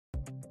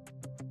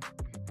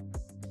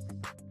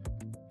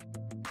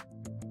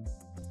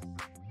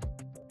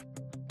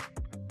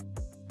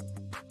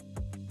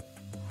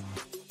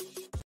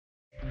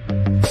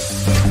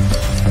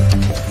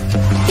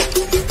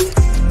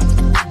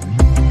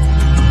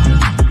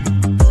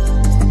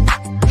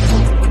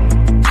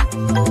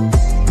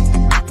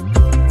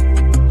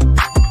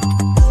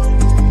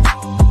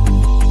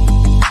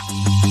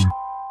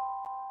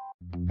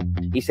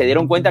y se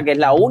dieron cuenta que es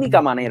la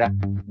única manera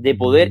de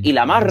poder y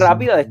la más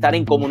rápida de estar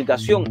en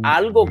comunicación,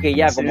 algo que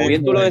ya, como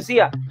bien tú lo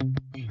decías,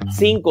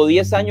 5 o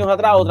 10 años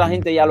atrás otra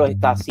gente ya lo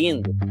está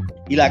haciendo.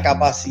 Y la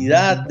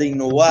capacidad de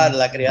innovar,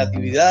 la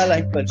creatividad de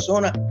las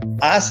personas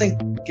hacen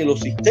que los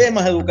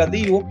sistemas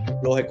educativos,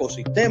 los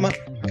ecosistemas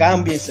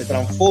cambien, se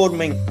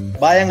transformen,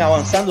 vayan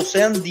avanzando,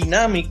 sean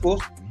dinámicos,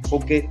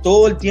 porque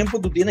todo el tiempo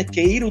tú tienes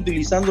que ir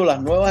utilizando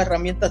las nuevas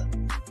herramientas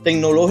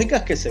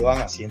tecnológicas que se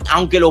van haciendo.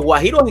 Aunque los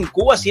guajiros en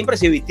Cuba siempre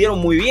se vistieron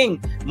muy bien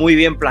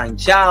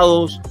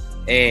planchados,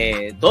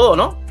 todo,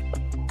 ¿no?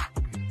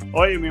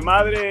 Oye, mi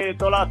madre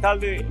todas las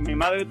tardes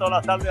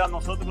a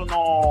nosotros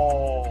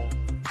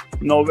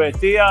nos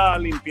vestía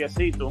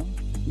limpiecito,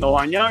 nos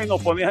bañaba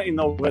y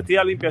nos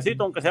vestía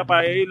limpiecito, aunque sea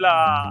para ir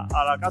a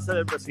la casa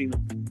del vecino.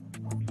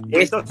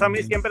 Esto a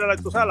mí siempre la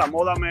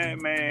moda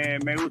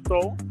me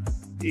gustó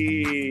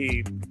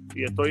y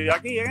estoy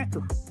aquí en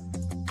esto.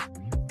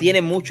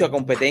 Tiene mucha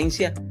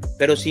competencia,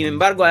 pero sin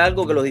embargo hay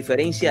algo que los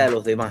diferencia de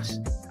los demás.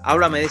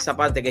 Háblame de esa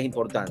parte que es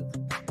importante.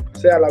 O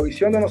sea, la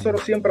visión de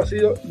nosotros siempre ha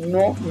sido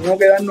no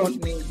quedarnos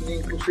ni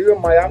inclusive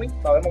en Miami.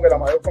 Sabemos que la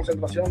mayor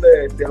concentración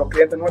de los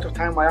clientes nuestros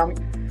está en Miami,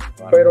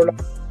 pero la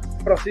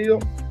siempre ha sido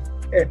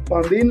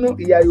expandirnos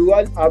y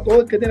ayudar a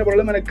todo el que tiene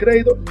problemas en el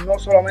crédito, no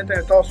solamente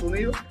en Estados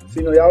Unidos,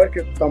 sino ya ves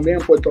que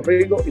también en Puerto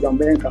Rico y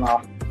también en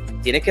Canadá.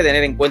 Tienes que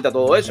tener en cuenta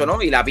todo eso,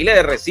 ¿no? Y la pila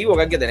de recibo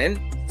que hay que tener.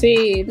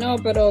 Sí, no,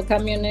 pero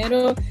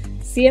camioneros,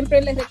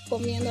 siempre les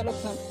recomiendo a los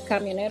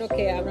camioneros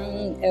que abran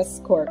un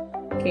S-Corp,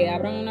 que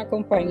abran una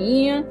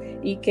compañía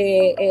y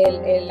que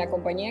la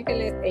compañía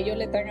que ellos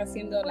le están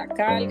haciendo la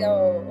carga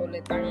o le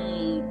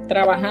están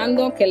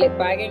trabajando, que le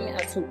paguen a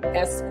su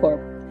S-Corp.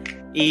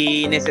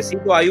 Y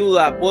necesito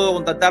ayuda, ¿puedo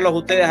contactarlos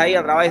ustedes ahí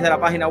a través de la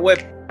página web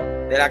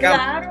de la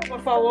Claro,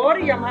 por favor,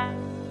 y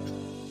llamar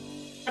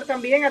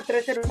también al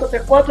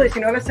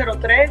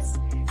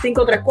 305-34-1903,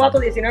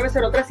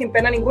 534-1903 sin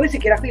pena ninguna, y si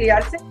quiere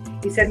afiliarse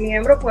y ser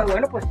miembro, pues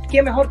bueno, pues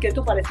quién mejor que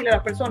tú para decirle a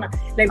las personas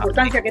la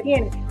importancia que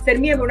tiene ser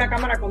miembro de una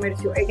cámara de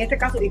comercio, en este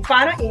caso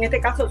hispana y en este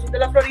caso del sur de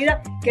la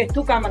Florida, que es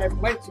tu cámara de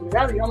comercio,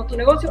 ¿verdad? Digamos tu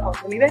negocio a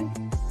otro nivel.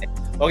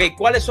 Ok,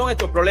 ¿cuáles son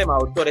estos problemas,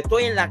 doctor?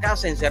 Estoy en la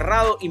casa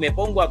encerrado y me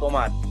pongo a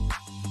tomar.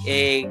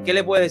 ¿Qué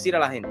le puedes decir a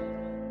la gente?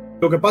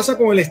 Lo que pasa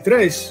con el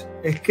estrés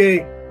es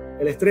que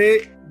el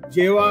estrés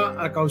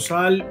lleva a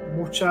causar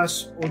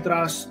muchos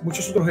otros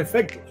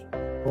efectos,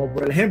 como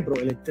por ejemplo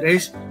el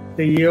estrés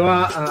te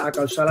lleva a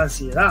causar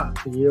ansiedad,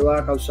 te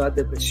lleva a causar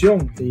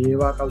depresión, te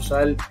lleva a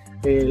causar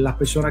las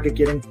personas que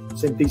quieren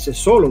sentirse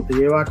solos, te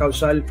lleva a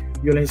causar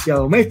violencia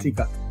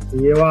doméstica, te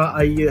lleva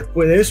ahí,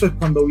 después de eso es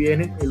cuando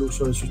viene el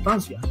uso de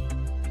sustancias,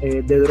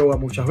 de droga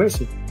muchas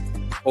veces.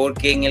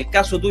 Porque en el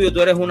caso tuyo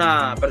tú eres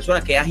una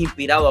persona que has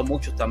inspirado a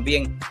muchos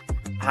también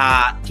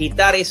a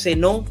quitar ese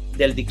no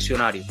del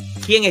diccionario.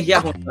 ¿Quién es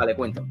Yas González?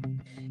 Cuéntame.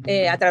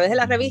 A través de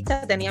la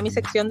revista tenía mi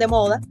sección de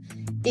moda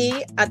y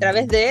a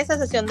través de esa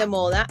sección de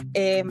moda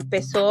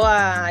empezó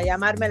a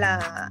llamarme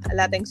la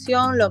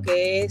atención lo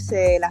que es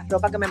las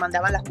ropas que me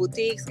mandaban las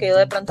boutiques, que yo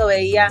de pronto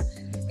veía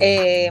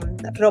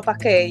ropas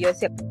que yo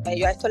decía,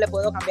 yo a esto le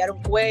puedo cambiar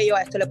un cuello,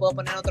 a esto le puedo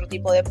poner otro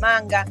tipo de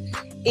manga,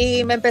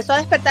 y me empezó a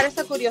despertar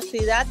esa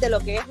curiosidad de lo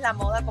que es la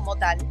moda como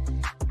tal.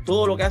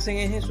 Todo lo que hacen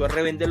es eso, es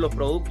revender los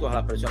productos a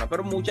las personas,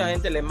 pero mucha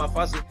gente le es más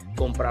fácil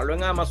comprarlo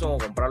en Amazon o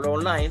comprarlo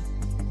online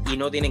y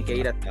no tienen que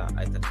ir a esta.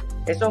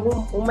 Eso es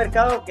un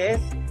mercado que es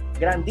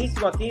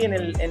grandísimo aquí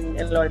en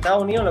los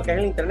Estados Unidos, lo que es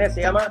el internet,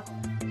 se llama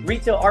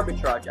Retail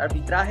Arbitrage,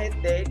 arbitraje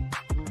de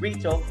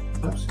retail.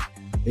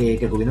 Que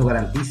el gobierno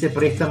garantice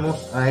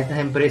préstamos a estas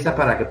empresas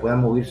para que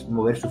puedan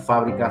mover sus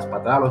fábricas para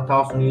atrás a los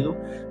Estados Unidos,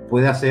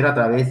 puede hacer a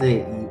través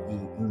de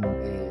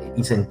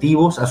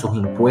incentivos a sus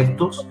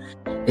impuestos,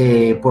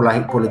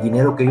 por el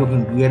dinero que ellos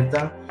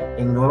inviertan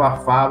en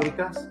nuevas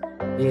fábricas,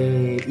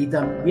 y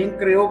también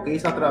creo que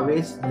es a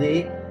través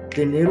de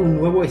tener un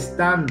nuevo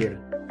estándar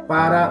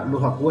para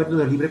los acuerdos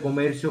de libre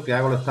comercio que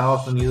hagan los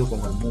Estados Unidos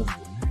con el mundo.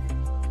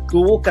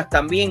 Tú buscas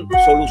también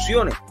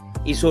soluciones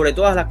y sobre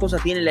todas las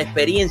cosas tienes la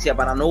experiencia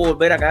para no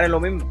volver a caer en lo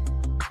mismo.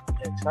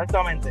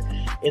 Exactamente.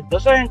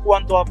 Entonces, en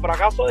cuanto a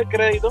fracaso de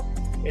crédito,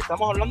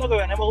 estamos hablando que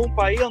venimos de un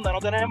país donde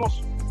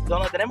tenemos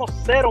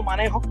cero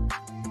manejo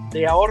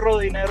de ahorro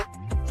de dinero,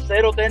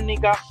 cero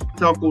técnicas.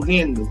 Está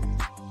ocurriendo.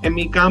 En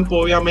mi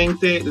campo,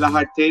 obviamente, las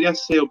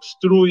arterias se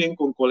obstruyen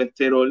con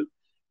colesterol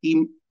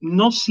y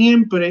no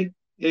siempre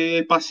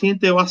el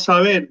paciente va a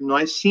saber, no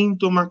hay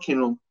síntomas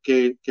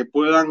que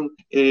puedan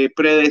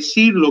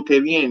predecir lo que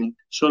viene.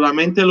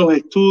 Solamente los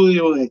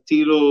estudios,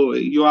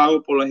 yo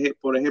hago,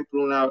 por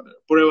ejemplo, una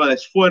prueba de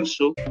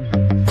esfuerzo.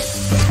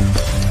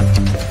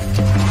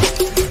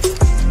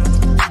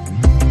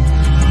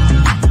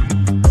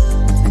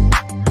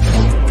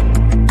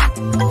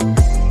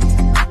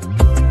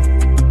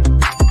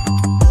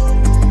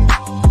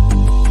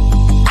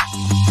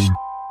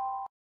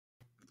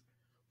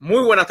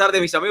 Muy buenas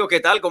tardes, mis amigos. ¿Qué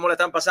tal? ¿Cómo le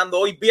están pasando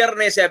hoy?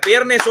 Viernes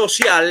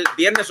social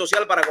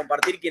para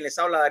compartir. Quien les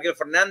habla, Dariel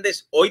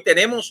Fernandez. Hoy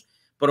tenemos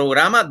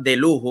programa de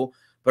lujo,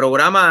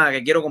 programa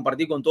que quiero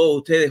compartir con todos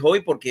ustedes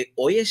hoy, porque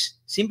hoy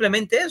es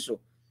simplemente eso.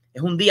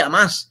 Es un día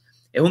más.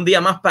 Es un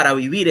día más para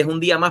vivir, es un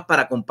día más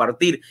para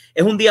compartir,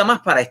 es un día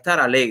más para estar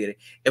alegre,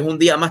 es un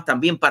día más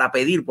también para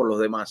pedir por los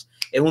demás,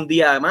 es un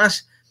día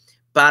más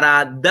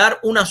para dar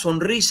una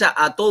sonrisa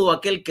a todo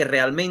aquel que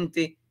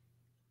realmente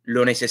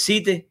lo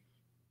necesite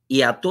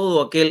y a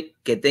todo aquel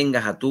que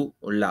tengas a tu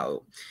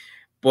lado.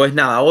 Pues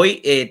nada,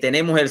 hoy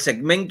tenemos el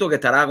segmento que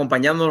estará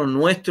acompañándonos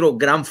nuestro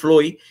gran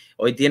Floyd.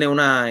 Hoy tiene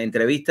una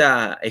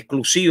entrevista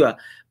exclusiva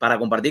para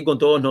compartir con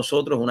todos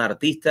nosotros, una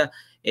artista.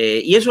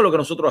 Y eso es lo que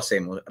nosotros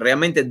hacemos,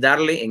 realmente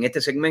darle en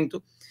este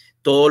segmento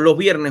todos los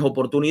viernes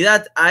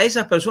oportunidad a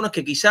esas personas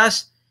que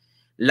quizás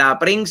la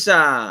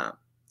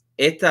prensa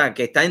esta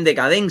que está en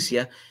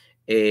decadencia,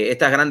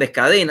 estas grandes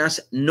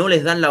cadenas, no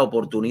les dan la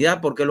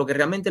oportunidad porque lo que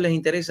realmente les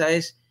interesa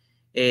es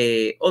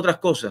otras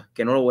cosas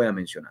que no lo voy a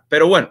mencionar.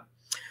 Pero bueno,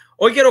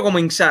 hoy quiero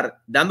comenzar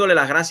dándole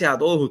las gracias a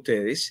todos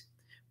ustedes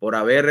por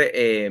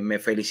haberme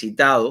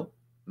felicitado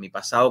mi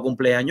pasado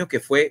cumpleaños, que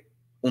fue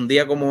un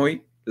día como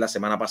hoy, la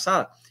semana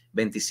pasada,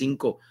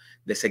 25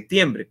 de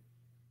septiembre.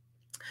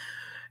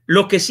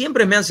 Los que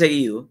siempre me han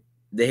seguido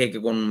desde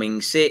que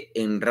comencé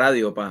en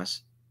Radio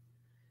Paz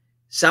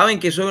saben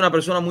que soy una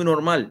persona muy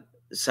normal,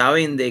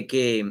 saben de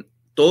que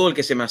todo el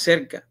que se me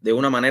acerca de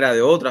una manera o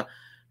de otra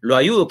lo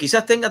ayudo.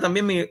 Quizás tenga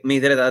también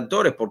mis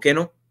detractores, ¿por qué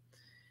no?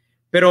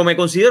 Pero me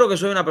considero que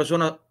soy una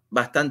persona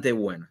bastante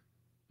buena.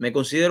 Me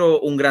considero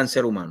un gran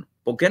ser humano.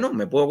 ¿Por qué no?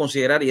 Me puedo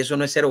considerar, y eso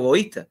no es ser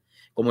egoísta.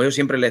 Como yo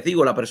siempre les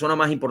digo, la persona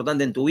más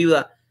importante en tu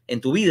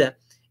vida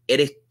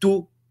eres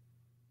tú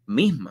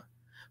misma.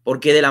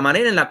 Porque de la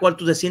manera en la cual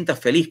tú te sientas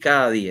feliz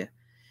cada día,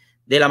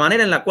 de la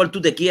manera en la cual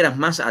tú te quieras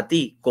más a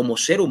ti como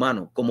ser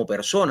humano, como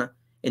persona,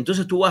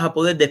 entonces tú vas a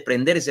poder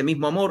desprender ese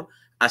mismo amor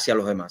hacia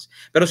los demás.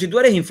 Pero si tú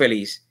eres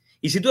infeliz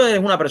y si tú eres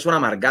una persona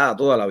amargada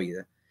toda la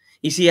vida,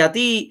 y si a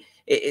ti,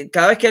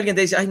 cada vez que alguien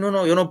te dice, ay,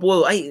 no, yo no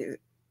puedo,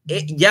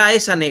 ya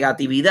esa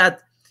negatividad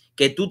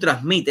que tú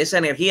transmites, esa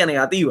energía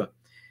negativa,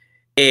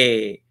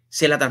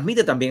 se la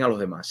transmite también a los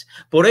demás.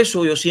 Por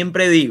eso yo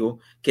siempre digo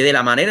que de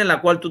la manera en la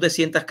cual tú te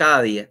sientas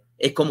cada día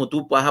es como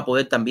tú vas a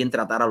poder también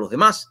tratar a los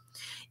demás.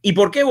 ¿Y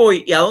por qué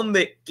voy y a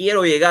dónde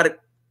quiero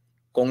llegar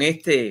con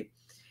este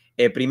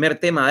primer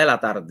tema de la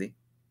tarde?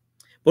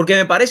 Porque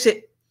me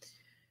parece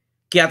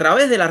que a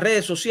través de las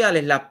redes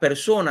sociales las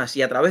personas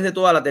y a través de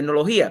toda la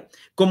tecnología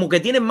como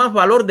que tienen más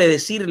valor de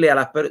decirle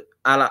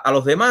a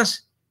los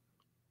demás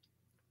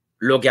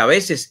lo que a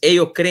veces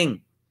ellos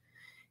creen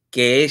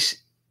que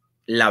es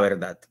la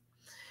verdad.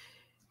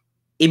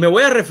 Y me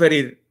voy a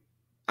referir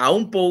a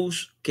un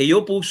post que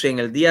yo puse en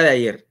el día de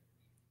ayer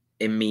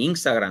en mi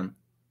Instagram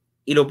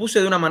y lo puse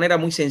de una manera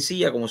muy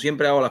sencilla, como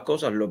siempre hago las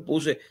cosas, lo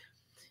puse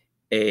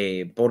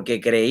porque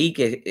creí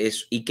que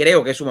es y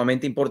creo que es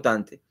sumamente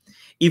importante.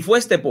 Y fue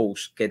este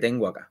post que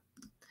tengo acá.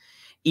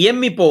 Y en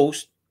mi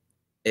post,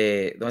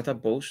 ¿dónde está el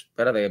post?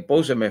 Espérate, el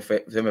post se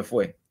me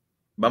fue.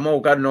 Vamos a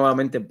buscar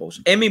nuevamente el post.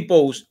 En mi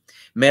post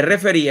me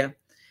refería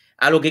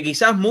a lo que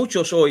quizás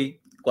muchos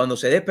hoy, cuando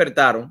se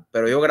despertaron,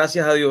 pero yo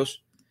gracias a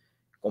Dios,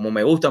 como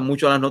me gustan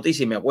mucho las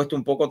noticias y me acuesto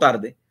un poco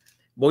tarde,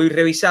 voy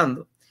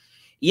revisando.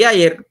 Y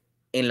ayer,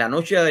 en la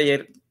noche de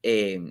ayer,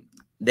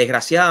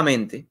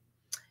 desgraciadamente,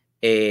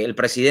 el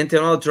presidente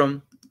Donald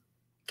Trump,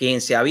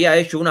 quien se había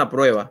hecho una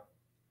prueba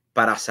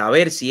para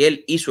saber si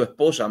él y su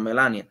esposa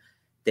Melania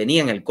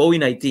tenían el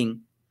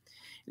COVID-19,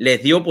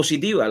 les dio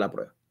positiva a la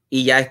prueba.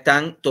 Y ya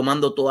están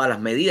tomando todas las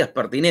medidas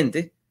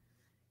pertinentes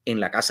en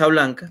la Casa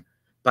Blanca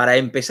para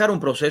empezar un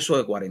proceso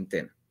de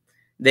cuarentena,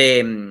 que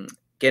en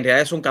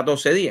realidad son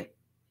 14 días.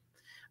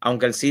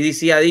 Aunque el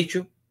CDC ha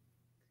dicho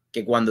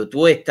que cuando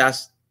tú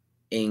estás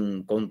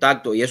en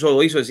contacto, y eso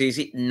lo hizo el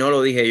CDC, no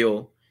lo dije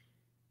yo,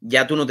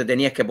 ya tú no te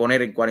tenías que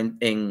poner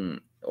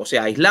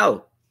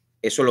aislado.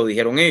 Eso lo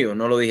dijeron ellos,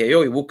 no lo dije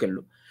yo, y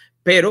búsquenlo.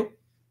 Pero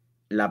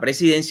la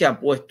presidencia ha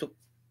puesto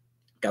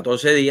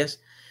 14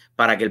 días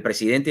para que el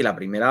presidente y la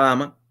primera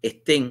dama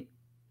estén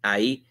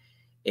ahí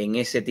en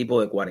ese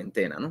tipo de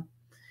cuarentena, ¿no?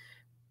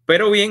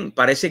 Pero bien,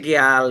 parece que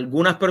a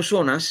algunas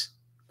personas,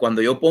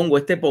 cuando yo pongo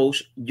este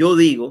post, yo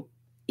digo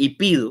y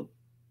pido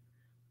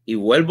y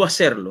vuelvo a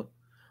hacerlo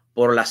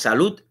por la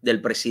salud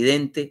del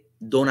presidente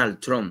Donald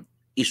Trump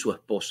y su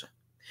esposa.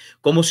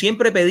 Como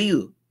siempre he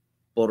pedido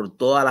por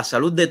toda la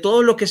salud de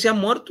todos los que se han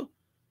muerto,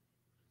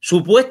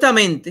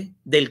 supuestamente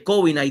del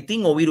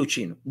COVID-19 o virus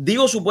chino.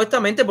 Digo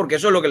supuestamente porque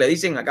eso es lo que le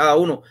dicen a cada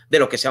uno de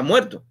los que se han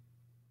muerto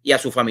y a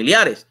sus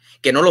familiares,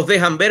 que no los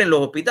dejan ver en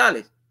los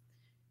hospitales.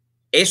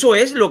 Eso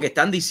es lo que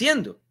están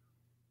diciendo.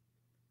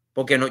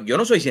 Porque yo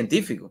no soy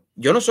científico.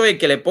 Yo no soy el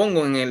que le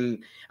pongo en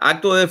el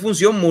acto de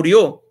defunción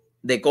murió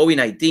de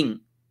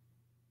COVID-19.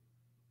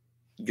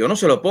 Yo no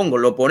se lo pongo,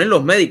 lo ponen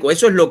los médicos.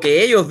 Eso es lo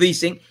que ellos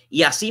dicen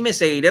y así me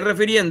seguiré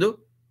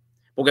refiriendo.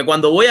 Porque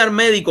cuando voy al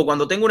médico,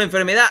 cuando tengo una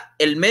enfermedad,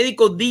 el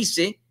médico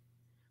dice,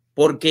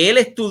 porque él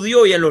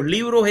estudió y en los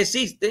libros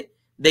existe,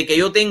 de que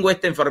yo tengo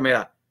esta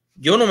enfermedad.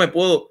 Yo no me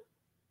puedo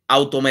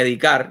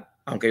automedicar,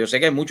 aunque yo sé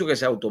que hay muchos que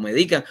se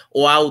automedican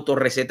o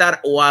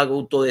autorrecetar o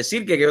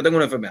autodecir que yo tengo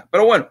una enfermedad.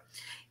 Pero bueno,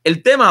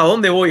 el tema a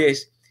donde voy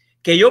es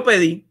que yo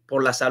pedí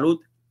por la salud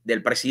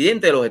del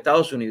presidente de los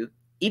Estados Unidos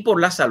y por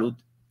la salud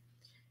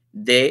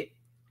de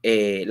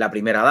la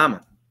primera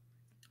dama.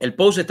 El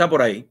post está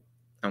por ahí,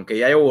 aunque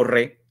ya yo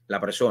borré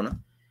la persona,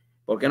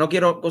 porque no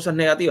quiero cosas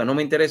negativas, no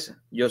me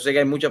interesa. Yo sé que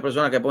hay muchas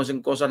personas que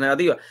ponen cosas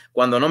negativas.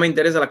 Cuando no me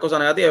interesan las cosas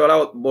negativas, yo las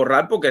voy a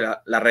borrar porque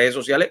las redes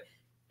sociales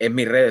es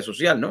mi red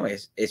social, ¿no?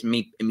 Es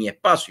mi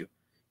espacio.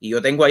 Y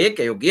yo tengo ahí el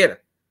que yo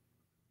quiera.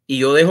 Y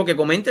yo dejo que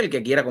comente el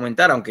que quiera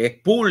comentar, aunque es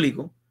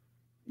público.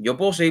 Yo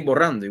puedo seguir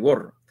borrando y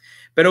borro.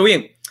 Pero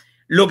bien,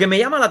 lo que me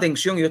llama la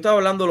atención, y yo estaba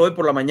hablándolo hoy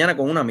por la mañana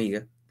con una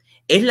amiga,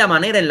 es la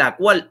manera en la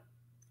cual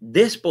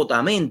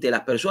déspotamente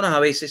las personas a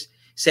veces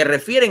se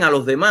refieren a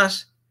los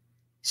demás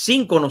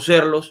sin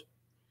conocerlos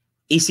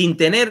y sin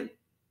tener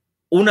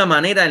una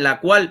manera en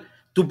la cual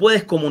tú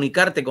puedes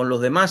comunicarte con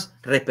los demás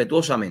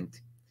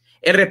respetuosamente.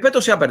 El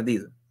respeto se ha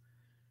perdido.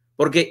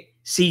 Porque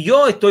si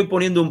yo estoy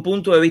poniendo un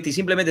punto de vista y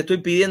simplemente estoy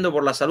pidiendo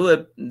por la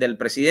salud del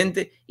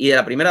presidente y de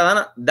la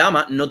primera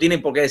dama, no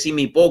tienen por qué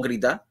decirme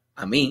hipócrita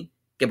a mí,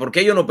 que por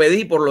qué yo no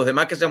pedí por los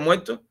demás que se han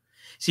muerto.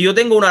 Si yo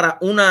tengo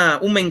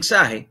un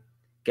mensaje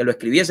que lo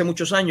escribí hace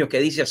muchos años que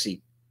dice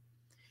así: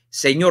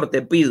 Señor,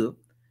 te pido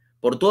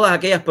por todas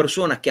aquellas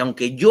personas que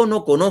aunque yo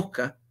no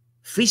conozca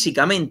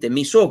físicamente,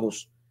 mis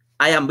ojos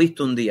hayan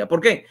visto un día.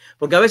 ¿Por qué?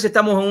 Porque a veces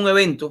estamos en un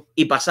evento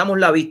y pasamos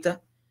la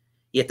vista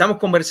y estamos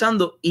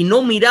conversando y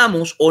no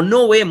miramos o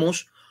no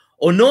vemos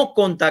o no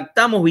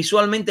contactamos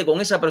visualmente con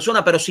esa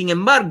persona, pero sin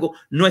embargo,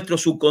 nuestro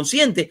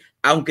subconsciente,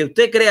 aunque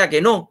usted crea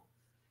que no,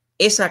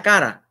 esa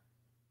cara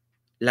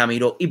la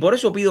miró y por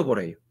eso pido por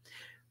ello.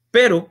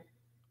 Pero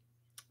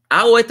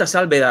hago esta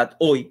salvedad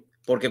hoy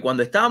porque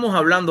cuando estábamos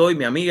hablando hoy,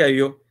 mi amiga y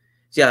yo,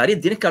 decía,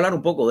 Dariel, tienes que hablar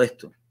un poco de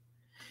esto.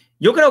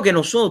 Yo creo que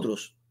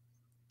nosotros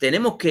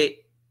tenemos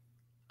que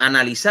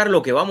analizar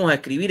lo que vamos a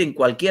escribir en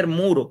cualquier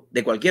muro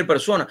de cualquier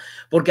persona,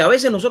 porque a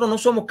veces nosotros no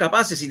somos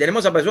capaces, si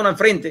tenemos a esa persona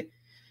enfrente,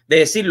 de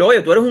decirle,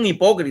 oye, tú eres un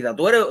hipócrita,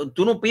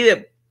 tú no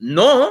pides,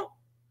 no,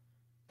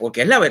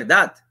 porque es la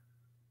verdad.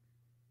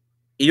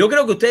 Y yo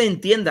creo que ustedes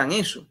entiendan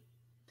eso,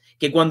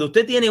 que cuando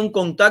usted tiene un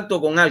contacto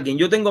con alguien,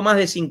 yo tengo más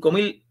de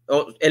 5,000,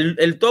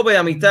 el tope de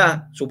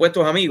amistad,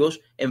 supuestos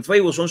amigos, en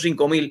Facebook son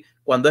 5,000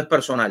 cuando es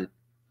personal.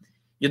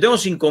 Yo tengo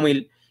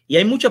 5,000 y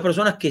hay muchas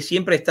personas que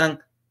siempre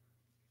están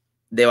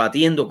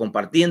debatiendo,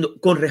 compartiendo,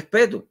 con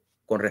respeto,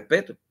 con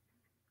respeto.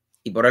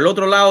 Y por el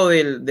otro lado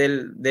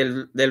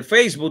del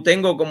Facebook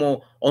tengo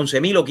como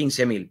 11,000 o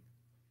 15,000.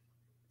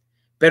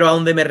 Pero a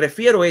donde me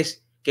refiero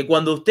es que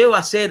cuando usted va a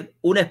hacer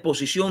una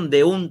exposición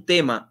de un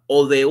tema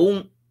o de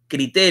un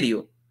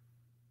criterio,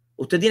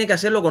 usted tiene que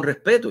hacerlo con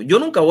respeto. Yo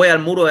nunca voy al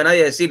muro de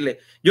nadie a decirle,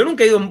 yo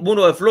nunca he ido al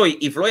muro de Floyd,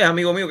 y Floyd es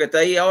amigo mío que está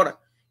ahí ahora,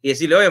 y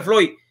decirle, oye,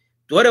 Floyd,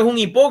 tú eres un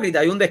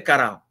hipócrita y un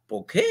descarado.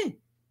 ¿Por qué?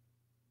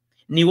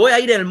 Ni voy a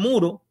ir al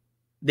muro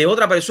de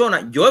otra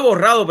persona. Yo he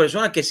borrado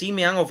personas que sí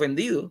me han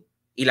ofendido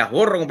y las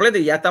borro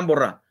completas y ya están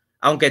borradas.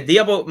 Aunque el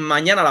día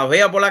mañana las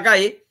vea por la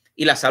calle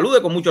y las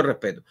salude con mucho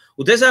respeto.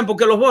 ¿Ustedes saben por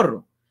qué los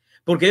borro?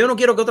 Porque yo no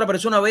quiero que otra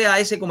persona vea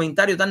ese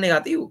comentario tan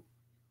negativo.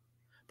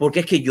 Porque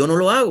es que yo no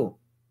lo hago.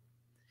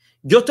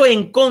 Yo estoy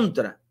en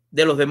contra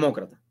de los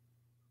demócratas.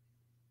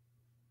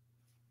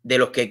 De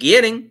los que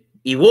quieren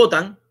y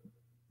votan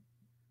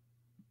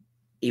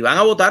y van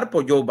a votar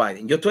por Joe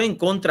Biden. Yo estoy en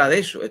contra de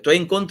eso. Estoy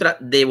en contra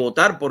de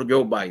votar por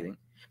Joe Biden.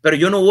 Pero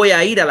yo no voy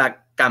a ir a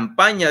la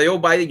campaña de Joe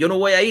Biden. Yo no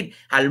voy a ir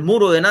al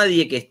muro de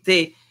nadie que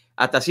esté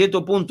hasta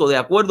cierto punto de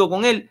acuerdo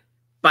con él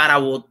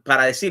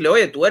para decirle,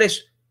 oye, tú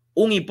eres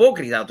un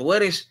hipócrita, tú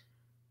eres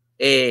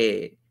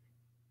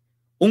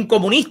un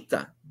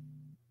comunista.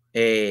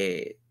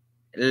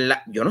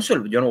 Yo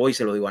no voy y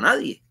se lo digo a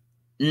nadie.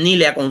 Ni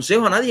le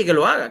aconsejo a nadie que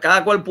lo haga.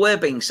 Cada cual puede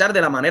pensar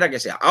de la manera que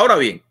sea. Ahora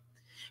bien,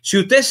 si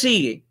usted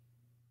sigue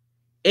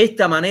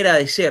esta manera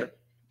de ser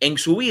en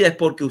su vida es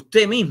porque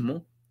usted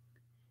mismo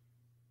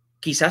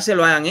quizás se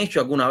lo hayan hecho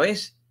alguna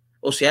vez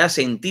o se haya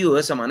sentido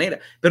de esa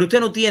manera, pero usted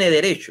no tiene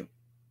derecho.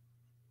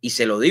 Y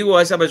se lo digo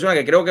a esa persona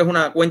que creo que es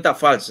una cuenta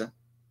falsa.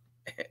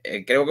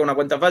 Creo que es una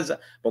cuenta falsa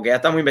porque ya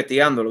estamos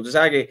investigándolo. Usted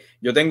sabe que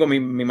yo tengo mi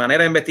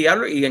manera de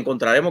investigarlo y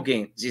encontraremos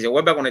quién, si se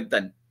vuelve a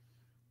conectar.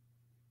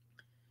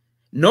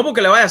 No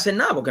porque le vaya a hacer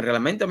nada, porque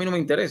realmente a mí no me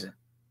interesa.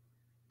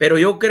 Pero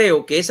yo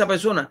creo que esa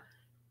persona,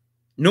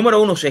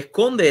 número uno, se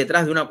esconde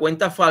detrás de una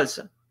cuenta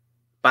falsa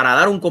para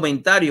dar un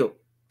comentario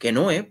que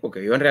no es,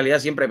 porque yo en realidad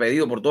siempre he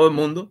pedido por todo el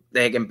mundo,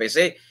 desde que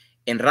empecé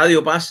en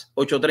Radio Paz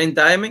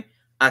 830 AM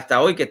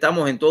hasta hoy que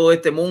estamos en todo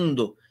este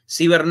mundo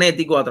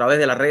cibernético a través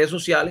de las redes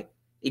sociales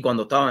y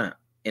cuando estaba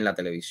en la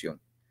televisión.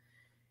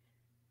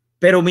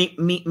 Pero mi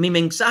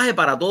mensaje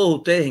para todos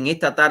ustedes en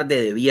esta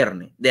tarde de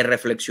viernes, de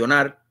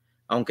reflexionar,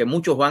 aunque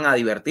muchos van a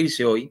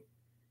divertirse hoy,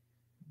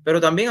 pero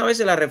también a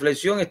veces la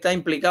reflexión está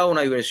implicada en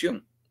una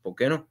diversión. ¿Por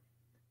qué no?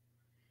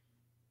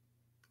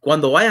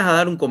 Cuando vayas a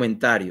dar un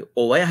comentario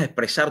o vayas a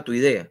expresar tu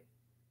idea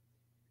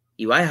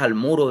y vayas al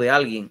muro de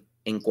alguien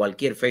en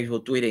cualquier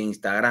Facebook, Twitter,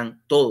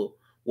 Instagram, todo,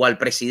 o al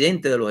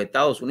presidente de los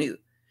Estados Unidos,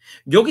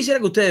 yo quisiera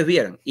que ustedes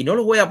vieran, y no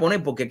los voy a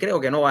poner porque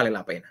creo que no vale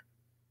la pena,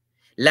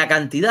 la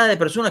cantidad de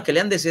personas que le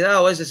han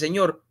deseado a ese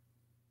señor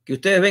que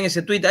ustedes ven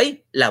ese tuit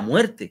ahí, la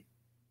muerte.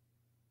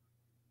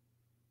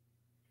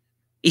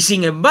 Y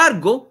sin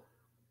embargo,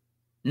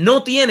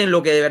 no tienen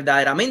lo que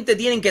verdaderamente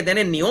tienen que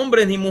tener ni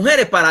hombres ni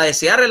mujeres para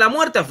desearle la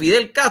muerte a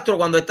Fidel Castro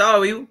cuando estaba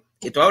vivo.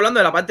 Y estoy hablando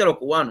de la parte de los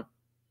cubanos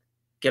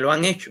que lo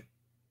han hecho.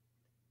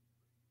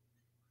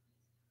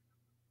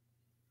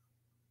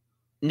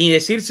 Ni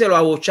decírselo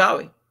a Hugo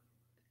Chávez.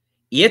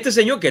 Y este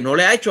señor que no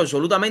le ha hecho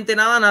absolutamente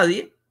nada a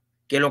nadie,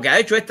 que lo que ha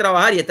hecho es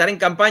trabajar y estar en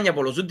campaña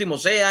por los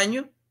últimos 6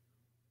 años,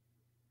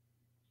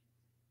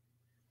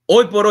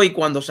 hoy por hoy,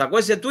 cuando sacó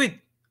ese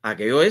tuit,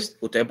 aquello es,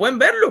 ustedes pueden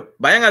verlo,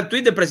 vayan al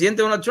tuit del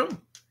presidente Donald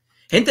Trump.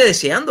 Gente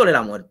deseándole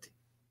la muerte.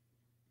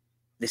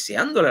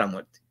 Deseándole la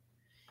muerte.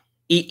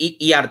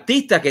 Y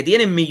artistas que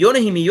tienen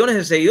millones y millones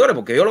de seguidores,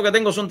 porque yo lo que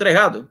tengo son 3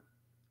 gatos.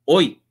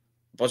 Hoy,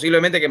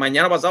 posiblemente que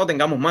mañana pasado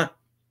tengamos más.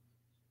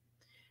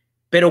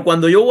 Pero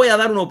cuando yo voy a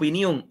dar una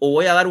opinión o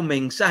voy a dar un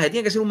mensaje,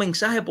 tiene que ser un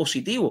mensaje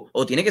positivo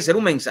o tiene que ser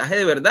un mensaje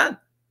de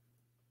verdad.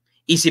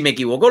 Y si me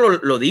equivoco,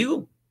 lo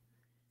digo.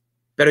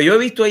 Pero yo he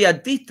visto ahí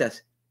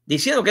artistas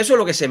diciendo que eso es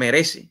lo que se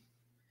merece.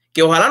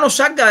 Que ojalá no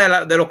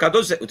salga de los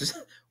 14.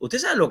 ¿Usted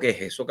sabe lo que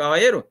es eso,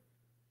 caballero?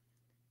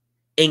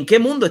 ¿En qué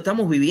mundo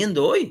estamos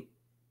viviendo hoy?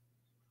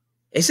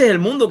 Ese es el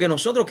mundo que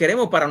nosotros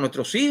queremos para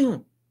nuestros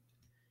hijos.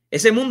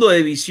 Ese mundo de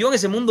división,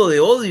 ese mundo de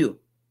odio.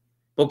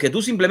 Porque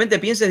tú simplemente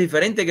pienses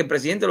diferente que el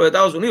presidente de los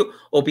Estados Unidos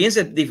o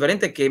pienses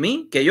diferente que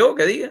mí, que yo,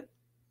 que diga.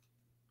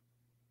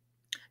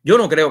 Yo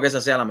no creo que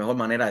esa sea la mejor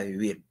manera de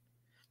vivir.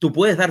 Tú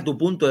puedes dar tu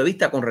punto de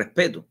vista con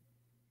respeto.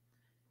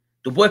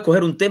 Tú puedes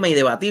coger un tema y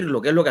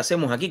debatirlo, que es lo que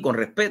hacemos aquí, con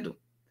respeto.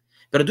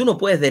 Pero tú no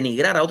puedes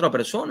denigrar a otra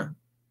persona.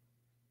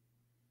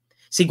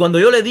 Si cuando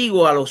yo le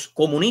digo a los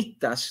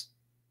comunistas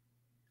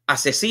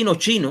asesinos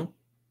chinos,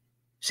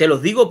 se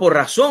los digo por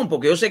razón,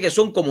 porque yo sé que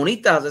son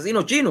comunistas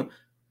asesinos chinos,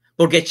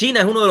 porque China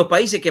es uno de los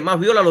países que más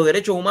viola los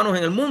derechos humanos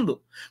en el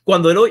mundo.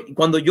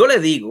 Cuando yo le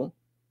digo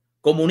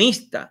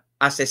comunista,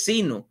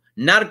 asesino,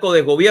 narco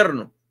de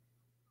gobierno,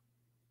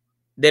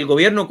 del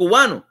gobierno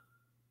cubano,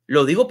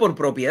 lo digo por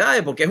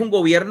propiedades, porque es un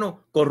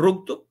gobierno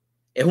corrupto,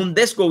 es un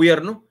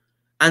desgobierno,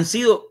 han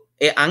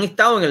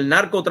estado en el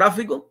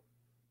narcotráfico,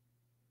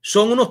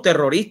 son unos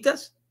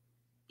terroristas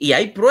y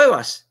hay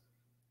pruebas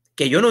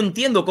que yo no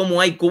entiendo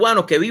cómo hay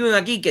cubanos que viven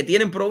aquí, que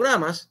tienen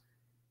programas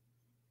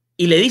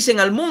y le dicen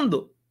al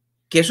mundo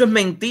que eso es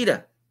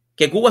mentira,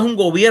 que Cuba es un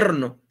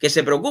gobierno que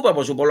se preocupa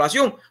por su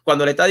población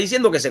cuando le está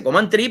diciendo que se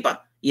coman tripas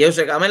y ellos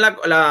se comen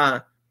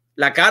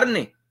la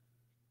carne.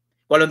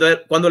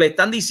 Cuando le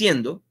están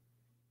diciendo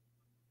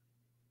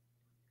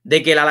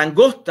de que la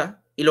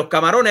langosta y los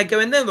camarones hay que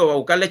venderlos para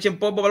buscar leche en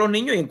polvo para los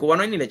niños y en Cuba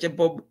no hay ni leche en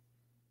polvo.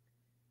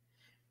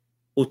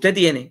 Usted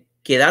tiene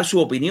que dar su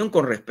opinión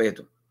con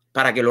respeto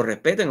para que lo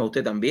respeten a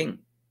usted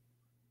también.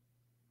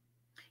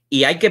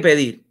 Y hay que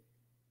pedir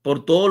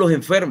por todos los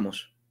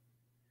enfermos.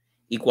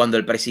 Y cuando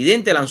el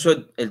presidente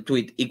lanzó el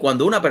tuit y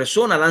cuando una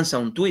persona lanza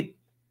un tuit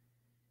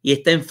y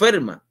está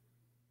enferma,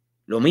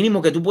 lo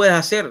mínimo que tú puedes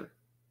hacer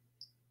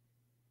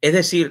es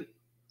decir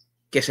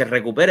que se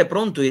recupere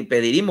pronto y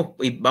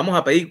vamos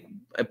a pedir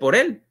por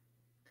él,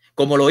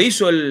 como lo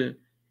hizo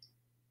el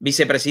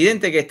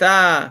vicepresidente que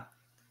está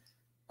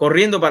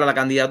corriendo para la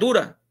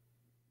candidatura.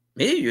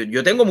 Mire,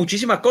 yo tengo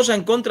muchísimas cosas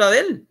en contra de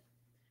él,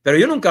 pero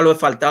yo nunca lo he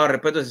faltado al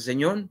respeto a ese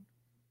señor,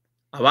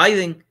 a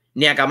Biden,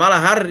 ni a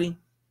Kamala Harris,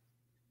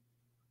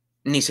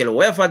 ni se lo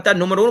voy a faltar,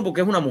 número uno,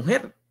 porque es una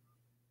mujer.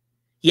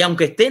 Y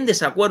aunque esté en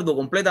desacuerdo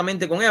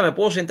completamente con ella, me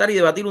puedo sentar y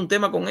debatir un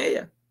tema con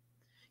ella.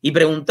 Y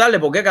preguntarle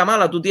por qué,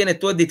 Kamala, tú tienes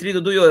todo el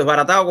distrito tuyo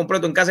desbaratado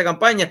completo en casa de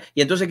campaña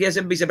y entonces quieres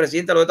ser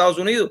vicepresidente de los Estados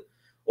Unidos.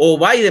 O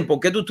Biden, ¿por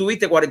qué tú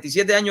estuviste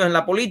 47 años en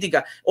la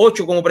política,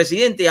 8 como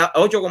presidente,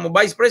 8 como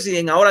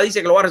vicepresidente, ahora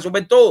dice que lo va a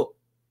resolver todo?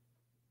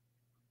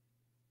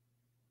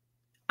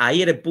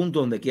 Ahí era el punto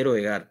donde quiero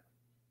llegar.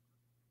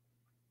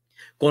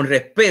 Con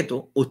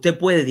respeto, usted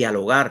puede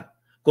dialogar.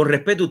 Con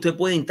respeto, usted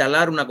puede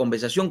instalar una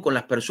conversación con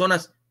las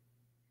personas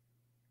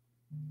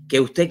que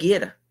usted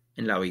quiera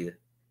en la vida,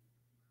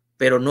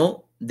 pero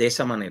no de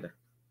esa manera.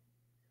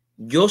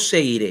 Yo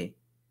seguiré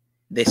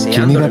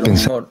deseándole lo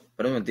mejor.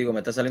 Pero un momentico, me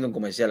está saliendo un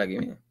comercial aquí.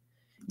 Mira.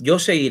 Yo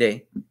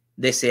seguiré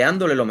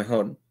deseándole lo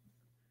mejor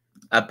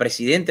al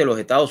presidente de los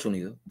Estados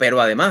Unidos,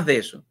 pero además de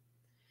eso,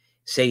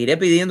 seguiré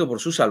pidiendo por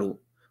su salud,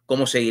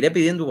 como seguiré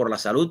pidiendo por la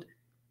salud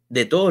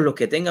de todos los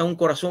que tengan un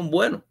corazón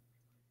bueno.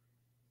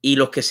 Y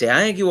los que se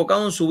han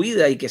equivocado en su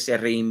vida y que se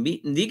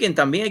reivindiquen,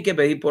 también hay que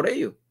pedir por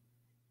ellos.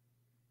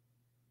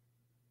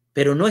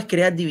 Pero no es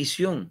crear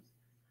división,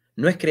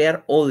 no es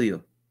crear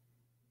odio.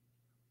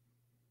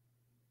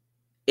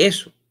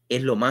 Eso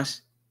es lo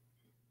más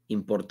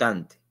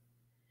importante.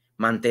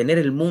 Mantener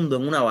el mundo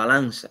en una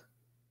balanza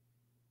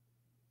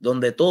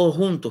donde todos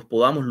juntos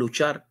podamos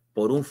luchar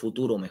por un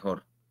futuro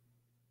mejor.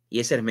 Y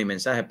ese es mi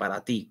mensaje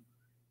para ti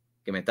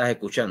que me estás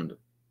escuchando.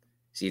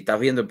 Si estás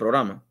viendo el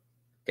programa,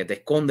 que te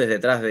escondes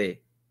detrás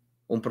de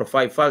un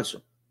profile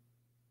falso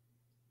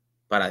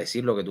para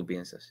decir lo que tú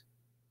piensas.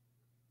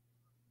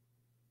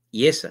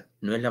 Y esa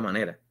no es la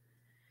manera.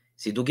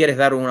 Si tú quieres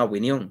dar una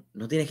opinión,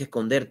 no tienes que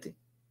esconderte.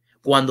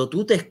 Cuando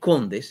tú te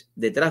escondes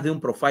detrás de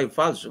un profile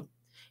falso,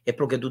 es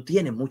porque tú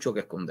tienes mucho que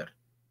esconder.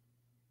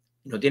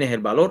 No tienes el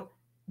valor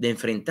de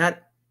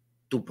enfrentar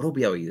tu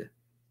propia vida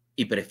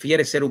y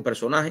prefieres ser un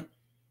personaje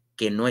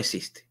que no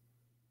existe.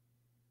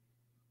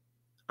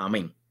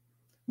 Amén.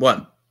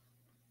 Bueno,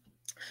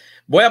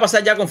 voy a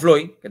pasar ya con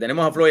Floyd, que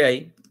tenemos a Floyd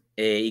ahí,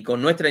 y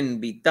con nuestra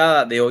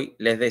invitada de hoy.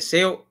 Les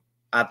deseo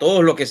a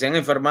todos los que se han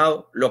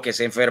enfermado, los que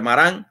se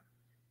enfermarán,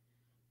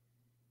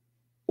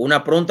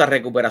 una pronta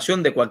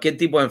recuperación de cualquier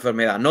tipo de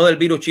enfermedad, no del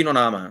virus chino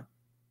nada más,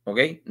 ¿ok?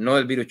 No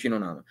del virus chino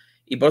nada más.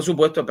 Y por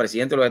supuesto, el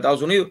presidente de los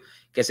Estados Unidos,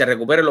 que se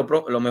recupere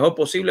lo mejor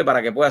posible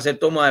para que pueda hacer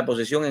toma de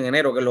posesión en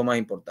enero, que es lo más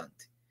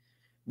importante.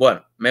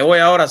 Bueno, me voy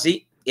ahora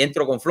sí,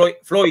 entro con Floyd.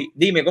 Floyd,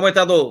 dime, ¿cómo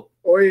está todo?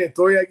 Oye,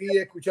 estoy aquí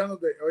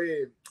escuchándote.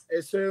 Oye,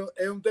 ese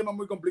es un tema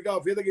muy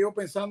complicado. Fíjate que yo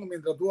pensando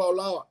mientras tú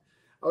hablabas,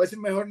 a veces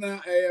mejor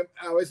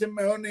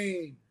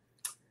ni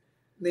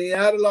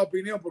dar la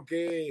opinión,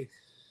 porque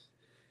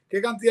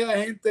qué cantidad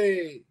de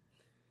gente.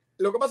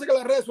 Lo que pasa es que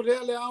las redes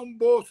sociales le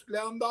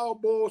han dado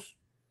voz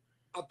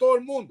a todo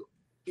el mundo,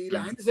 y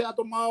la gente se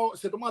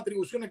toma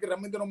atribuciones que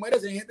realmente no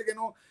merecen. Hay gente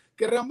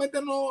que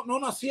realmente no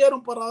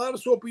nacieron para dar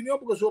su opinión,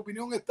 porque su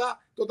opinión está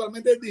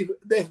totalmente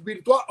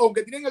desvirtuada,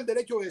 aunque tienen el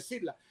derecho de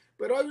decirla.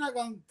 Pero hay una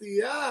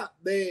cantidad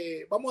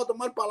vamos a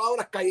tomar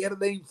palabras caer,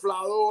 de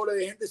infladores,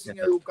 de gente sin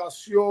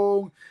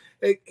educación,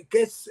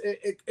 que es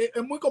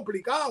muy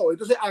complicado.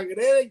 Entonces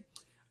agreden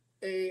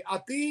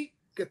a ti,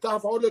 que estás a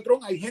favor de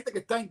Trump. Hay gente que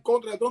está en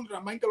contra de Trump.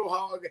 Realmente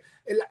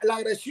la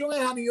agresión es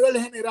a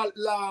nivel general.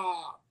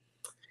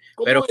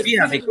 Pero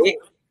fíjate que,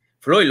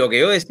 Floyd, lo que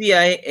yo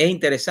decía es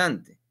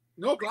interesante.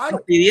 No,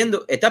 claro.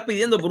 Estás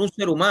pidiendo por un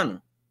ser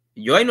humano.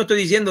 Yo ahí no estoy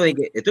diciendo de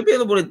que estoy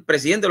pidiendo por el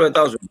presidente de los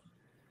Estados Unidos.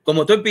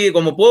 Como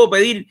puedo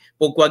pedir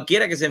por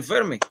cualquiera que se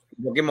enferme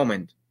en cualquier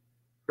momento.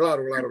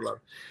 Claro.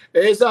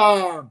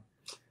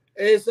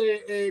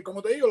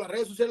 Como te digo, las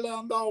redes sociales le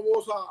han dado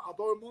voz a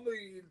todo el mundo,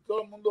 y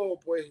todo el mundo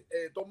pues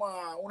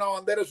toma una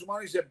bandera en su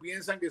mano y se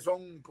piensan que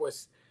son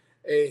pues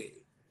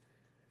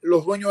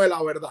los dueños de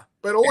la verdad.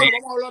 Pero bueno,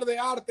 vamos a hablar de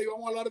arte y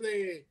vamos a hablar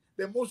de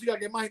música,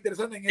 que es más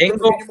interesante en este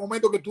pequeño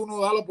momento que tú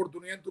nos das la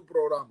oportunidad en tu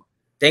programa.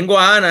 Tengo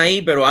a Ana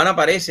ahí, pero Ana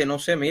aparece, no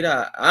sé,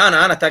 mira.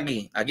 Ana está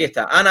aquí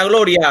está. Ana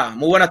Gloria,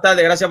 muy buenas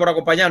tardes, gracias por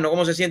acompañarnos.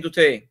 ¿Cómo se siente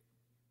usted?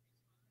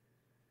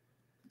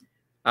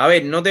 A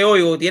ver, no te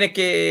oigo, tienes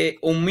que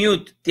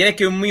unmute.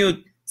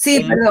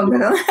 Sí,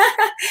 perdón.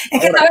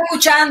 Es que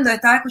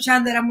estaba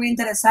escuchando, era muy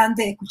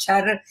interesante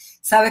escuchar,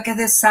 sabe que es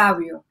de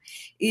sabio.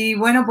 Y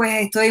bueno,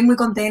 pues estoy muy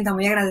contenta,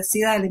 muy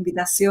agradecida de la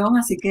invitación,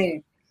 así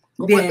que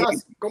bien.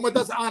 ¿Cómo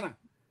estás, Ana?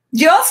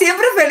 Yo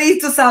siempre feliz,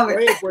 tú sabes.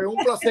 Oye, pues un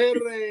placer.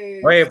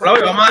 Oye,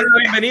 Flavio, vamos a darle la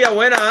bienvenida.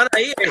 Buena, Ana,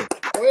 ahí.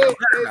 Oye,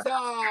 esa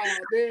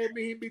de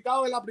mis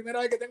invitados es la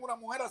primera vez que tengo una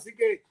mujer, así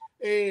que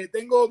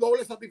tengo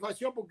doble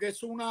satisfacción, porque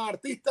es una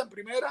artista en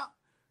primera,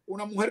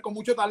 una mujer con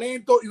mucho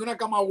talento y una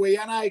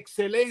camagüeyana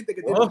excelente,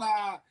 que tiene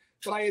una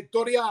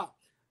trayectoria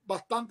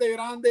bastante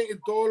grande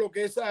en todo lo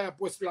que es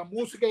pues la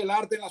música y el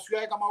arte en la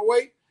ciudad de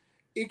Camagüey,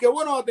 y que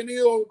bueno, ha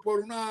tenido por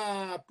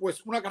una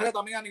carrera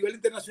también a nivel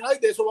internacional, y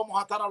de eso vamos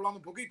a estar hablando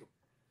un poquito.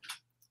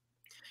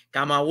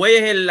 Camagüey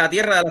es la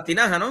tierra de las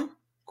tinajas, ¿no?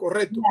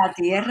 Correcto. La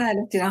tierra de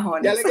los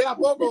tinajones. Ya le queda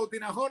poco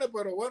tinajones,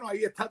 pero bueno,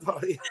 ahí está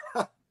todavía.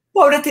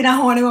 Pobres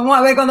tinajones, vamos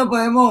a ver cuándo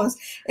podemos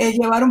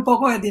llevar un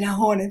poco de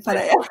tinajones para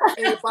allá.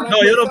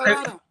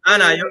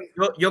 Ana,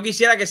 yo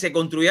quisiera que se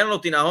construyeran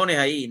los tinajones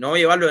ahí, no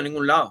llevarlos de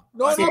ningún lado.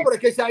 No, pero es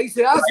que ahí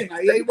se hacen,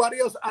 ahí hay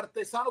varios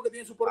artesanos que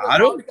tienen su propia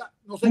fábrica.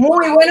 No sé,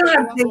 muy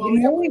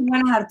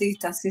buenos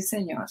artistas, sí,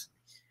 señor.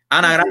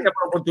 Ana, gracias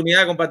por la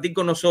oportunidad de compartir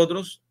con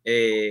nosotros.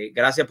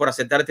 Gracias por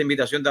aceptar esta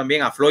invitación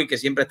también a Floyd, que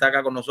siempre está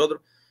acá con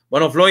nosotros.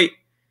 Bueno, Floyd.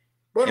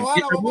 Bueno,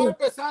 Ana, vamos a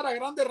empezar a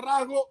grandes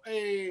rasgos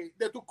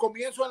de tus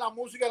comienzos en la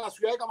música en la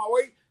ciudad de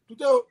Camagüey.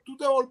 Tú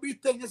te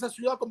volviste en esa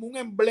ciudad como un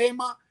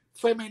emblema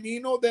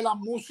femenino de la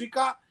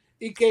música,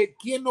 y que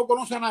quien no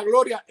conoce a Ana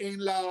Gloria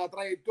en la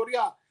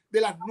trayectoria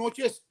de las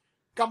noches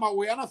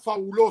camagüeyanas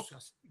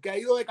fabulosas, que ha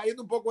ido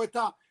decayendo un poco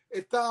esta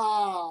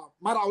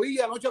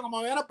maravilla de la noche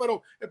camagüeyana,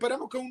 pero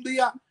esperemos que un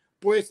día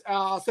pues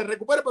se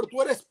recupere. Pero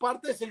tú eres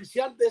parte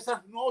esencial de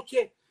esas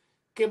noches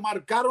que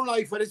marcaron la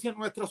diferencia en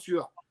nuestra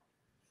ciudad.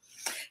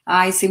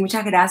 Ay, sí,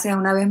 muchas gracias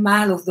una vez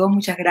más a los dos,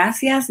 muchas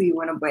gracias. Y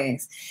bueno,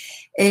 pues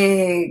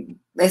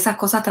esas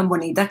cosas tan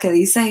bonitas que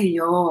dices, y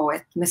yo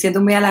me siento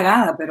muy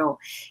halagada, pero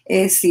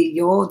sí,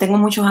 yo tengo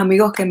muchos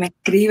amigos que me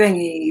escriben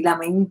y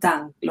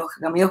lamentan, los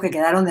amigos que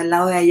quedaron del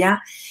lado de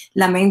allá,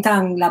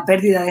 lamentan la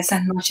pérdida de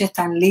esas noches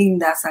tan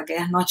lindas,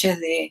 aquellas noches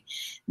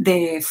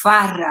de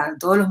farra.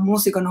 Todos los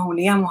músicos nos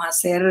uníamos a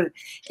hacer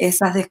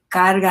esas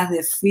descargas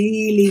de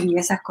feeling y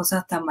esas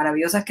cosas tan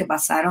maravillosas que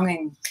pasaron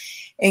en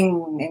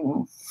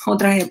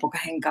otras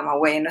épocas en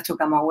Camagüey, en nuestro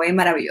Camagüey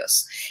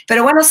maravilloso.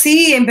 Pero bueno,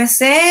 sí,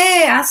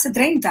 empecé hace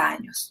 30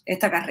 años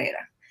esta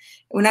carrera.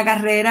 Una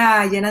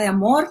carrera llena de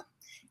amor,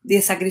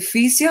 de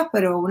sacrificios,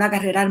 pero una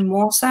carrera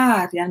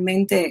hermosa.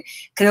 Realmente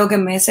creo que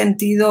me he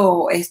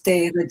sentido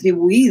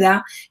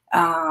retribuida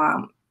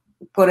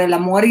por el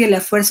amor y el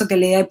esfuerzo que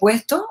le he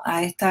puesto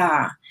a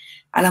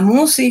la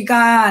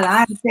música, al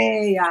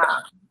arte y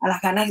a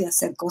las ganas de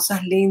hacer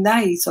cosas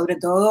lindas y sobre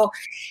todo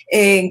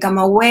en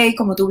Camagüey,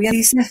 como tú bien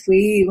dices,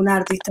 fui una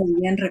artista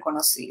bien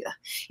reconocida.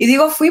 Y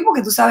digo fui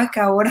porque tú sabes que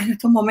ahora en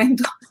estos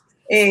momentos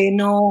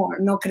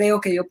no creo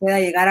que yo pueda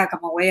llegar a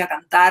Camagüey a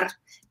cantar,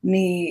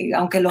 ni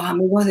aunque los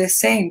amigos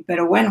deseen,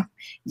 pero bueno,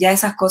 ya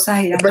esas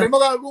cosas irán. Esperemos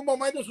que en algún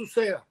momento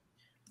suceda.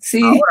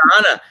 Sí. Ahora,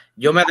 Ana,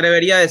 yo me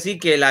atrevería a decir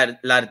que la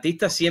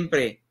artista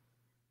siempre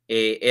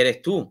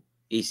eres tú.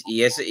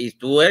 Y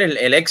tú eres,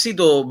 el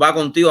éxito va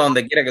contigo a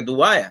donde quiera que tú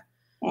vayas.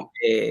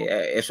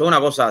 Eso es una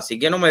cosa, así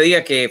que no me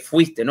digas que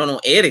fuiste, no,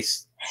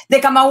 eres.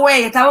 De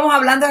Camagüey, estábamos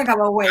hablando de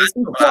Camagüey.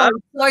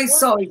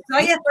 Soy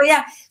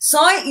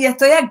y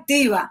estoy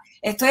activa.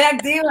 Estoy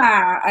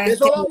activa. De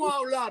eso vamos a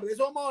hablar,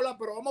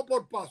 pero vamos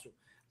por paso.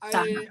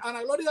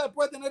 Ana Gloria,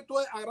 después de tener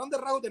a grandes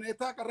rasgos, tener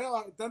esta carrera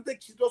bastante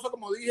exitosa,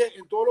 como dije,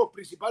 en todos los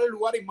principales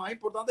lugares más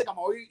importantes de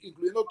Camagüey,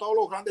 incluyendo todos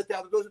los grandes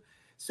teatros, entonces,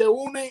 se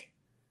une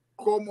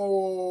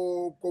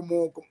como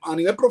a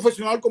nivel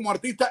profesional como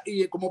artista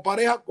y como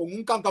pareja con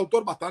un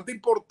cantautor bastante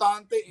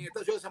importante en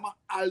esta ciudad, se llama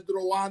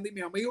Aldro Bandi,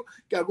 mi amigo,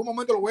 que en algún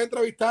momento lo voy a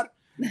entrevistar,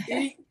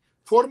 y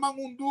forman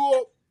un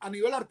dúo a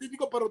nivel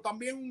artístico, pero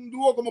también un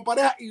dúo como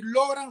pareja y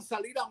logran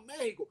salir a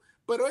México.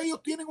 Pero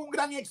ellos tienen un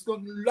gran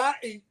éxito.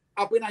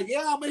 Apenas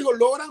llegan a México,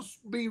 logran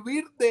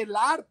vivir del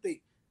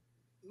arte.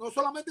 No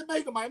solamente en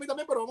México, Miami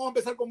también, pero vamos a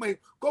empezar con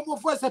México. ¿Cómo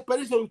fue esa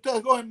experiencia de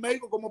ustedes dos en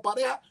México como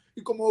pareja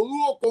y como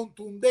dúo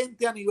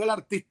contundente a nivel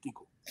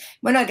artístico?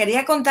 Bueno,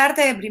 quería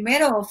contarte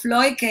primero,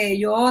 Floyd, que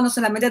yo no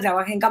solamente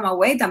trabajé en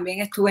Camagüey,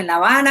 también estuve en La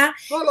Habana.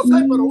 No lo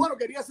sé, pero bueno,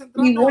 quería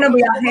centrarme. Y bueno,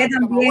 viajé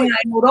también a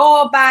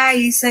Europa,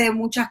 hice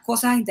muchas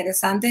cosas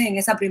interesantes en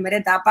esa primera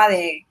etapa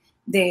de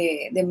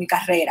mi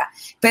carrera.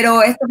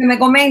 Pero esto que me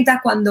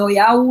comentas, cuando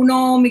ya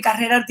uno mi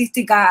carrera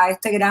artística a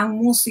este gran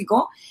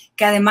músico,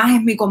 que además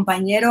es mi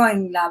compañero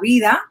en la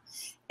vida,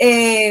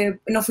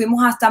 nos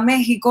fuimos hasta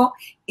México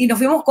y nos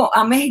fuimos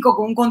a México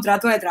con un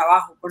contrato de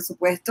trabajo, por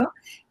supuesto.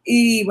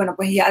 Y bueno,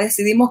 pues ya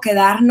decidimos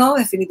quedarnos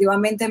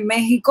definitivamente en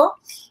México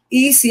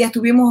y sí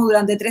estuvimos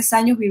durante 3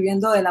 años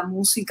viviendo de la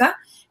música.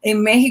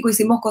 En México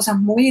hicimos cosas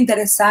muy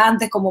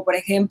interesantes, como por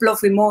ejemplo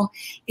fuimos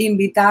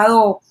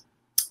invitados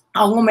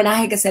a un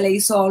homenaje que se le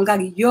hizo a Olga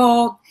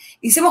Guillot.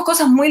 Hicimos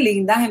cosas muy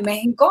lindas en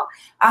México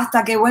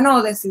hasta que,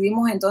 bueno,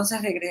 decidimos entonces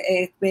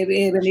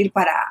venir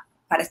para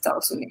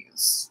Estados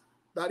Unidos.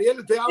 Dariel,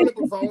 usted hable,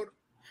 por favor.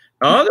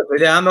 No, te estoy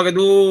dejando que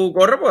tú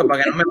corres, pues,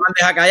 para que no me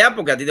mandes a callar,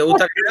 porque a ti te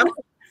gusta callar.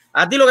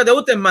 A ti lo que te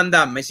gusta es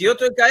mandarme. Si yo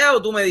estoy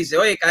callado, tú me dices,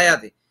 oye,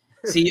 cállate.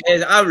 Si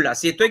habla,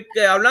 si estoy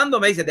hablando,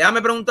 me dices,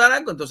 déjame preguntar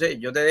algo, entonces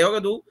yo te dejo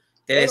que tú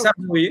te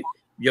desarrolles.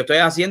 Yo estoy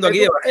haciendo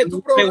aquí. En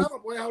tu programa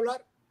puedes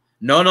hablar.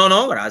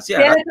 No, gracias.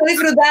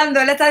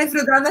 Él está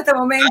disfrutando este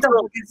momento,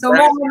 porque somos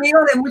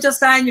amigos de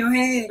muchos años,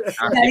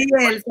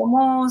 Dariel,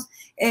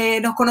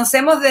 nos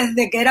conocemos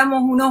desde que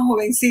éramos unos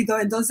jovencitos,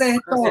 entonces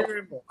esto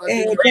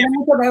tiene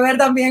mucho que ver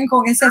también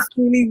con ese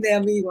feeling de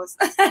amigos.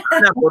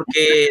 Ana,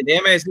 porque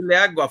déjeme decirle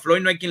algo, a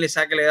Floyd no hay quien le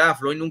saque la edad, a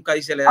Floyd nunca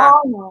dice la edad.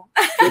 Oh, no.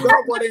 Yo tengo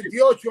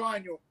 48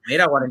 años.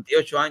 Mira,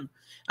 48 años.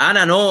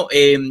 Ana, no,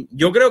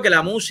 yo creo que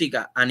la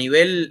música a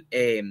nivel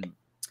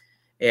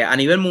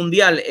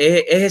mundial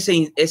es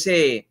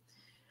ese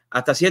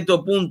hasta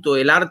cierto punto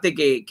el arte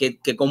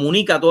que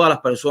comunica a todas las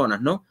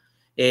personas, ¿no?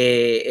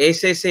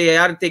 Es ese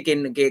arte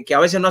que a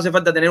veces no hace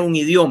falta tener un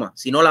idioma,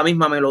 sino la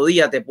misma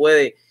melodía te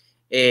puede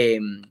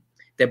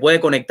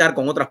conectar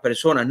con otras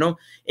personas, ¿no?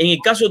 En el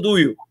caso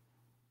tuyo,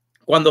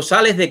 cuando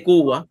sales de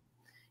Cuba,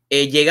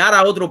 llegar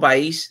a otro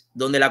país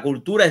donde la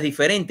cultura es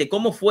diferente,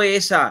 ¿cómo fue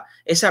esa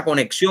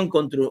conexión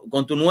con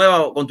tus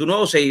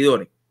nuevos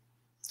seguidores?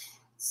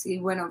 Sí,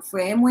 bueno,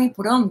 fue muy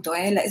pronto.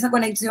 Esa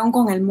conexión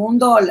con el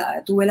mundo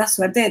tuve la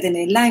suerte de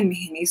tenerla en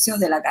mis inicios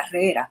de la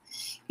carrera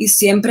y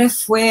siempre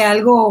fue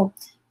algo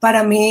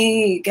para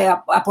mí que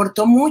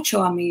aportó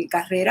mucho a mi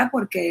carrera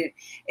porque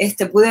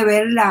pude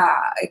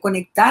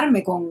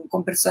conectarme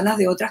con personas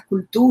de otras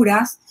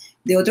culturas,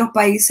 de otros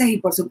países y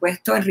por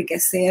supuesto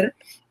enriquecer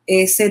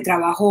ese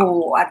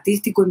trabajo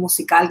artístico y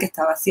musical que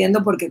estaba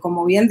haciendo porque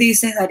como bien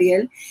dices,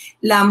 Dariel,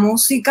 la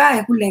música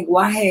es un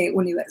lenguaje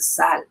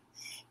universal.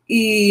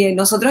 Y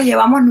nosotros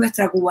llevamos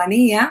nuestra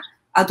cubanía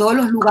a todos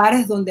los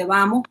lugares donde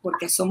vamos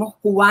porque somos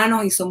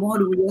cubanos y somos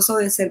orgullosos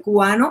de ser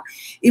cubanos.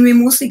 Y mi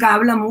música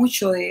habla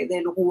mucho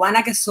de lo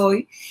cubana que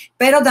soy,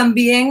 pero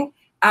también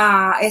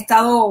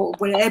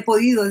he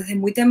podido desde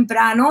muy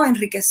temprano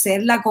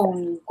enriquecerla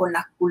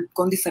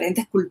con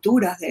diferentes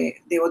culturas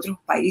de otros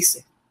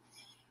países.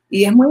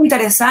 Y es muy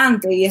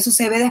interesante y eso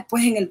se ve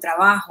después en el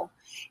trabajo.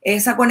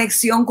 Esa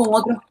conexión con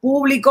otros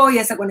públicos y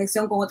esa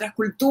conexión con otras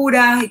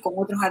culturas y con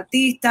otros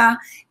artistas,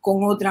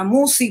 con otra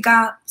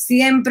música,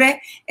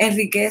 siempre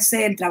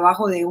enriquece el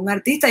trabajo de un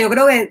artista. Yo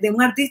creo que de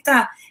un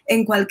artista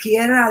en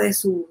cualquiera de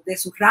sus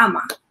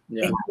ramas.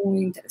 Yeah. Es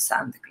muy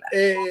interesante, claro.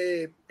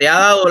 ¿Te ha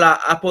dado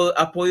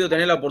has podido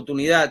tener la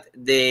oportunidad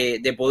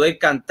de poder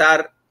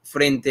cantar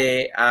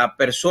frente a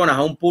personas,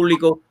 a un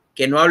público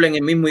que no hablen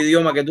el mismo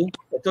idioma que tú?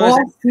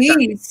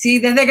 Sí,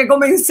 desde que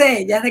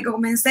comencé,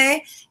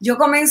 yo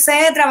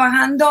comencé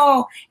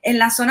trabajando en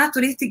las zonas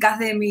turísticas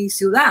de mi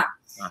ciudad.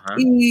 Ajá.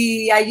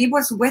 Y allí,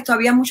 por supuesto,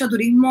 había mucho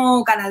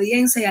turismo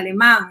canadiense y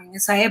alemán en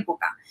esa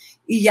época.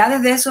 Y ya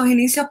desde esos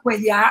inicios,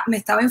 pues ya me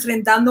estaba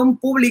enfrentando a un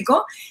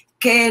público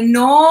que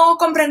no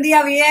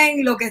comprendía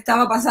bien lo que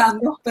estaba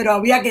pasando, pero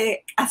había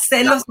que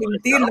hacerlo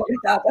sentir lo que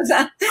estaba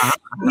pasando. Ajá.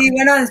 Y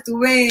bueno,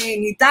 estuve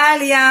en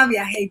Italia,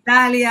 viajé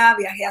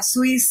a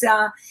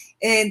Suiza.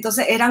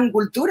 Entonces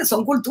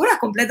son culturas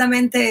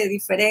completamente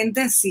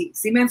diferentes. Sí,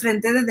 sí me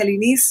enfrenté desde el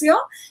inicio.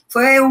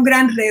 Fue un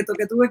gran reto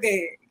que tuve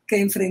que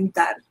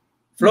enfrentar.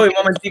 Floyd,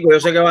 un momentico, yo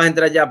sé que vas a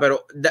entrar ya,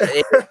 pero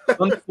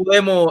 ¿dónde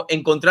podemos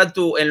encontrar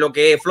en lo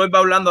que Floyd va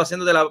hablando,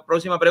 haciéndote la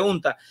próxima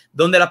pregunta,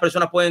 dónde las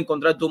personas pueden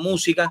encontrar tu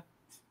música?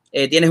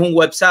 ¿Tienes un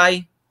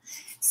website?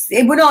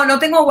 Sí, bueno, no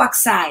tengo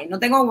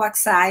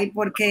website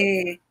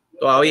porque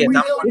Todavía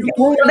no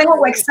tengo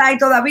website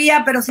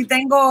todavía, pero sí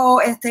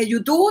tengo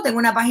YouTube, tengo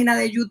una página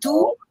de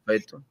YouTube.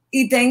 Perfecto.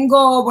 Y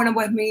tengo, bueno,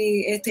 pues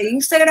mi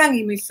Instagram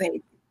y mi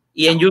Facebook.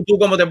 ¿Y en YouTube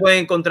cómo te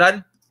pueden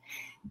encontrar?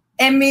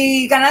 En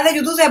mi canal de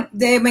YouTube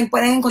me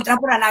pueden encontrar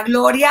por Ana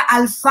Gloria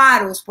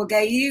Alfaros, porque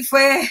ahí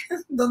fue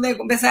donde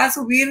empecé a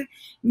subir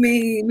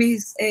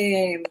mis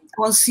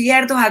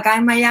conciertos acá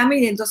en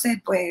Miami, y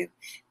entonces pues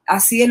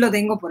así lo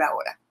tengo por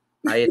ahora.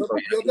 Yo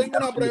tengo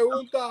una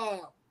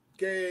pregunta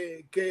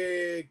que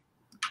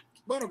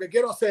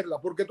quiero hacerla,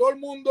 porque todo el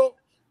mundo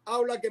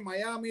habla que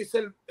Miami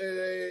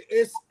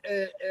es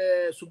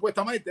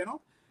supuestamente,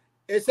 ¿no?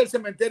 Es el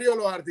cementerio de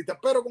los artistas,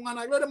 pero con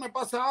Ana Gloria me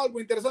pasa algo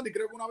interesante y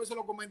creo que una vez se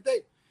lo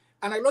comenté.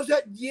 Ana Gloria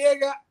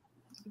llega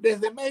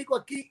desde México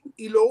aquí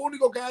y lo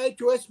único que ha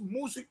hecho es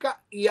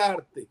música y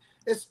arte.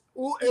 Es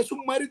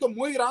un mérito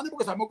muy grande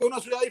porque sabemos que es una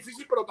ciudad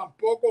difícil, pero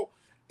tampoco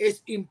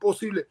es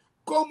imposible.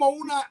 Como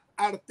una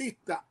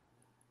artista,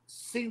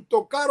 sin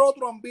tocar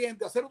otro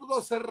ambiente, hacer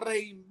todo, se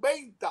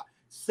reinventa,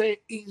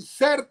 se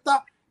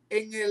inserta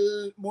en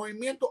el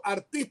movimiento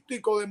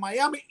artístico de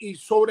Miami y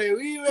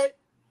sobrevive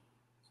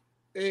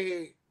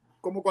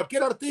como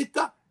cualquier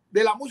artista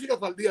de la música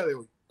hasta el día de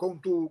hoy,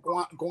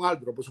 con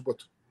Aldro, por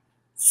supuesto.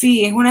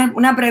 Sí, es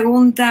una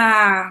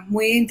pregunta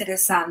muy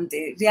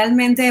interesante.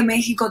 Realmente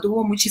México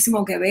tuvo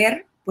muchísimo que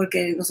ver,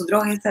 porque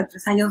nosotros estos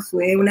 3 años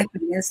fue una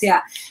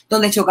experiencia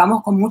donde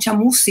chocamos con mucha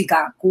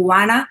música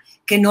cubana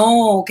que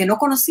no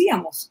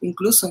conocíamos,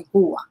 incluso en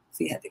Cuba,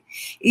 fíjate.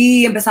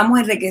 Y empezamos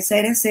a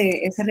enriquecer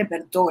ese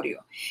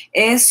repertorio.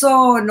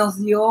 Eso nos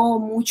dio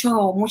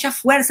mucha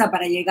fuerza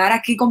para llegar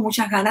aquí con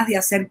muchas ganas de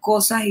hacer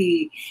cosas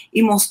y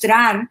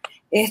mostrar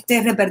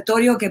este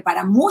repertorio que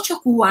para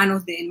muchos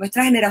cubanos de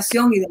nuestra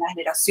generación y de la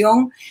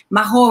generación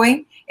más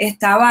joven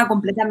estaba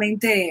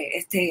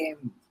completamente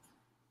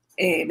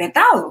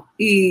vetado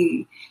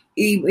y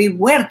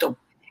muerto.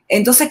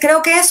 Entonces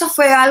creo que eso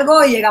fue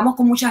algo y llegamos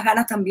con muchas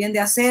ganas también de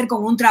hacer,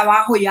 con un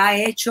trabajo ya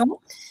hecho,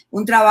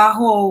 un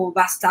trabajo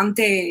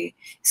bastante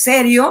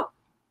serio,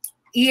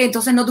 y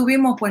entonces no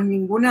tuvimos pues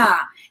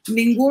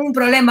ningún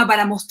problema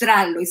para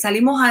mostrarlo y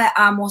salimos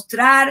a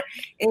mostrar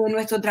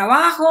nuestro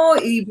trabajo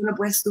y bueno,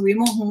 pues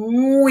estuvimos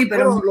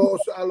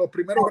a los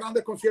primeros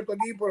grandes conciertos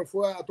aquí pues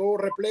fue a todo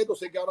repleto.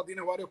 Sé que ahora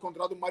tienes varios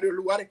contratos en varios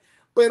lugares,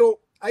 pero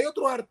hay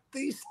otros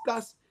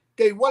artistas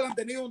que igual han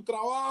tenido un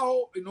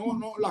trabajo y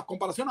no las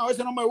comparaciones a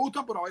veces no me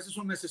gustan, pero a veces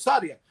son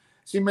necesarias.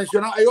 Sin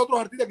mencionar, hay otros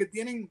artistas que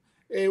tienen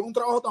un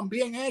trabajo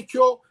también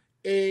hecho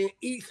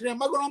y sin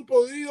embargo no han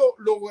podido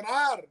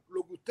lograr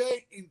lo que usted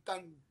en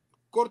tan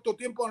corto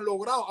tiempo han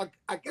logrado.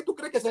 ¿A qué tú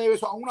crees que se debe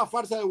eso? ¿A una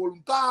falta de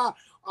voluntad?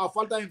 ¿A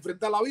falta de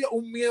enfrentar la vida?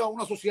 ¿Un miedo a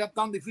una sociedad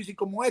tan difícil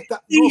como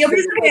esta? Sí, yo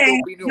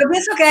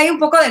pienso que hay un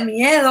poco de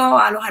miedo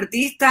a los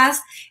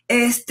artistas.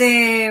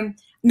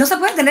 No se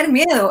puede tener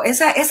miedo.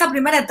 Esa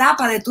primera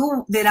etapa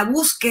de la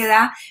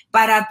búsqueda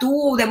para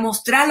tú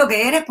demostrar lo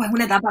que eres, pues es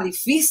una etapa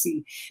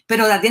difícil,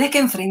 pero la tienes que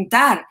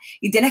enfrentar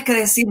y tienes que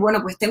decir,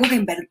 bueno, pues tengo que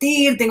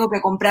invertir, tengo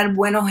que comprar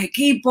buenos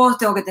equipos,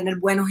 tengo que tener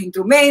buenos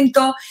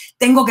instrumentos,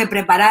 tengo que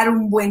preparar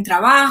un buen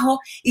trabajo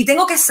y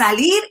tengo que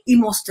salir y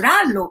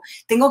mostrarlo.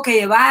 Tengo que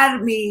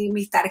llevar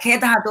mis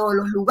tarjetas a todos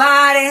los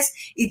lugares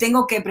y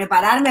tengo que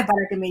prepararme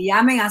para que me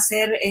llamen a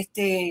hacer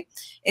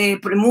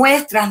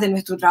muestras de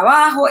nuestro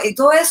trabajo y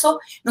todo eso.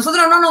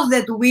 Nosotros no nos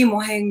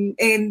detuvimos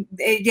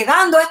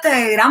llegando a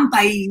este gran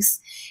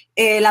país.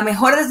 La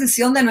mejor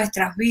decisión de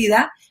nuestras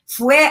vidas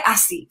fue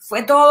así,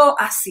 fue todo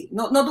así.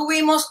 No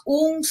tuvimos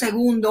un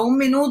segundo, un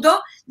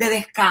minuto de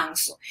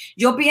descanso.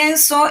 Yo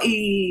pienso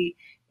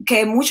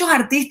que muchos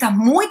artistas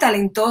muy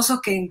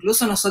talentosos, que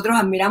incluso nosotros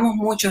admiramos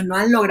mucho, no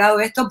han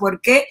logrado esto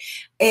porque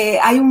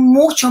hay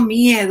mucho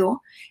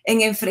miedo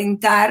en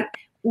enfrentar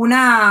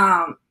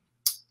una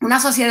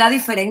sociedad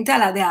diferente a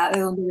la de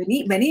donde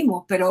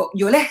venimos, pero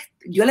yo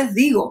les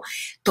digo,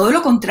 todo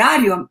lo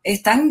contrario,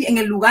 están en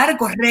el lugar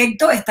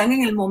correcto, están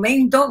en el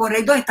momento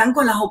correcto, están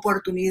con las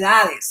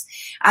oportunidades.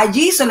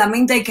 Allí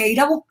solamente hay que ir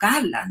a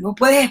buscarlas, no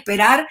puedes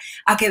esperar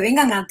a que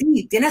vengan a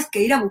ti, tienes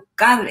que ir a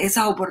buscar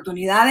esas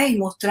oportunidades y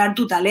mostrar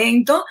tu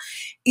talento.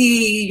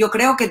 Y yo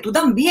creo que tú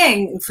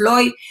también,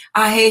 Floyd,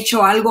 has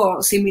hecho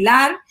algo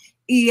similar.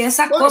 Y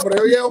esas bueno, cosas.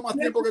 pero yo llevo más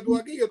tiempo que tú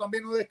aquí, yo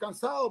también no he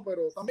descansado,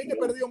 pero también he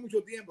perdido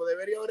mucho tiempo,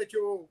 debería haber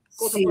hecho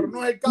cosas, Sí, pero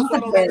no es el caso,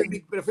 no ahora hablar de mí,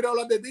 prefiero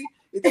hablar de ti.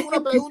 Y tengo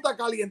una pregunta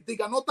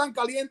calientica, no tan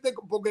caliente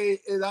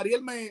porque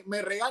Dariel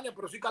me regaña,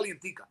 pero sí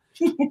calientica.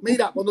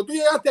 Mira, cuando tú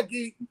llegaste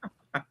aquí,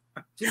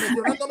 sin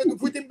mencionándome, tú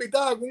fuiste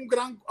invitada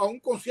a un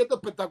concierto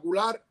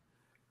espectacular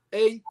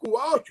en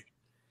Cuba 8.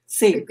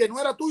 Sí. Que no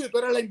era tuyo, tú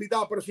eras la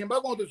invitada, pero sin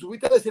embargo, cuando te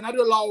subiste al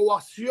escenario, la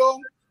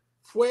ovación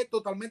fue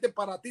totalmente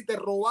para ti, te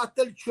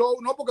robaste el show,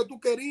 no porque tú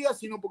querías,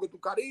 sino porque tu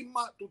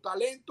carisma, tu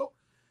talento,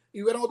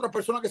 y hubieron otras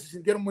personas que se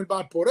sintieron muy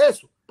mal por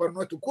eso, pero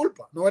no es tu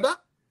culpa, ¿no es verdad?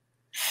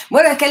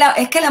 Bueno, es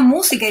que la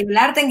música y el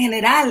arte en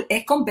general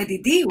es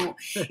competitivo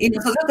y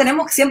nosotros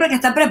tenemos siempre que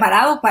estar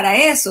preparados para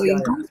eso.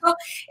 Incluso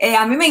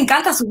a mí me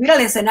encanta subir al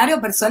escenario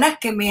personas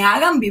que me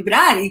hagan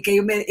vibrar y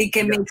que me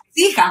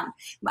exijan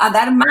a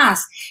dar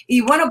más.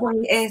 Y bueno, pues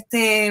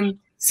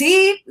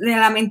sí,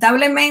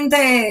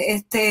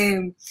 lamentablemente,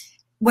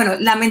 bueno,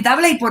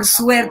 lamentable y por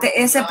suerte,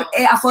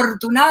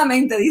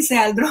 afortunadamente, dice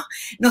Aldro,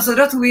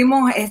 nosotros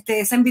tuvimos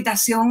esa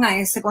invitación a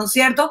ese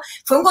concierto.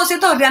 Fue un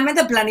concierto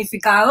realmente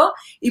planificado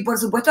y, por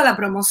supuesto, la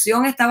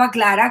promoción estaba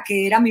clara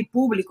que era mi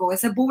público,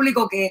 ese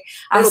público que...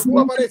 Pero tú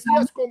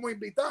aparecías como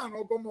invitada,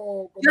 ¿no?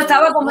 Yo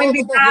estaba como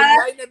invitada.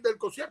 Como headliner del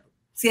concierto.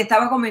 Sí,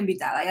 estaba como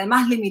invitada y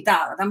además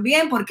limitada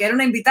también porque era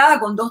una invitada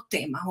con 2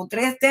 temas o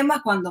 3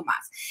 temas cuando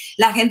más.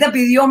 La gente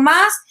pidió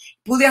más,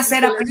 pude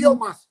hacer...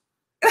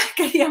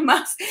 Quería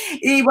más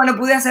y bueno,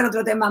 pude hacer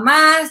otro tema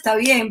más, está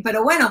bien,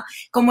 pero bueno,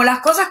 como las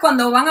cosas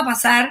cuando van a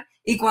pasar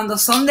y cuando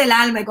son del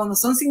alma y cuando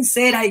son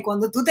sinceras y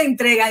cuando tú te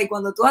entregas y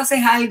cuando tú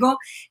haces algo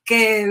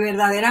que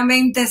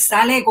verdaderamente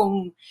sale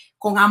con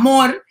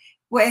amor,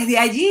 pues de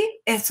allí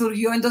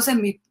surgió entonces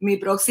mi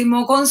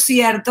próximo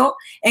concierto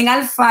en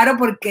Alfaro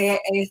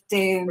porque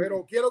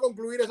Pero quiero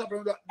concluir esa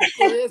pregunta.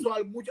 Después de eso,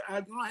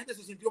 ¿alguna gente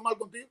se sintió mal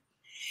contigo?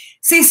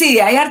 Sí, es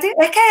que hay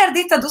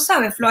artistas, tú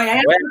sabes, Floyd, hay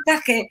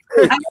artistas que...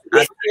 ¿A ti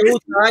te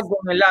gusta dar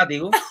con el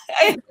látigo?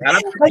 Él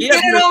quiere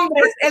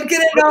nombres.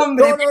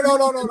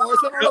 No,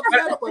 eso no lo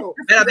quiero, pero...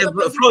 Espérate,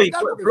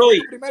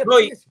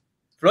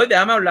 Floyd,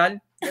 déjame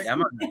hablar.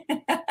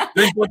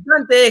 Lo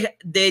importante es,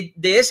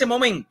 de ese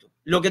momento,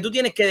 lo que tú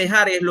tienes que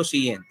dejar es lo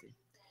siguiente,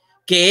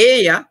 que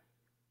ella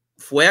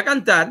fue a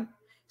cantar,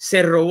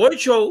 se robó el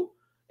show,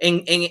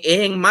 en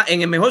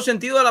el mejor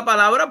sentido de la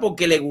palabra,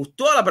 porque le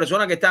gustó a la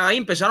persona que estaba ahí,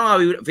 empezaron a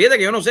vibrar. Fíjate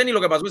que yo no sé ni lo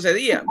que pasó ese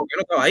día, porque yo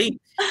no estaba ahí.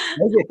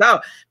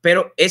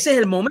 Pero ese es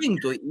el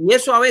momento, y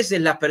eso a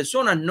veces las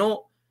personas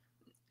no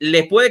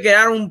les puede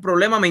crear un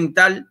problema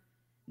mental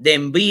de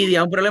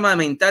envidia, un problema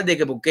mental de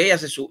que porque ella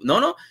se sube.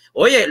 No,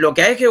 oye, lo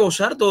que hay es que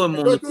gozar todo el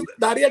mundo.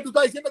 Dariel, tú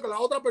estás diciendo que la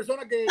otra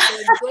persona que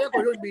ella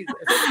cogió envidia.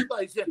 Eso es lo que tú estás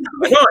diciendo.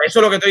 No, eso es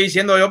lo que estoy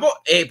diciendo yo,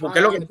 porque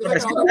es lo que estoy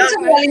presentando.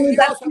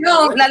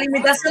 La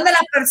limitación de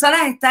las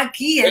personas está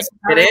aquí. El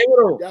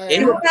cerebro.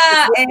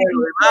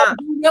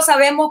 No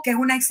sabemos que es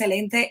una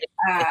excelente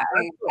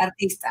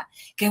artista,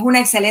 que es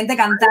una excelente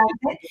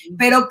cantante,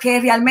 pero que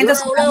realmente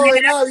su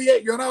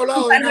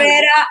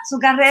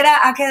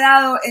carrera ha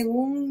quedado en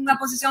una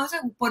posición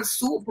por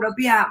su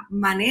propia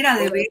manera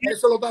de ver.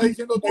 Eso lo estás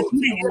diciendo tú.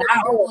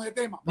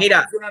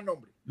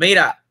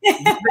 Mira,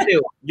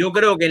 yo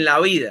creo que en la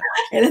vida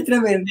él es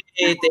tremendo.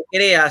 Te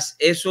creas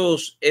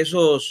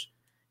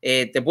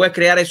te puedes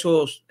crear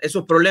esos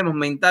problemas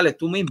mentales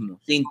tú mismo,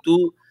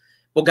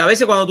 porque a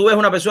veces cuando tú ves a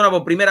una persona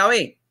por primera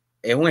vez,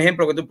 es un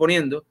ejemplo que estoy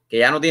poniendo, que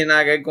ya no tiene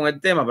nada que ver con el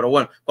tema, pero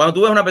bueno, cuando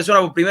tú ves a una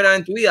persona por primera vez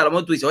en tu vida, a lo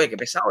mejor tú dices, oye, qué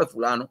pesado es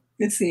fulano.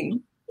 Sí.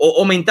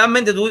 O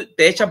mentalmente tú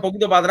te echas un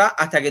poquito para atrás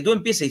hasta que tú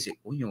empieces y dices,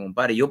 coño,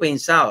 compadre, yo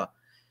pensaba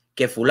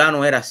que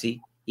fulano era así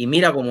y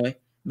mira cómo es.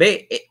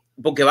 Ve,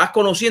 porque vas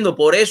conociendo,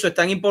 por eso es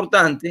tan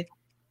importante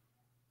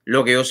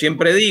lo que yo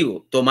siempre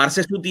digo,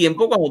 tomarse su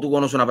tiempo cuando tú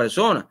conoces a una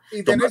persona.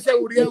 Y tener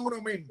seguridad en uno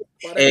mismo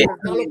para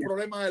enfrentar los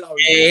problemas de la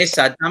vida.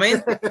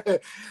 Exactamente.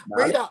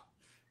 Mira,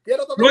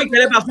 Floyd, ¿qué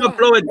le pasó al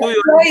Floyd tuyo?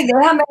 Floyd,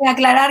 déjame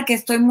aclarar que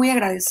estoy muy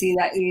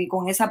agradecida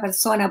con esa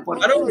persona.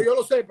 Porque claro, yo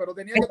lo sé, pero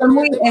tenía que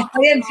estoy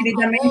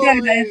infinitamente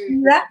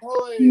agradecida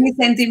y mis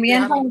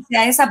sentimientos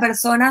hacia esa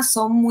persona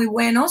son muy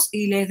buenos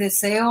y les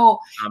deseo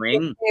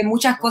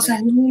muchas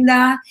cosas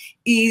lindas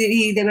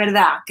y de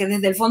verdad que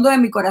desde el fondo de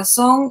mi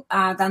corazón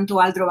a tanto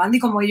Aldro Bandi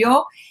como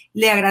yo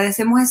le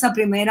agradecemos esa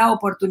primera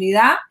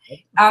oportunidad.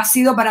 Ha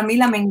sido para mí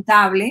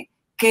lamentable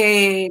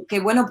que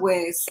bueno,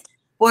 pues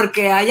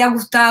porque haya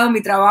gustado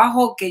mi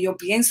trabajo, que yo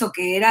pienso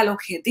que era el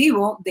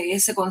objetivo de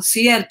ese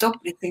concierto,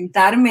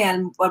 presentarme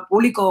al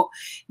público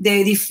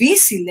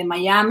difícil de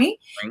Miami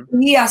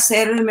y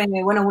hacerme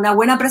una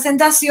buena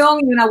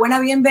presentación y una buena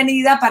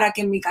bienvenida para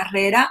que mi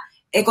carrera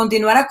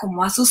continuara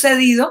como ha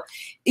sucedido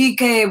y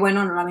que,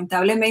 bueno,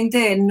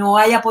 lamentablemente no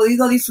haya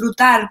podido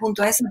disfrutar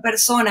junto a esa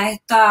persona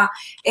esta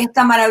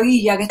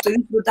maravilla que estoy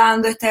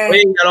disfrutando.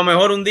 Oye, a lo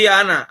mejor un día,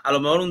 Ana,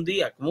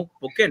 ¿cómo?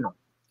 ¿Por qué no?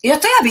 Yo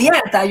estoy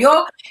abierta,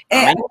 yo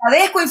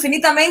agradezco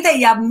infinitamente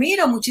y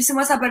admiro muchísimo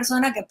a esa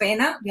persona, qué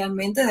pena,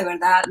 realmente, de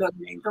verdad, lo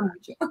admiro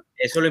mucho. Eso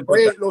es lo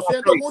importante. Oye, lo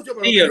siento mucho,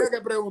 pero tenía que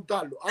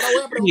preguntarlo. Ahora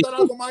voy a preguntar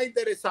algo más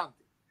interesante.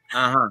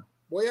 Ajá.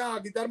 voy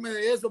a quitarme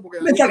de eso porque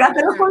me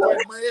sacaste los colores.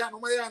 No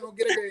me deja, no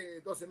quiere que...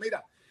 Entonces,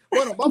 mira,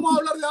 bueno, vamos a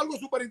hablar de algo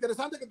súper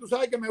interesante que tú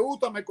sabes que me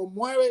gusta, me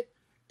conmueve.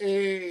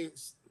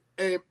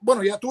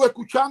 Bueno, ya estuve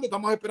escuchando,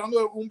 estamos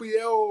esperando un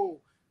video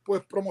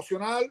pues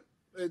promocional,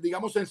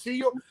 digamos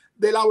sencillo,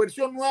 de la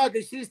versión nueva que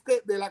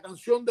hiciste de la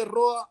canción de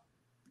Roda.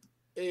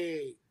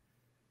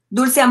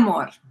 Dulce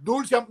Amor.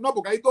 No,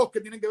 porque hay dos que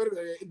tienen que ver.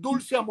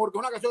 Dulce Amor, que es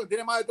una canción que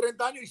tiene más de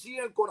 30 años y sigue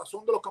en el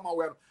corazón de los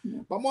camagüeros.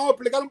 Vamos a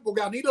explicar,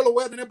 porque a Nilo lo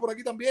voy a tener por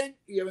aquí también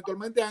y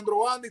eventualmente a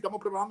Andrew Band, y estamos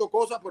preparando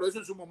cosas, pero eso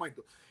en su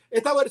momento.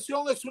 Esta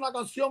versión es una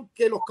canción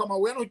que los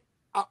camagüeros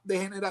de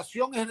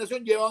generación en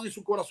generación llevan en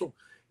su corazón.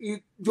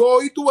 Y yo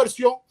oí tu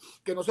versión,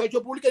 que no se ha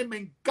hecho pública, y me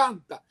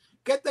encanta.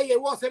 ¿Qué te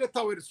llevó a hacer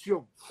esta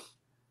versión?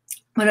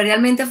 Bueno,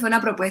 realmente fue una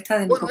propuesta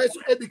de... Bueno,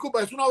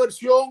 disculpa, es una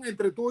versión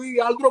entre tú y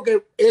Aldro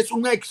que es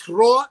un ex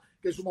Roda,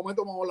 que en su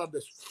momento vamos a hablar de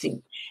eso.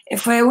 Sí,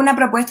 fue una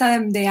propuesta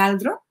de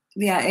Aldro.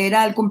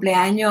 Era el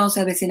cumpleaños,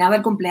 se avecinaba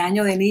el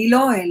cumpleaños de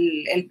Nilo,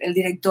 el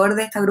director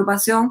de esta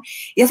agrupación,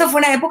 y esa fue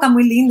una época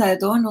muy linda de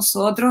todos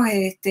nosotros.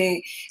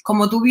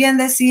 Como tú bien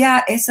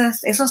decías,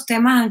 esos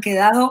temas han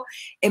quedado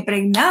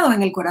impregnados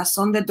en el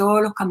corazón de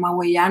todos los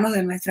camagüeyanos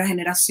de nuestra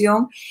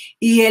generación,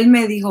 y él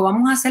me dijo,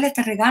 vamos a hacerle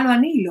este regalo a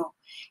Nilo.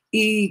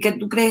 ¿Y qué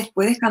tú crees?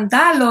 ¿Puedes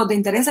cantarlo? ¿Te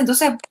interesa?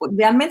 Entonces,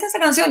 realmente esa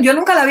canción, yo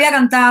nunca la había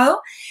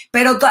cantado,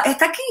 pero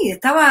está aquí,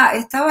 estaba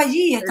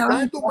allí.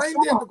 Estaba en tu mente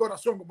y en tu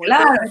corazón.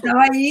 Claro,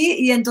 estaba allí,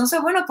 y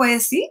entonces, bueno,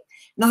 pues sí,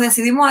 nos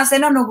decidimos a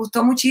hacerlo, nos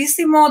gustó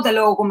muchísimo, te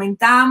lo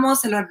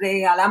comentamos, se lo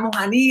regalamos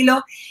a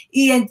Nilo,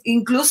 y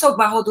incluso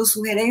bajo tu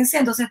sugerencia,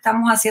 entonces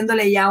estamos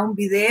haciéndole ya un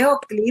video,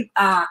 clip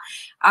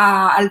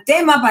al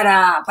tema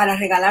para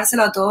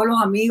regalárselo a todos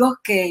los amigos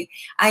que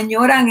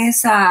añoran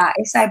esa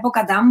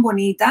época tan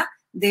bonita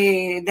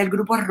del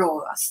grupo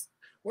Rodas.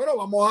 Bueno,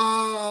 vamos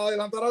a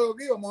adelantar algo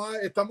aquí.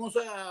 Estamos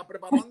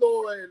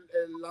preparando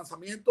el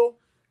lanzamiento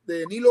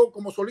de Nilo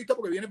como solista,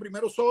 porque viene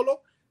primero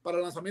solo para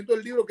el lanzamiento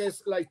del libro, que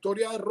es la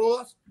historia de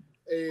Rodas,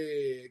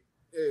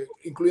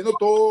 incluyendo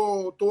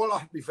todas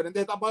las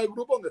diferentes etapas del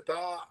grupo, donde está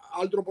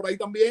Altro por ahí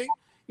también.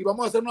 Y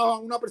vamos a hacer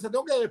una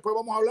presentación que después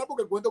vamos a hablar,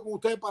 porque cuento con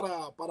ustedes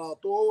para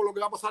todo lo que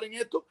va a pasar en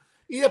esto.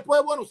 Y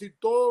después, bueno, si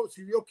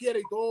Dios quiere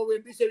y todo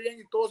bendice bien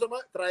y todo se va,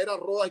 traer a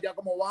Rodas ya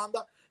como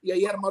banda y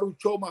ahí armar un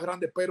show más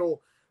grande. Pero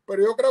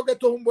yo creo que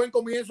esto es un buen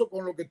comienzo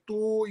con lo que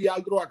tú y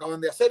Aldro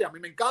acaban de hacer. Y a mí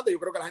me encanta, yo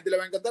creo que a la gente le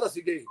va a encantar,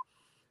 así que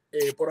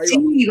por ahí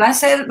sí, va a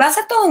ser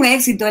todo un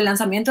éxito el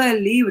lanzamiento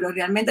del libro.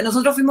 Realmente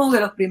nosotros fuimos de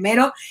los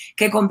primeros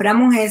que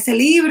compramos ese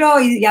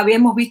libro, y ya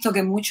habíamos visto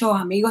que muchos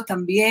amigos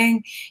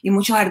también y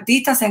muchos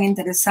artistas se han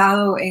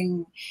interesado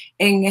en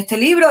este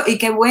libro, y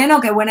qué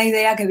buena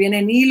idea que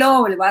viene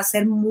Nilo. Va a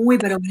ser muy,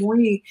 pero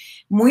muy,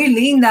 muy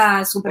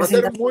linda su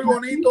presentación. Va a ser muy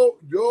bonito.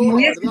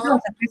 Muy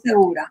exitosa, estoy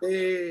segura.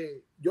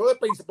 Yo de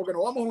pensar, porque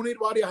nos vamos a unir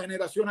varias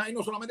generaciones ahí,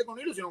 no solamente con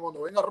Nilo, sino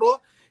cuando venga Roda,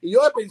 y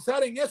yo de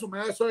pensar en eso me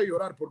da eso de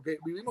llorar, porque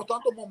vivimos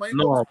tantos momentos.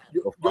 No,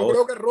 yo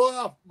creo que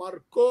Roda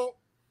marcó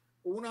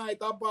una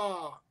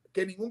etapa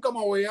que ningún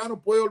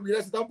camagüeyano puede olvidar,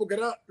 esa etapa, porque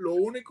era lo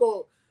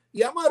único,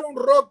 y además era un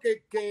rock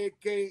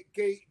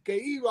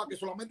que iba, que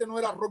solamente no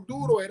era rock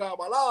duro, era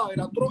balada,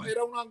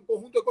 era un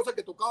conjunto de cosas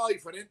que tocaba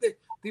diferentes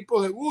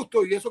tipos de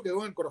gustos, y eso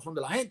quedó en el corazón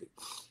de la gente.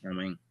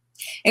 Amén.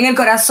 En el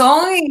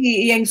corazón,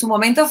 y en su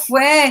momento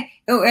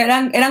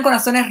eran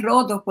corazones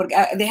rotos, porque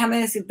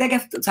déjame decirte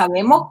que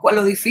sabemos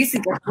lo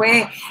difícil que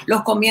fue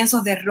los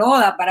comienzos de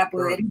Roda para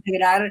poder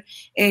integrar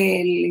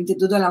el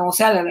Instituto de la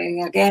Música.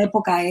 En aquella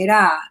época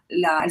era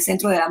el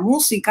centro de la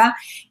música,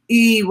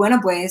 y bueno,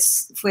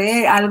 pues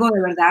fue algo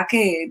de verdad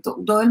que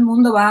todo el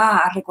mundo va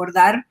a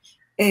recordar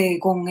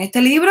con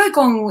este libro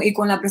y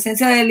con la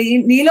presencia de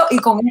Nilo, y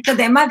con este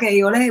tema que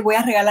yo les voy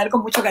a regalar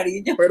con mucho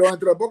cariño. Pero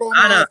dentro de poco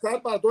vamos a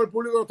estar, para todo el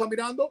público que lo está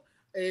mirando,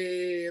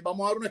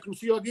 vamos a dar una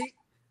exclusiva aquí.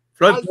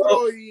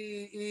 Álvaro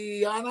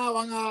y Ana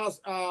van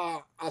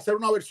a hacer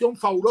una versión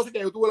fabulosa que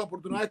yo tuve la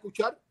oportunidad de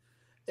escuchar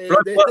de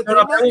este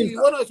tema, y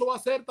bueno, eso va a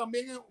ser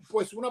también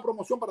pues una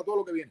promoción para todo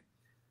lo que viene.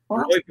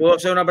 Floyd, ¿puedo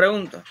hacer una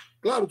pregunta?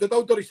 Claro, usted está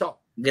autorizado.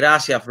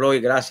 Gracias,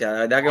 Floyd, gracias. La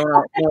verdad que es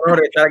un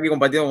honor estar aquí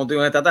compartiendo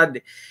contigo en esta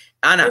tarde.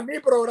 Ana. Es mi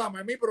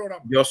programa.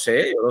 Yo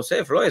lo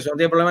sé, Floyd, eso no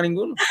tiene problema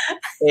ninguno.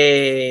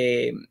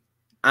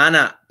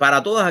 Ana,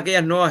 para todas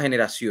aquellas nuevas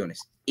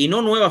generaciones, y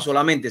no nuevas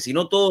solamente,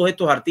 sino todos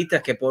estos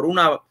artistas que por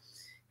una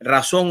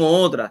razón u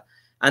otra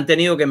han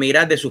tenido que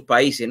emigrar de sus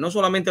países, no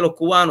solamente los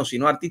cubanos,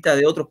 sino artistas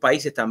de otros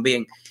países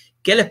también,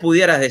 ¿qué les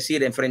pudieras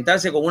decir?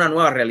 Enfrentarse con una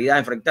nueva realidad,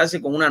 enfrentarse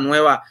con una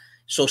nueva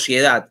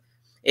sociedad.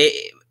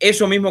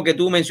 Eso mismo que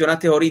tú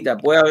mencionaste ahorita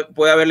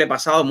puede haberle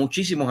pasado a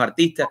muchísimos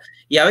artistas,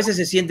 y a veces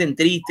se sienten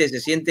tristes, se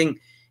sienten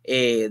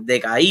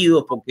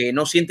decaídos porque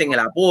no sienten el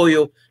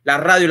apoyo. La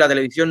radio y la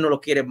televisión no los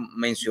quieren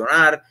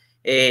mencionar.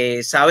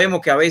 Sabemos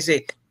que a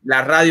veces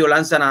la radio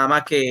lanza nada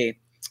más que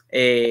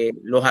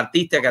los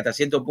artistas que hasta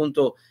cierto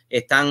punto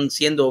están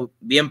siendo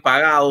bien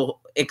pagados,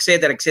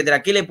 etcétera,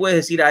 etcétera. ¿Qué le puedes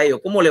decir a ellos?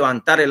 ¿Cómo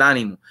levantar el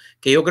ánimo?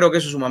 Que yo creo que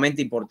eso es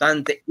sumamente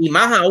importante, y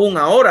más aún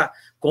ahora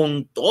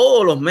con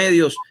todos los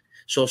medios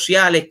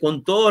sociales,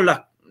 con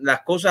todas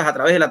las cosas a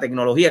través de la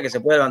tecnología que se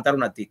puede levantar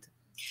un artista.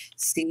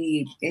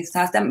 Sí,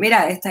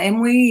 mira, es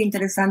muy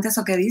interesante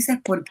eso que dices,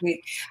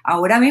 porque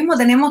ahora mismo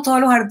tenemos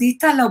todos los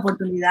artistas la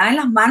oportunidad en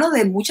las manos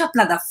de muchas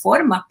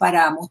plataformas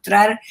para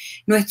mostrar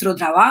nuestro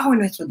trabajo y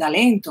nuestro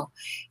talento.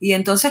 Y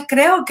entonces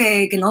creo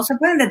que no se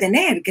pueden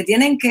detener, que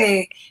tienen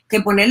que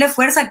ponerle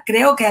fuerza.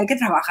 Creo que hay que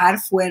trabajar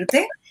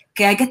fuerte,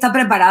 que hay que estar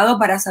preparado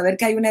para saber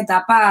que hay una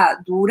etapa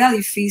dura,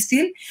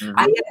 difícil.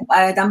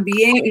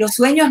 También los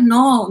sueños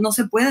no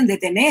se pueden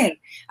detener,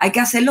 hay que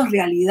hacerlos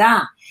realidad.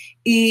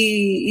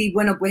 Y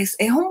bueno, pues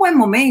es un buen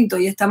momento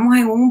y estamos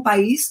en un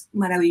país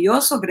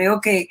maravilloso. Creo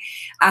que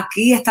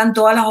aquí están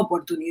todas las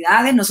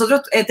oportunidades.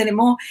 Nosotros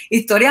tenemos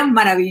historias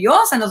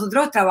maravillosas.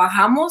 Nosotros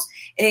trabajamos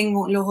en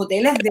los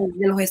hoteles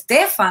de los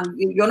Estefan.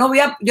 Yo no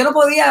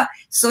podía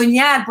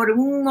soñar por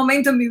un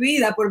momento en mi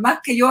vida, por más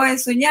que yo he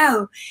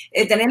soñado,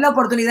 tener la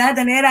oportunidad de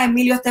tener a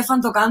Emilio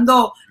Estefan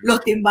tocando los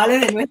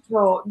timbales de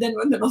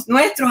los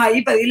nuestros,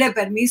 ahí pedirle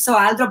permiso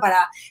a Aldro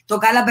para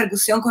tocar la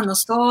percusión con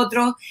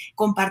nosotros,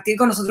 compartir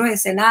con nosotros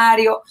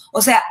escenario.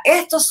 O sea,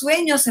 estos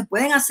sueños se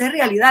pueden hacer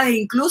realidad e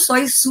incluso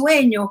hay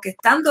sueños que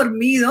están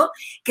dormidos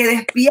que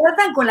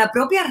despiertan con la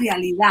propia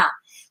realidad.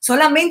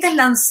 Solamente es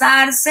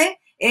lanzarse,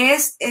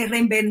 es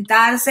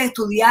reinventarse,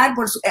 estudiar.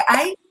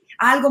 Hay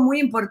algo muy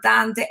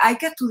importante, hay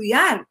que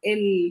estudiar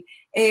el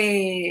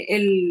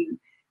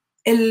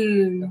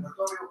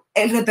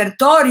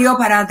repertorio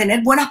para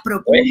tener buenas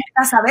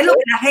propuestas, saber lo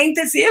que la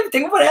gente siempre.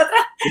 Tengo por ahí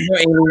atrás.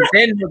 En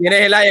interno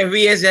tienes el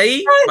IFB ese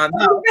ahí,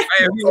 mandado.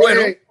 IFB,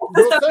 bueno.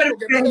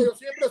 Yo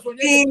siempre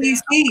soñé.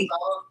 Sí.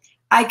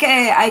 Hay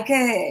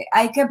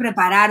que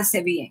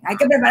prepararse bien, hay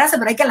que prepararse,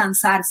 pero hay que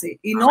lanzarse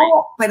y no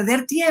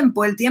perder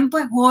tiempo. El tiempo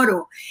es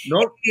oro. No.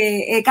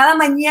 Cada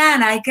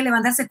mañana hay que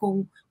levantarse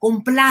con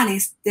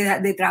planes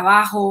de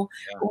trabajo,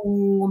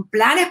 con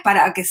planes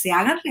para que se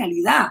hagan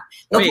realidad.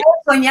 No puedes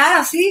soñar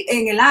así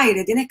en el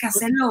aire, tienes que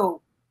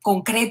hacerlo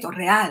concreto,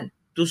 real.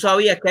 ¿Tú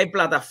sabías que hay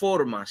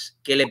plataformas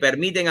que le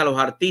permiten a los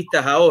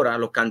artistas ahora, a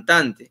los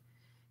cantantes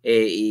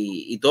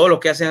y todos los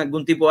que hacen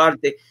algún tipo de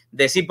arte,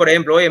 decir, por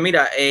ejemplo, oye,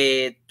 mira,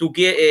 tú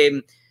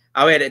quieres,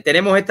 a ver,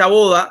 tenemos esta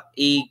boda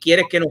y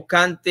quieres que nos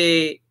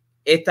cante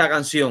esta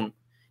canción?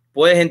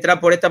 Puedes entrar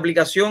por esta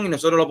aplicación y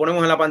nosotros lo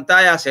ponemos en la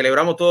pantalla,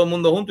 celebramos todo el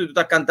mundo junto y tú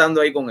estás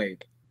cantando ahí con ellos.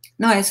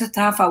 No, eso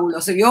está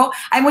fabuloso.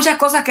 Hay muchas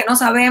cosas que no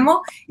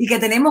sabemos y que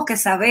tenemos que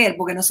saber,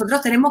 porque nosotros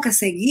tenemos que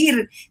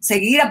seguir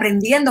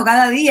aprendiendo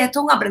cada día. Esto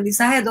es un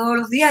aprendizaje de todos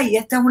los días y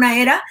esta es una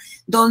era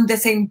donde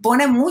se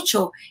impone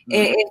mucho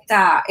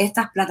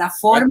estas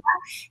plataformas.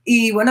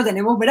 Y bueno,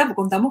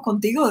 contamos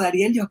contigo,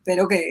 Dariel. Yo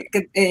espero que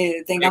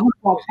tengamos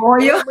tu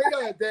apoyo.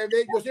 Mira,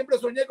 yo siempre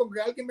soñé con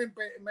que alguien me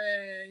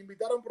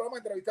invitara a un programa a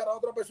entrevistar a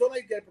otra persona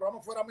y que el programa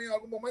fuera mío en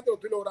algún momento. Lo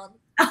estoy logrando.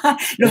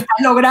 Lo estás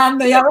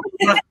logrando ya.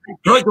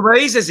 No, y tú me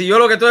dices, si yo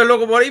lo que estoy es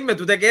loco por irme,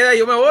 tú te quedas y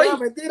yo me voy. No,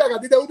 mentira, que a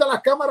ti te gustan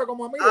las cámaras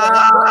como a mí.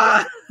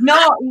 No,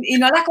 y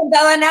no le has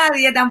contado a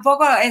nadie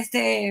tampoco,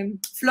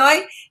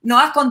 Floyd, no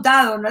le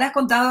has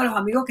contado a los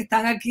amigos que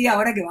están aquí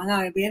ahora que van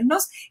a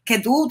vernos, que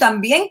tú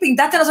también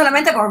pintaste no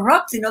solamente con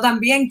rock, sino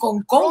también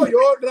con No, yo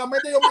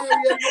realmente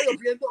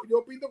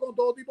yo pinto con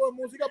todo tipo de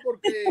música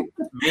porque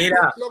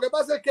mira, lo que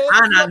pasa es que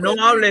Ana, no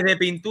hables de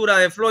pintura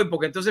de Floyd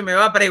porque entonces me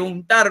va a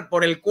preguntar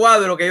por el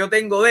cuadro que yo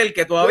tengo de él,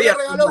 que todavía... Yo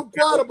le regalé un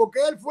cuadro porque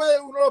él fue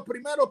uno de los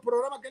primeros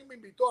programas que él me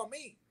invitó a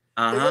mí.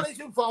 Yo le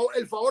hice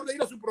el favor de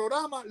ir a su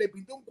programa, le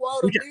pinté un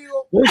cuadro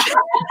vivo.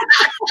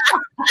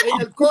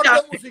 En el corte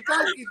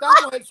musical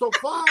quitamos el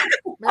sofá,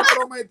 me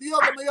prometió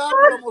que me iba a dar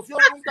promoción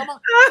nunca más.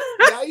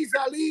 De ahí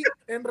salí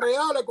en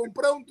real, le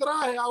compré un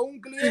traje a un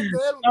cliente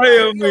de él, Ay,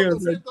 Dios mío,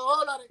 $200.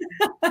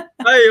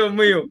 Ay, Dios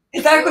mío.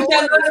 ¿Estás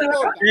escuchando?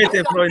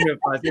 Este Floyd no es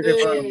fácil.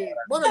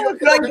 Bueno, yo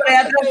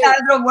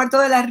Floyd muerto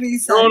de la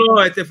risa.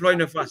 No, este Floyd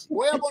no es fácil.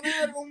 Voy a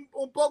poner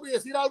un poco y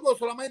decir algo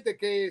solamente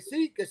que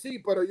sí,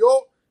 pero yo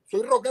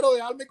soy rockero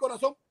de alma y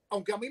corazón,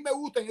 aunque a mí me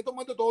gusta en estos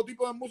momentos todo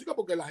tipo de música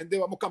porque la gente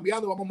vamos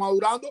cambiando, vamos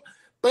madurando,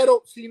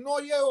 pero si no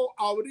llego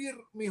a abrir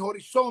mis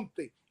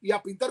horizontes y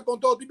a pintar con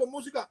todo tipo de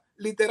música,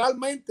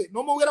 literalmente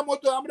no me hubiera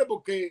muerto de hambre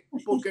porque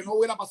no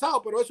hubiera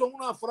pasado, pero eso es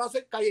una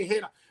frase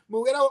callejera. Me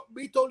hubiera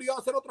visto obligado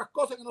a hacer otras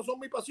cosas que no son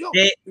mi pasión.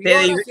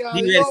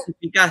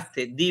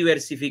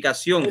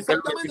 Diversificación.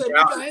 Exactamente,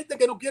 hay mucha gente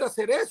que no quiere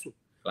hacer eso.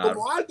 Claro.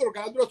 Como Aldro, que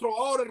Aldro es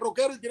trovador, es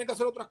rockero y tiene que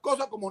hacer otras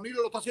cosas, como Nilo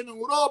lo está haciendo en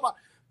Europa,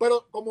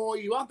 pero como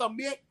Iván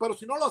también, pero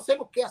si no lo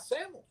hacemos, ¿qué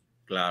hacemos?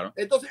 Claro.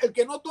 Entonces, el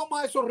que no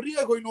toma esos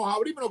riesgos y nos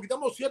abrimos, nos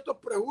quitamos ciertos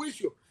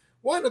prejuicios,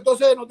 bueno,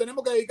 entonces nos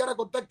tenemos que dedicar a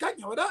cortar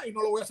caña, ¿verdad? Y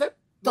no lo voy a hacer.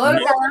 Todo no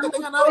lo que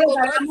tenga nada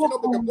contra él,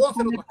 sino porque puedo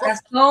hacer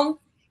otras cosas.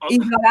 Y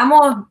lo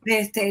hagamos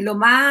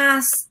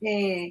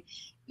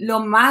lo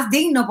más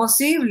digno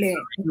posible.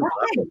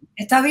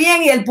 Está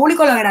bien y el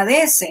público lo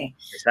agradece.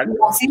 Exacto.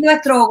 Así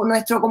nuestro,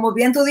 como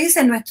bien tú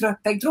dices, nuestro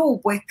espectro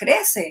pues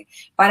crece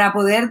para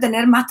poder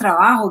tener más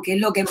trabajo, que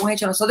es lo que hemos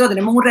hecho nosotros.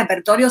 Tenemos un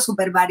repertorio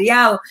súper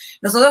variado.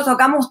 Nosotros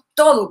tocamos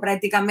todo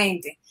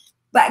prácticamente.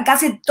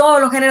 casi todos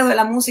los géneros de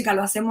la música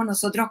lo hacemos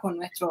nosotros con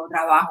nuestro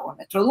trabajo,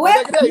 nuestro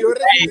dueto. Yo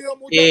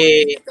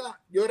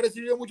he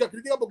recibido muchas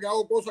críticas porque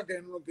hago cosas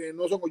que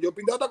no son. Yo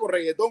pinto hasta con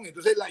reggaetón,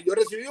 entonces yo he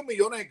recibido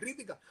millones de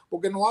críticas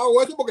porque no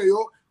hago eso, porque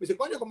yo me dice,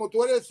 coño, como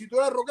si tú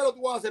eres rockero,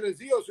 tú vas a hacer el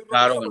sí, yo soy rockero,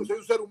 claro, pero soy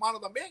un ser humano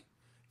también.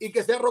 Y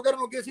que sea rockero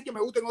no quiere decir que me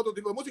gusten otro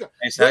tipo de música.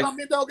 Exacto. Yo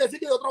también tengo que decir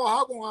que yo he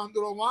trabajado con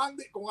Aldro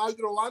Bandi,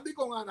 y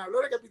con Ana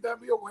Gloria, que pinta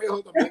en vivo con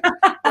ellos también.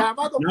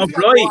 Además, con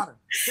música cubana.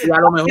 Y a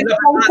lo mejor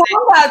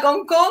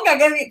con conga,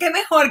 ¿qué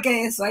mejor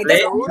que eso? Ahí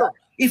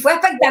y fue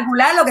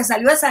espectacular lo que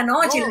salió esa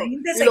noche.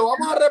 Y lo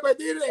vamos a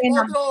repetir en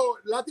otro.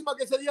 Lástima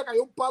que ese día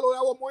cayó un palo de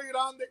agua muy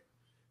grande,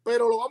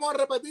 pero lo vamos a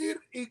repetir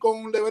y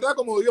de verdad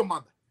como Dios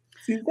manda.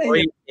 Sí,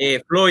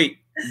 oye, Floyd,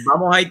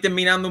 vamos a ir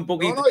terminando un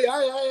poquito. No, ya.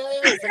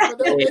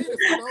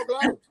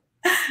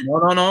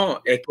 Claro.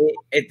 No, es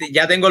que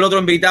ya tengo el otro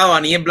invitado,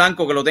 Aniel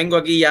Blanco, que lo tengo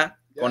aquí ya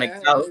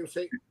conectado.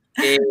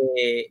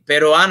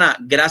 Pero Ana,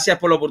 gracias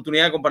por la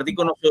oportunidad de compartir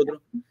con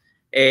nosotros.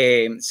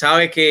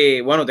 Sabes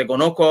que, bueno, te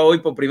conozco hoy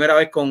por primera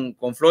vez con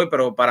Floyd,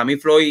 pero para mí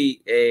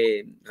Floyd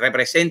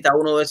representa a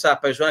una de esas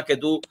personas que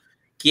tú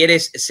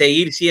quieres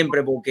seguir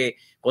siempre, porque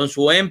con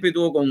su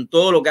ímpetu, con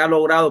todo lo que ha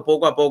logrado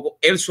poco a poco,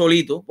 él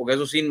solito, porque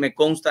eso sí me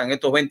consta en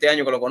estos 20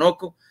 años que lo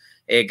conozco,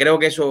 creo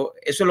que eso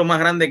es lo más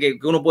grande que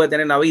uno puede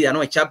tener en la vida,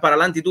 ¿no? Echar para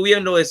adelante. Y tú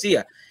bien lo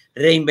decías,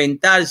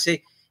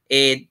 reinventarse,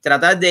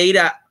 tratar de ir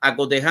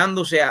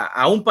acotejándose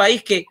a un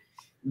país que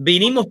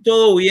vinimos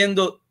todos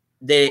huyendo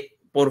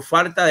por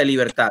falta de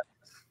libertad.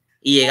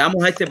 Y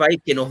llegamos a este país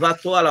que nos da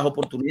todas las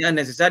oportunidades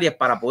necesarias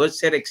para poder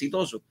ser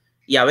exitosos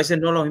y a veces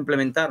no los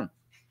implementaron.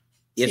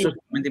 Y eso es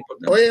sumamente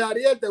importante. Oye,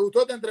 Dariel, ¿te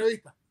gustó esta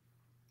entrevista?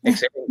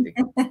 Excelente.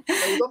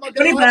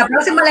 Pero para la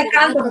próxima les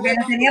canto porque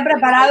les tenía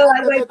preparado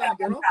algo para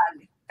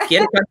cantarle.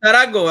 ¿Quieres cantar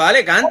algo?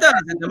 Dale, canta.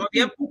 Tenemos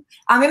tiempo.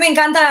 A mí me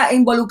encanta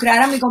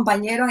involucrar a mi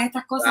compañero en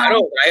estas cosas. Claro,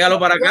 tráigalo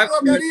para acá. Yo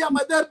no quería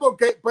meter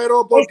porque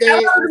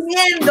estaba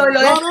durmiendo.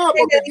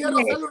 Porque quiero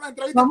hacerle una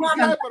entrevista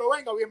especial, pero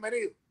venga,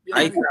 bienvenido.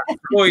 Ahí está.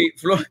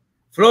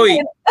 Floyd,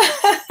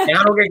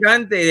 déjalo que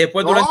cante y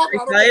después tú le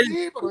entrevistas a él.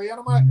 Sí, pero ella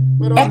no me...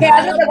 es que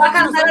algo te va a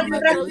cantar una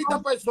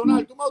entrevista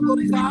personal. ¿Tú me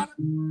autorizas, Ana?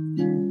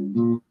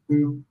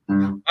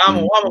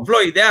 Vamos,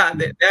 Floyd, deja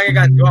que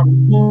cante,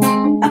 vamos.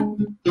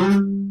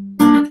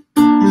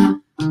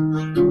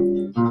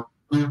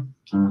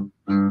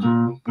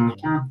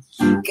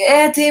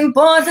 ¿Qué te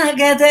importa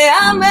que te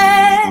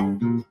ame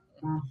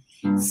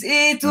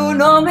si tú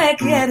no me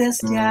quieres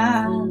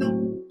ya?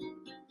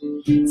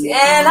 Si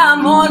el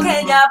amor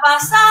que ya ha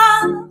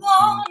pasado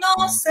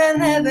no se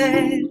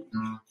debe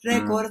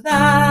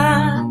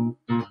recordar.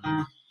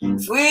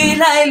 Fui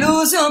la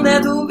ilusión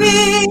de tu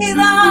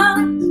vida,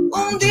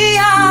 un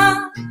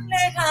día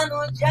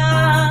lejano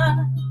ya.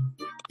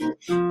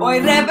 Hoy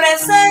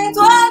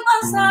represento al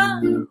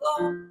pasado,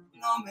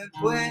 no me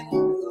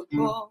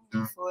puedo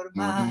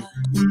conformar.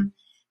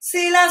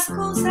 Si las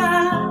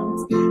cosas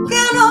que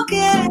uno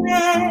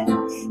quiere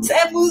se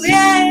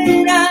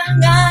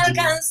pudieran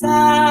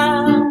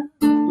alcanzar,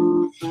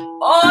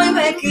 hoy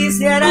me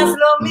quisieras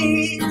lo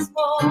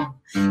mismo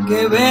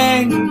que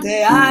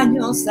 20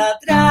 años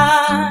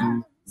atrás.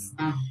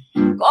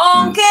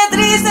 Con qué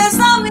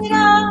tristeza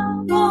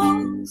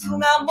miramos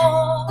un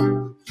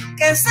amor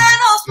que se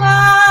nos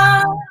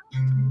va.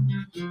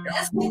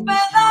 Es un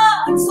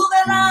pedazo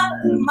del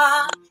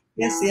alma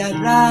que se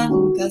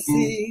arranca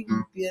sin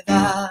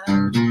piedad.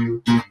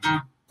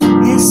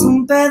 Es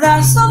un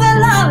pedazo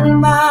del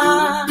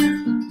alma.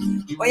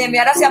 Oye, mi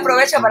ahora se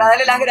aprovecha para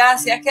darle las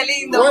gracias. Qué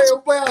lindo. Oye,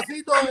 un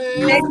pedacito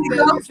de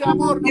dulce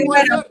amor. ¿No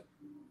puede ser?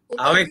 Un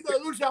pedacito de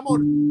dulce amor.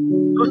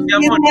 Dulce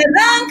amor. Y se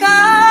arranca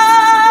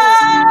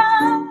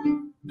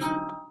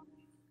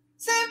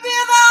sin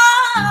piedad.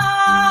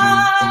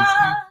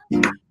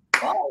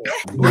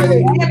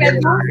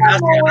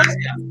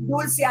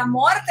 Dulce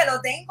amor, te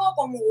lo tengo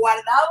como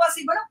guardado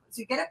así. Bueno,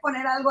 si quieres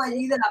poner algo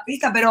allí de la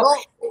pista, pero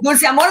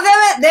Dulce Amor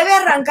debe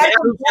arrancar.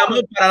 Dulce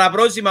Amor para la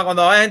próxima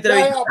cuando vayas a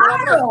entrevistar.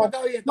 Claro,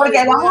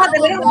 porque vamos a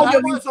tener un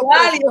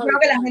audiovisual y yo creo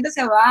que la gente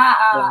se va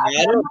a.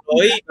 Claro,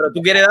 pero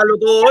tú quieres darlo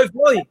todo hoy,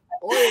 Floyd.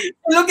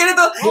 Lo quiere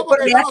todo.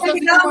 Porque ya se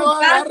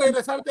ha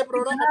regresar este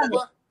programa,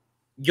 papá.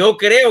 Yo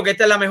creo que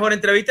esta es la mejor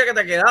entrevista que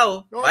te ha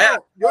quedado. No,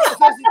 yo no sé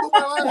si tú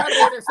me vas a dejar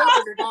regresar,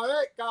 porque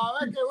cada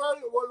vez que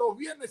vuelvo los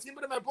viernes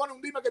siempre me pone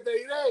un dime que te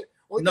diré.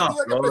 Hoy te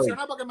tuve que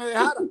presionar para que me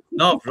dejara.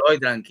 No, Floyd,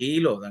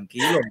 tranquilo.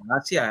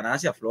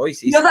 Gracias, Floyd.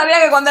 Sí, yo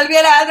sabía que cuando él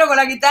viera a Aldro con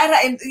la guitarra,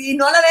 y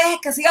no le dejes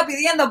que siga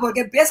pidiendo,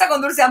 porque empieza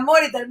con Dulce Amor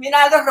y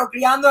termina Aldro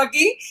rockeando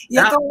aquí, y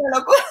esto es una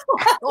locura.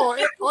 No,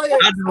 oye,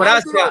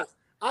 gracias.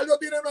 Algo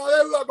tiene una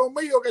deuda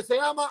conmigo que se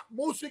llama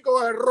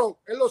músico de rock.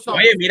 Él lo sabe.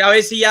 Oye, mira a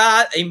ver si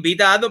ya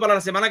invita a Aldo para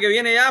la semana que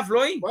viene ya,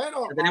 Floyd.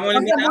 Bueno, tenemos el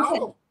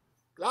invitado.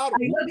 Claro.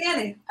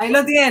 Ahí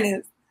lo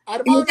tienes.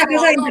 Armando, y muchas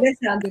cosas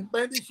interesantes.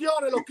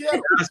 Bendiciones, los quiero.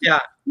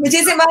 Gracias.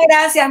 Muchísimas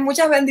gracias,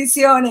 muchas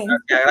bendiciones.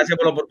 Gracias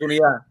por la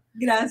oportunidad.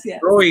 Gracias.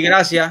 Floyd,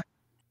 gracias.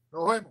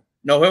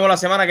 Nos vemos la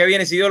semana que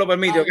viene, si Dios lo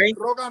permite, ¿ok?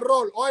 Rock and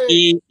roll.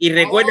 Oye, y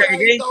recuerda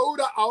que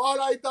abajo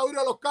la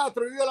dictadura de los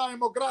Castro y vive la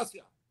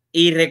democracia.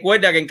 Y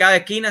recuerda que en cada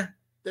esquina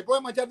te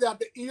puedes marchar de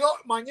antes. Y yo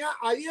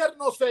ayer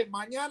no sé,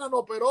 mañana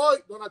no, pero hoy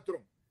Donald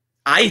Trump.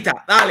 Ahí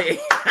está, dale.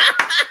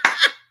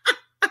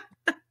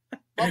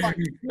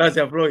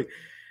 Gracias, Floyd.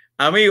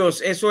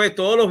 Amigos, eso es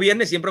todos los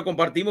viernes. Siempre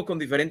compartimos con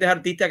diferentes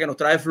artistas que nos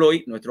trae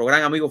Floyd, nuestro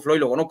gran amigo Floyd.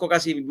 Lo conozco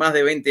casi más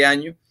de 20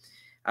 años.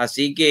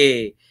 Así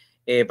que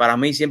para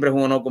mí siempre es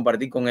un honor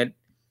compartir con él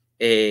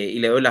y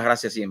le doy las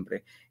gracias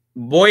siempre.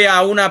 Voy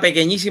a una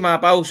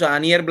pequeñísima pausa,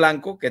 Anier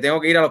Blanco, que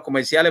tengo que ir a los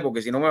comerciales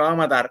porque si no me van a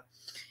matar.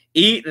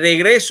 Y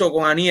regreso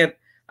con Anier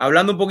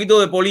hablando un poquito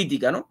de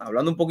política, ¿no?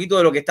 Hablando un poquito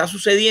de lo que está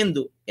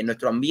sucediendo en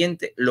nuestro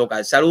ambiente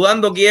local.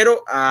 Saludando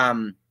quiero a...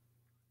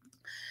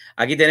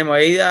 Aquí tenemos a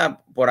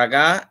Aida por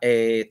acá.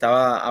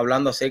 Estaba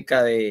hablando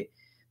acerca de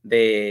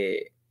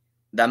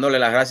dándole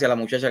las gracias a la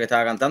muchacha que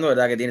estaba cantando.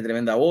 Verdad que tiene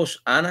tremenda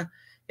voz, Ana,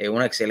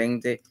 una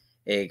excelente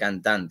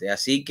cantante.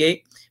 Así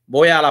que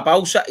voy a la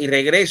pausa y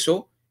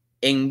regreso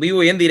en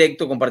vivo y en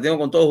directo compartiendo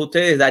con todos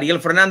ustedes. Dariel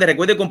Fernandez,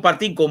 recuerde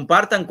compartir,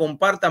 compartan,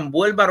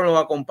 vuélvanlo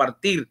a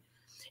compartir.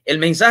 El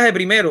mensaje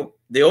primero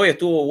de hoy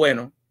estuvo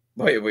bueno.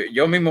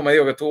 Yo mismo me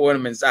digo que estuvo bueno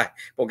el mensaje,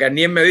 porque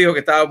Aniel me dijo que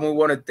estaba muy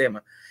bueno el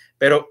tema.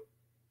 Pero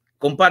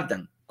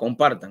compartan,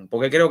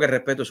 porque creo que el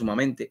respeto es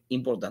sumamente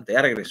importante.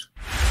 Ya regreso.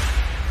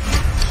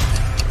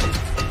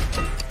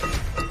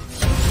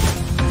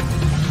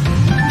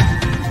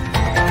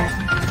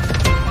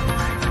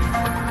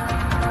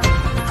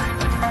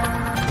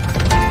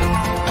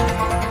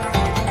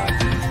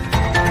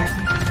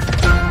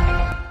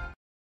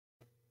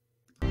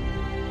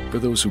 For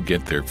those who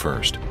get there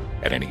first,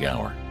 at any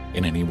hour,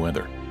 in any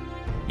weather.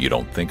 You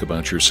don't think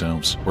about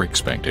yourselves or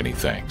expect any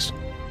thanks.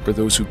 For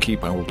those who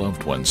keep our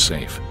loved ones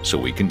safe so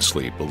we can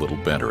sleep a little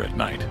better at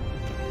night.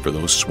 For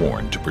those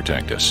sworn to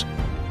protect us.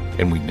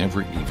 And we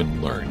never even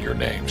learn your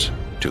names.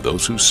 To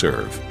those who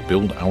serve,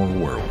 build our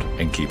world,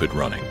 and keep it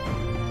running.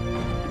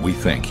 We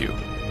thank you.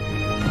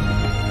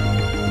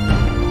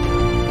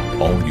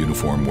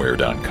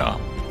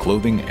 AllUniformWear.com.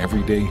 Clothing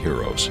everyday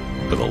heroes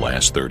for the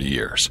last 30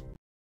 years.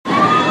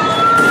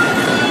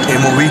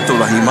 Hemos visto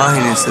las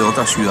imágenes de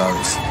otras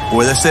ciudades.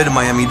 Puede ser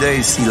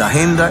Miami-Dade si la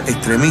agenda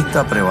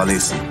extremista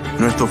prevalece.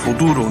 Nuestro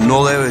futuro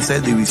no debe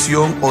ser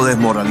división o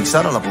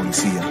desmoralizar a la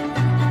policía.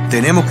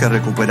 Tenemos que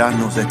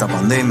recuperarnos de esta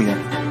pandemia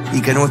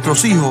y que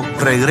nuestros hijos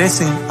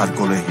regresen al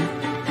colegio.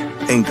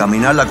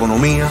 Encaminar la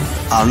economía,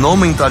 a no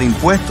aumentar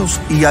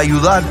impuestos y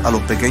ayudar a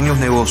los pequeños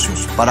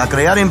negocios para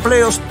crear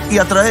empleos y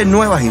atraer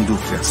nuevas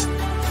industrias.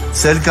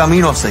 Ser el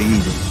camino a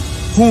seguir.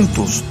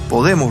 Juntos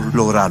podemos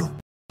lograrlo.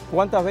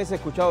 ¿Cuántas veces he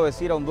escuchado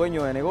decir a un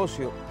dueño de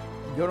negocio,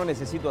 yo no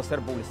necesito hacer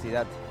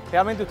publicidad?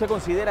 ¿Realmente usted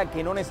considera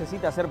que no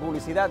necesita hacer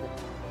publicidad?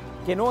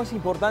 ¿Que no es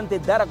importante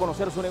dar a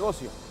conocer su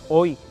negocio?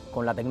 Hoy,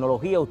 con la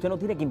tecnología, usted no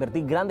tiene que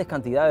invertir grandes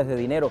cantidades de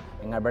dinero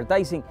en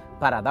advertising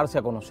para darse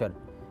a conocer.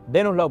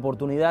 Denos la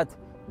oportunidad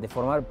de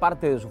formar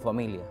parte de su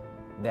familia,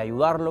 de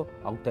ayudarlo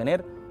a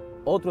obtener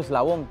otro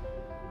eslabón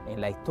en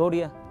la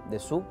historia de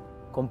su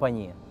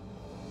compañía.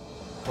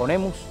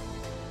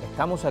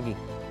 Estamos aquí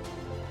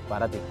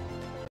para ti.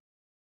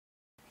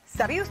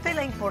 ¿Sabía usted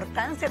la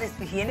importancia de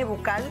su higiene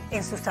bucal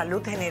en su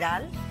salud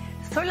general?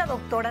 Soy la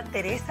doctora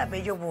Teresa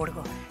Bello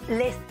Burgo.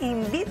 Les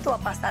invito a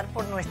pasar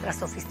por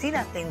nuestras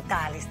oficinas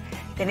dentales.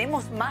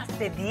 Tenemos más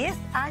de 10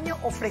 años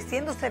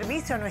ofreciendo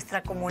servicio a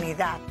nuestra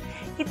comunidad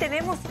y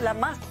tenemos la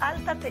más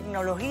alta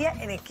tecnología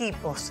en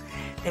equipos.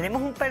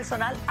 Tenemos un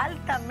personal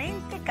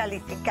altamente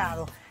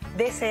calificado.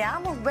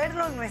 Deseamos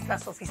verlo en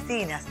nuestras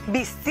oficinas.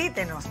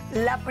 Visítenos.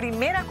 La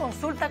primera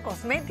consulta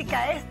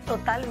cosmética es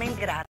totalmente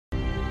gratis.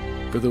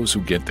 For those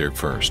who get there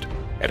first,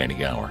 at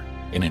any hour,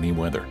 in any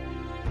weather.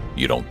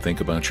 You don't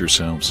think about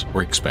yourselves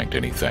or expect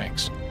any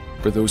thanks.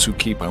 For those who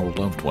keep our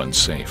loved ones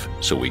safe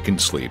so we can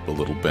sleep a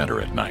little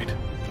better at night.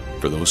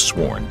 For those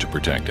sworn to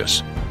protect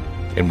us.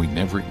 And we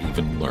never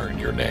even learn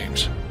your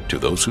names. To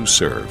those who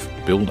serve,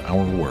 build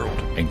our world,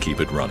 and keep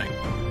it running.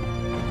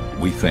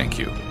 We thank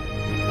you.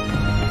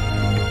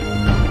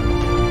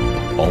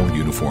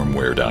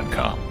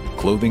 AllUniformWear.com.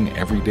 Clothing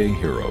everyday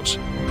heroes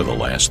for the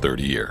last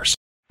 30 years.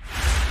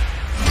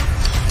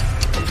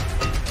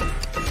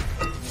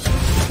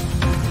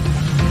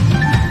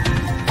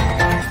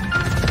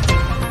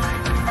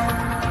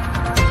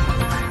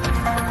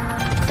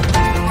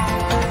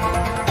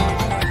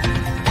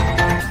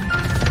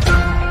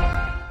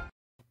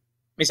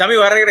 Mis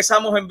amigos, ya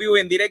regresamos en vivo y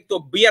en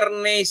directo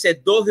viernes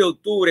 2 de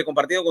octubre,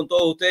 compartiendo con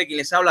todos ustedes. Quien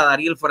les habla,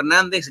 Dariel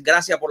Fernández.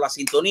 Gracias por la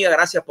sintonía,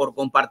 gracias por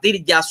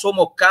compartir. Ya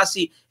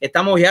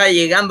estamos ya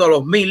llegando a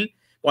los 1000.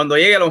 Cuando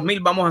llegue a los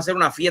 1000 vamos a hacer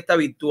una fiesta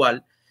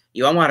virtual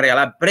y vamos a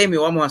regalar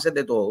premios, vamos a hacer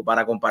de todo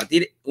para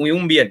compartir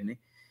un viernes.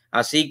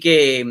 Así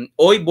que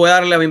hoy voy a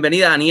darle la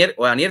bienvenida a Anier.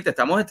 Oye, Anier, te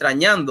estamos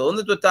extrañando.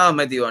 ¿Dónde tú estabas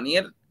metido,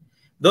 Anier?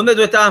 ¿Dónde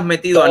tú estabas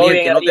metido,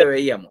 Anier, que no te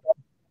veíamos?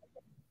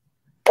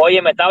 Oye,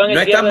 me estaba en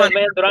el cierre del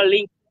Metro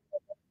Link.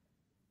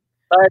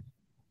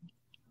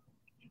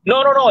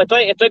 No,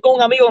 estoy con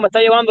un amigo que me está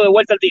llevando de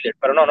vuelta al dealer,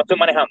 pero no estoy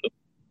manejando.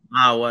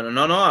 Ah, bueno,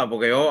 no,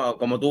 porque yo,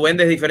 como tú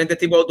vendes diferentes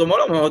tipos de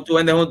automóviles, a lo mejor tú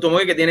vendes un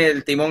automóvil que tiene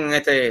el timón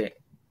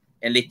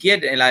en la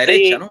izquierda, en la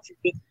derecha, ¿no?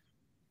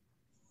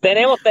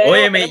 Tenemos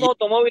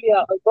automóviles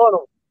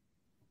autónomos.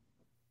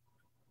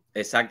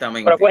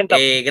 Exactamente. Pero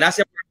cuéntame.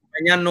 Gracias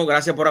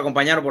por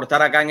acompañarnos, por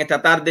estar acá en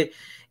esta tarde.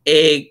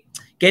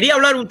 Quería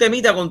hablar un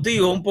temita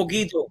contigo, un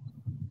poquito,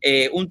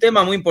 un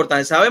tema muy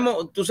importante.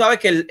 Tú sabes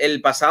que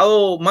el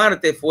pasado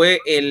martes fue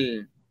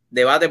el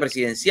debate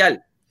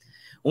presidencial,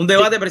 un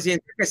debate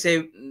presidencial que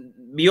se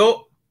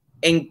vio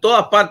en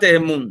todas partes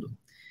del mundo,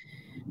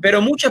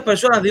 pero muchas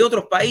personas de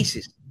otros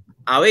países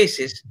a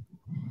veces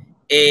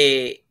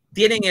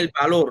tienen el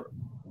valor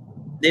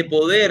de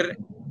poder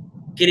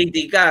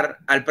criticar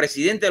al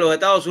presidente de los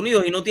Estados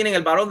Unidos y no tienen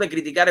el valor de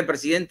criticar al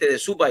presidente de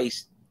su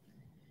país.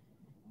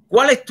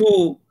 ¿Cuál es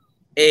tu...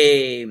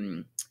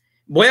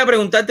 voy a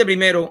preguntarte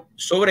primero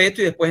sobre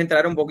esto y después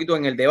entraré un poquito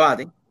en el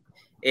debate.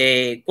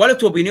 ¿Cuál es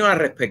tu opinión al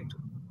respecto?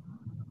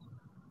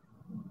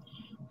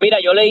 Mira,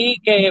 yo leí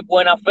que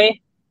Buena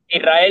Fe,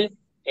 Israel,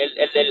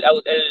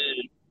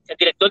 el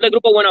director del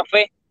grupo Buena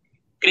Fe,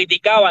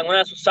 criticaba en una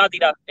de sus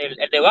sátiras el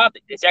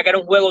debate, decía que era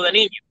un juego de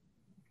niños.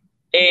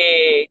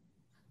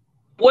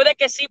 Puede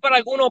que sí para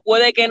algunos,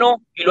 puede que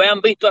no, y lo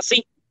hayan visto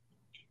así.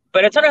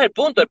 Pero ese no es el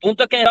punto. El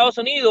punto es que en Estados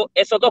Unidos,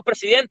 esos dos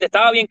presidentes,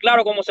 estaba bien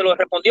claro como se lo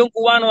respondió un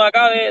cubano de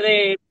acá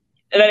del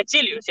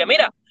exilio. Decía,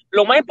 mira,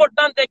 lo más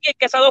importante aquí es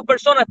que esas dos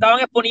personas estaban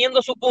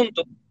exponiendo su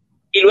punto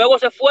y luego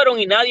se fueron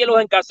y nadie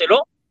los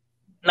encarceló.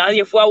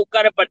 Nadie fue a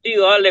buscar el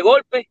partido a darle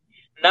golpes.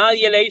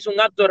 Nadie le hizo un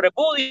acto de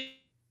repudio.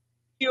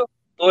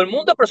 Todo el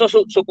mundo expresó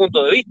su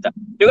punto de vista.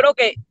 Yo creo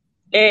que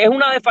es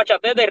una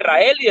desfachatez de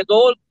Israel y de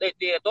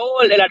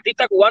todo el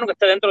artista cubano que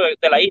esté dentro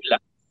de la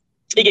isla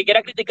y que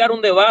quiera criticar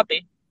un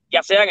debate,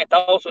 ya sea en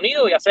Estados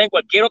Unidos, ya sea en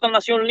cualquier otra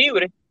nación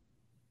libre,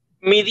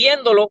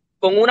 midiéndolo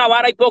con una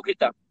vara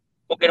hipócrita,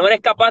 porque no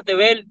eres capaz de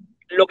ver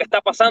lo que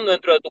está pasando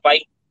dentro de tu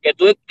país. Que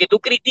tú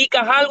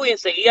criticas algo y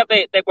enseguida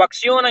te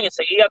coaccionan,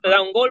 enseguida te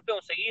dan un golpe,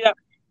 enseguida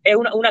es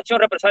una acción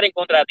represalia en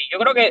contra de ti. Yo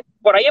creo que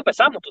por ahí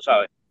empezamos, tú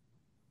sabes.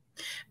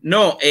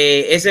 No,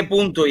 ese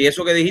punto y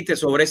eso que dijiste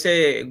sobre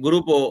ese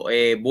grupo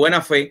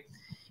Buena Fe,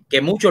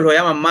 que muchos lo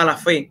llaman mala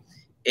fe,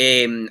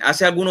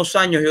 hace algunos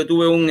años yo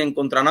tuve un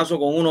encontronazo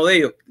con uno de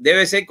ellos,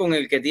 debe ser con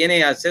el que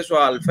tiene acceso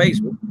al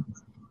Facebook,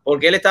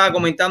 porque él estaba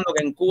comentando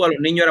que en Cuba los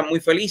niños eran muy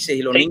felices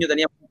y los niños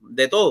tenían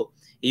de todo.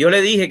 Y yo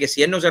le dije que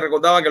si él no se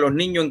recordaba que los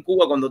niños en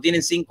Cuba cuando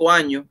tienen 5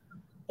 años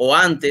o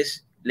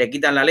antes le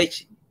quitan la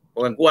leche,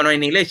 porque en Cuba no hay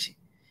ni leche.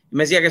 Y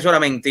me decía que eso era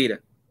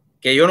mentira,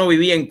 que yo no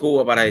vivía en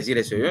Cuba para decir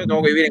eso. Yo no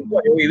tengo que vivir en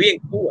Cuba, yo viví en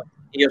Cuba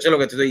y yo sé lo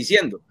que te estoy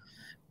diciendo.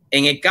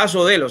 En el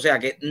caso de él, o sea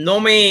que no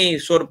me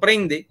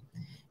sorprende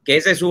que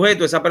ese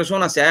sujeto, esa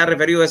persona se haya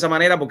referido de esa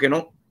manera porque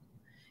no.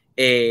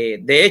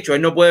 De hecho,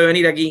 él no puede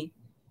venir aquí,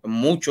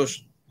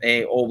 muchos,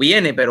 o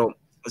viene, pero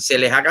se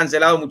les ha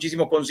cancelado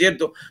muchísimos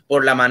conciertos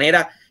por la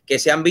manera que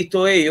se han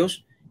visto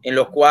ellos, en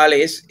los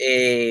cuales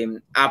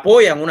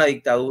apoyan una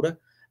dictadura,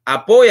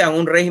 apoyan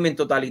un régimen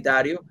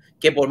totalitario,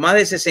 que por más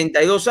de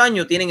 62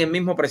 años tienen el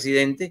mismo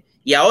presidente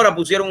y ahora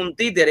pusieron un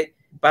títere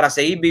para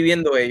seguir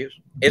viviendo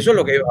ellos. Eso es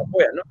lo que ellos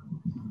apoyan, ¿no?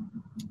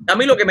 A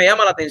mí lo que me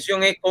llama la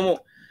atención es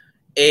cómo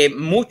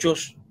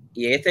muchos,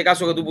 y en este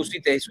caso que tú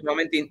pusiste es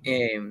sumamente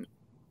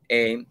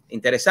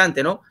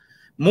interesante, ¿no?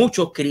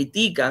 Muchos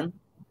critican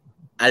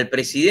al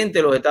presidente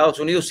de los Estados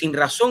Unidos sin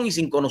razón y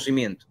sin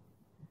conocimiento.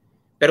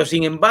 Pero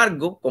sin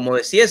embargo, como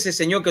decía ese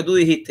señor que tú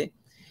dijiste,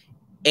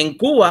 en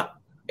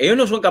Cuba ellos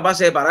no son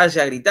capaces de pararse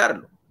a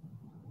gritarlo.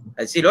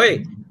 A decir,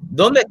 oye,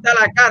 ¿dónde está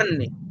la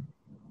carne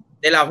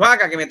de las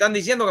vacas que me están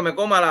diciendo que me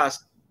coma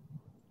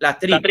las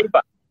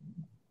tripas?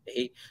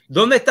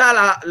 ¿Dónde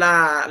está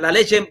la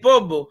leche en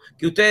polvo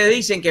que ustedes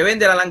dicen que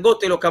vende la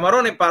langosta y los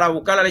camarones para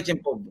buscar la leche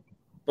en polvo?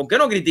 ¿Por qué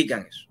no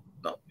critican eso?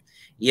 No.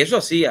 Y eso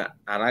hacía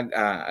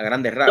a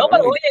grandes rasgos. No,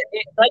 pero oye,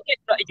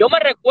 yo me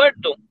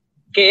recuerdo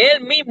que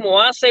él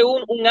mismo hace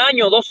un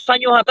año, 2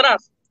 años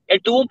atrás,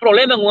 él tuvo un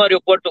problema en un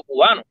aeropuerto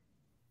cubano.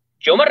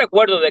 Yo me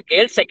recuerdo de que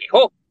él se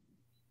quejó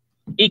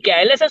y que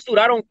a él le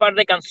censuraron un par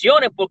de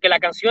canciones porque las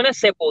canciones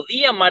se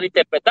podían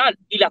malinterpretar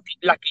y las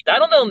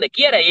quitaron de donde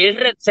quiera y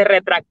él se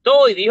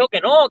retractó y dijo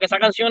que no, que esas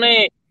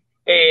canciones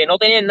no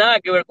tenían nada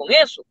que ver con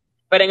eso.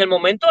 Pero en el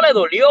momento le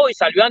dolió y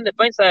salió en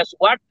defensa de su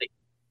arte.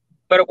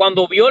 Pero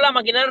cuando vio la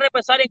maquinaria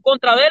represalia en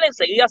contra de él,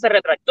 enseguida se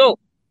retractó.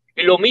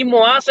 Y lo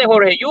mismo hace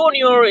Jorge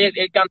Junior,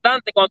 el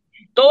cantante,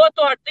 todos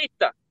estos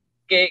artistas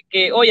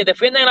que, oye,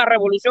 defienden la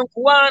revolución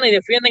cubana y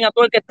defienden a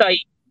todo el que está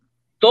ahí.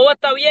 Todo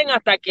está bien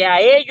hasta que a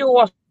ellos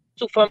o a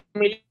sus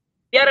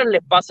familiares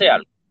les pase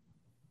algo.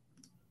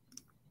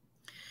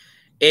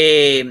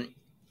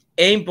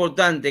 Es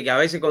importante que a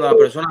veces cuando las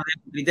personas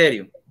den un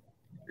criterio,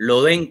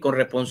 lo den con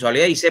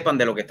responsabilidad y sepan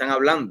de lo que están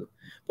hablando.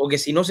 Porque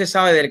si no se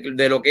sabe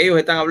de lo que ellos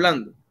están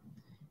hablando,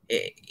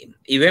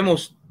 y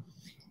vemos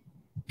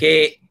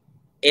que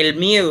el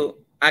miedo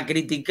a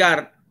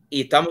criticar,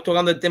 y estamos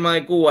tocando el tema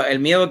de Cuba, el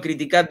miedo a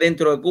criticar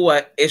dentro de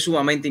Cuba es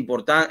sumamente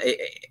importante,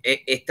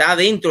 está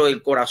dentro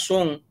del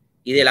corazón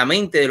y de la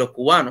mente de los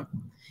cubanos,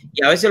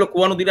 y a veces los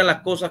cubanos tiran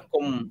las cosas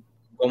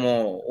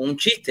como un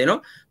chiste,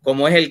 ¿no?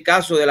 Como es el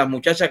caso de las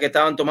muchachas que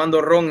estaban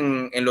tomando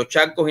ron en los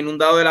charcos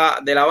inundados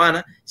de La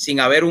Habana sin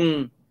haber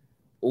un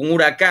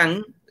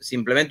huracán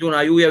simplemente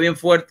una lluvia bien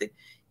fuerte.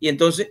 Y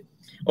entonces,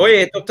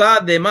 oye, esto está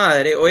de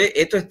madre, oye,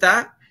 esto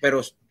está,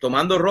 pero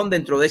tomando ron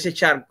dentro de ese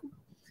charco,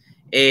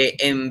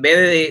 en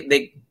vez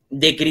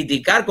de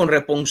criticar con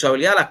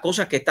responsabilidad las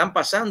cosas que están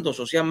pasando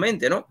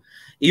socialmente, ¿no?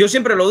 Y yo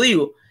siempre lo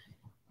digo,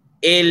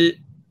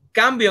 el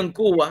cambio en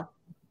Cuba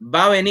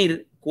va a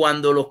venir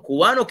cuando los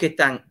cubanos que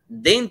están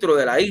dentro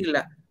de la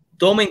isla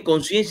tomen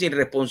conciencia y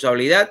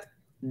responsabilidad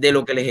de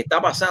lo que les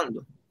está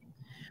pasando.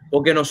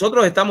 Porque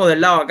nosotros estamos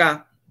del lado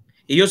acá,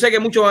 y yo sé que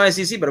muchos van a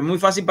decir, sí, pero es muy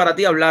fácil para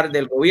ti hablar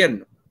del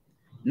gobierno.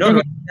 No, no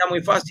es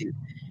muy fácil.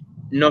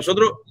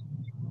 Nosotros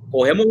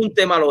cogemos un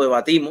tema, lo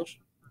debatimos,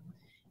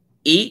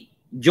 y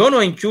yo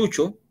no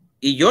enchucho,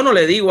 y yo no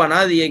le digo a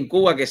nadie en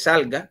Cuba que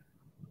salga,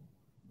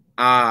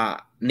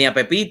 ni a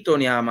Pepito,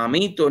 ni a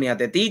Mamito, ni a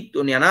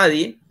Tetito, ni a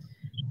nadie,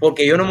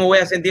 porque yo no me voy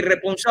a sentir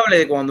responsable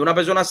de cuando una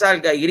persona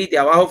salga y grite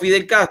abajo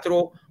Fidel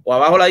Castro, o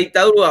abajo la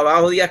dictadura,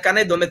 abajo Díaz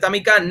Canel, ¿dónde está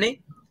mi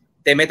carne?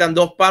 Te metan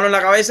 2 palos en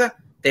la cabeza,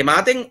 te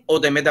maten o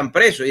te metan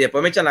preso, y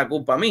después me echan la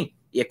culpa a mí,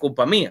 y es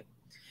culpa mía.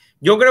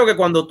 Yo creo que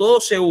cuando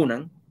todos se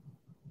unan,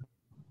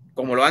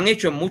 como lo han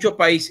hecho en muchos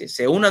países,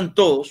 se unan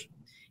todos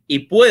y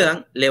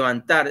puedan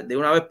levantar de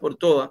una vez por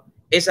todas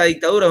esa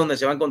dictadura, donde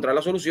se va a encontrar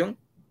la solución.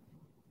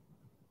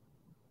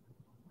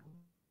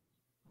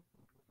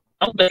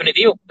 No,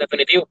 definitivo,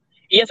 definitivo.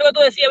 Y eso que tú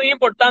decías es bien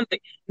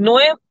importante. No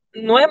es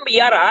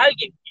enviar a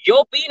alguien.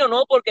 Yo opino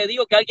no porque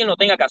digo que alguien lo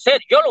tenga que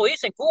hacer. Yo lo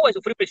hice en Cuba y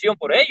sufrí prisión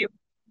por ello.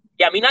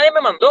 Y a mí nadie me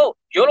mandó.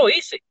 Yo lo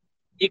hice.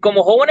 Y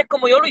como jóvenes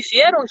como yo lo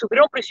hicieron y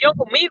sufrieron prisión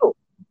conmigo.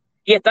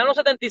 Y están los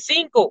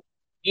 75.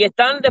 Y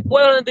están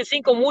después de los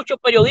 75 muchos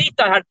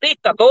periodistas,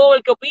 artistas, todo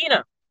el que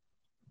opina,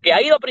 que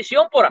ha ido a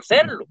prisión por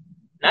hacerlo.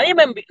 Nadie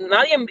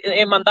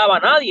mandaba a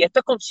nadie. Esto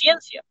es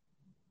conciencia.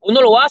 Uno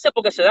lo hace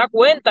porque se da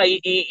cuenta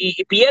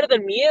y pierde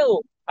el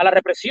miedo a la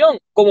represión.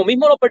 Como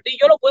mismo lo perdí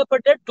yo, lo puedes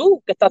perder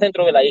tú, que estás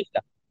dentro de la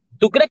isla.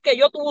 ¿Tú crees que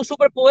yo tuve un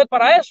superpoder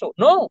para eso?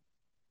 No.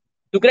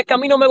 ¿Tú crees que a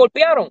mí no me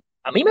golpearon?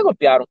 A mí me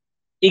golpearon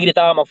y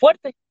gritaba más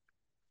fuerte.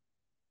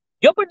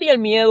 Yo perdí el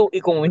miedo,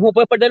 y como mismo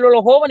puedes perderlo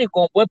los jóvenes, y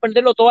como puede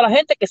perderlo toda la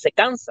gente que se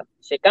cansa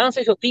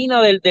y se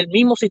obstina del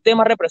mismo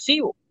sistema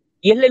represivo.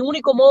 Y es el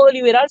único modo de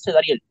liberarse,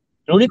 Dariel.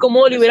 El único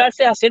modo de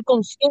liberarse es hacer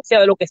conciencia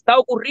de lo que está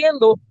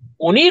ocurriendo,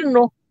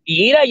 unirnos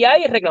y ir allá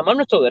y reclamar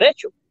nuestro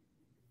derecho.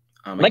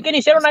 Amén. No hay que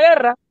iniciar una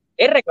guerra,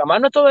 es reclamar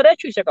nuestro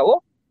derecho y se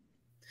acabó.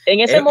 En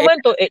ese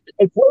momento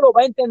el pueblo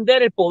va a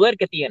entender el poder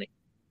que tiene.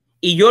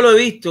 Y yo lo he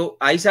visto,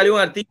 ahí salió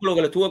un artículo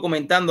que lo estuve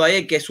comentando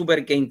ayer, que es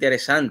súper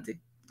interesante,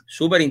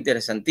 súper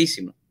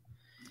interesantísimo.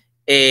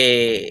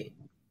 En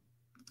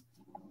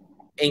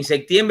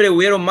septiembre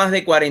hubieron más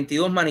de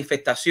 42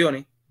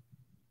 manifestaciones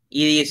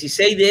y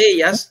 16 de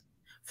ellas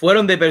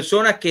fueron de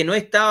personas que no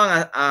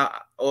estaban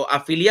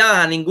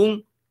afiliadas a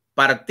ningún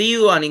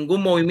partido, a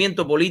ningún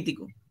movimiento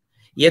político.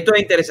 Y esto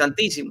es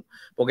interesantísimo,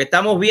 porque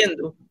estamos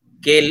viendo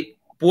que el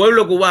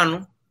pueblo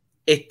cubano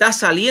está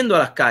saliendo a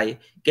las calles,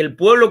 que el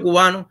pueblo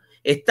cubano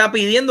está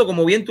pidiendo,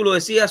 como bien tú lo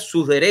decías,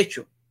 sus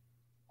derechos.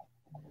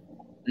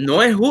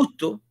 No es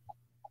justo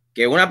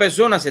que una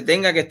persona se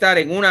tenga que estar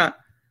en una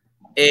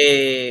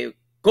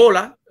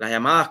cola, las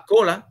llamadas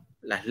colas,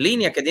 las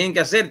líneas que tienen que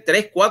hacer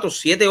 3, 4,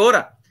 7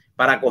 horas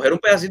para coger un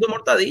pedacito de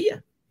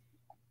mortadilla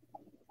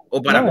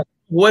o para comer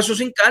hueso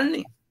sin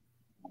carne.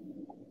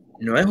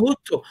 No es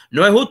justo.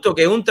 No es justo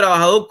que un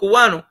trabajador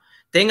cubano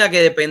tenga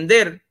que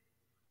depender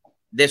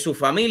de su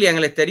familia en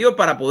el exterior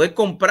para poder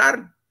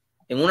comprar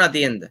en una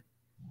tienda.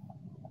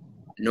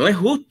 No es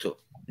justo.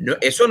 No,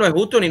 eso no es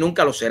justo ni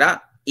nunca lo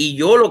será. Y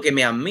yo lo que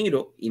me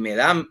admiro y me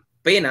da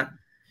pena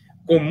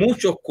con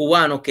muchos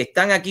cubanos que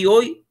están aquí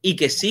hoy y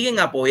que siguen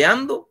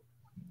apoyando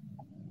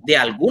de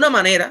alguna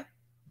manera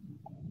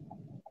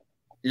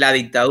la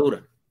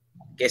dictadura,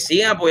 que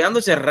siguen apoyando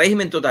ese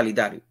régimen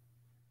totalitario.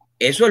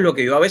 Eso es lo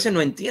que yo a veces no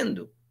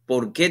entiendo.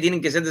 ¿Por qué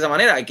tienen que ser de esa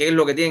manera? ¿Qué es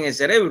lo que tienen en el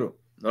cerebro?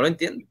 No lo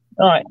entiendo.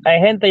 No, hay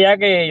gente ya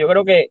que yo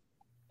creo que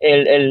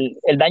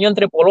el daño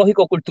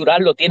antropológico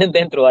cultural lo tienen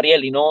dentro,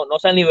 Dariel, y no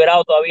se han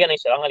liberado todavía ni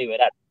se van a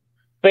liberar.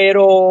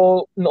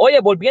 Pero, oye,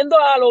 volviendo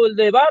a lo del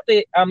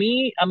debate, a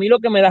mí lo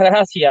que me da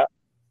gracia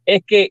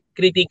es que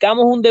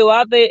criticamos un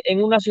debate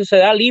en una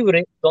sociedad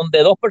libre donde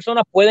dos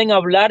personas pueden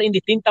hablar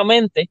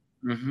indistintamente,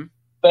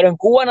 pero en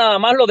Cuba nada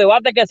más los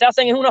debates que se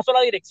hacen es una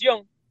sola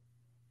dirección.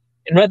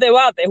 No es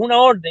debate, es una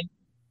orden.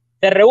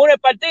 Se reúne el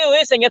partido y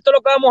dicen, esto es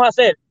lo que vamos a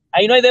hacer.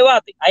 Ahí no hay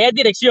debate, ahí hay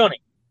direcciones.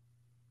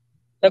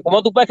 Entonces,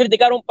 ¿cómo tú puedes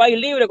criticar un país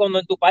libre cuando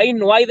en tu país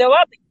no hay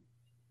debate?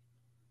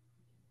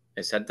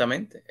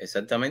 Exactamente,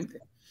 exactamente.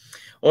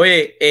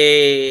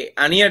 Oye,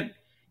 Aniel,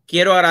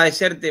 quiero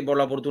agradecerte por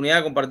la oportunidad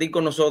de compartir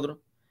con nosotros.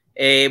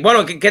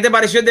 Bueno, ¿qué te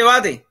pareció el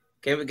debate?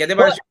 ¿Qué te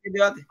pareció el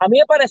debate? A mí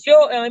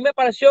me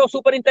pareció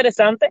súper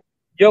interesante.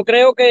 Yo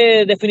creo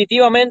que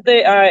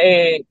definitivamente,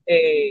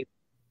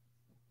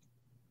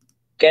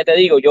 ¿qué te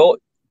digo?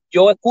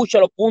 Yo escucho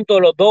los puntos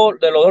de los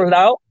dos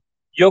lados.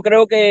 Yo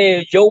creo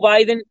que Joe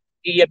Biden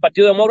y el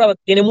Partido Demócrata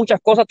tienen muchas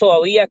cosas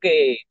todavía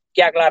que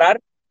aclarar,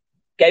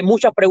 que hay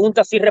muchas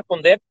preguntas sin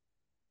responder.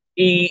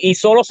 y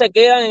solo se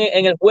quedan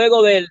en el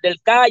juego del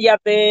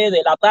cállate,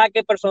 del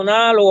ataque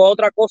personal o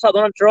otra cosa a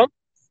Donald Trump,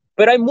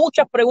 pero hay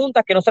muchas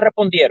preguntas que no se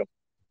respondieron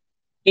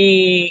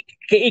y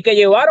que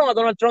llevaron a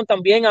Donald Trump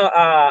también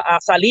a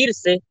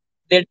salirse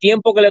del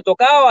tiempo que le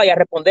tocaba y a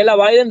responderle a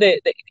Biden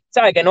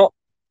sabe que no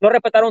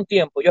respetaron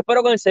tiempo. Yo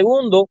espero que en el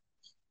segundo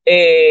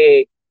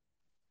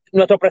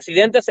nuestro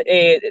presidente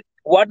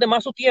guarde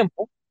más su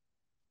tiempo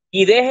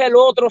y deje al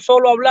otro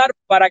solo hablar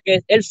para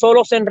que él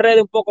solo se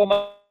enrede un poco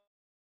más.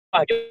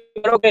 Yo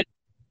creo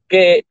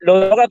que los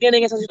demócratas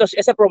tienen esa situación,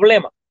 ese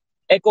problema.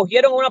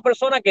 Escogieron a una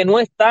persona que no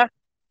está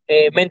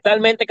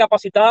mentalmente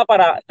capacitada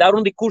para dar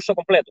un discurso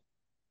completo.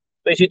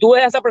 Entonces, si tú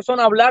ves a esa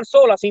persona hablar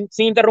sola sin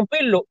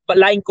interrumpirlo,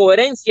 la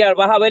incoherencia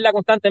vas a verla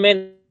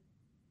constantemente.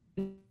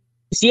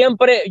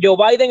 Siempre Joe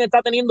Biden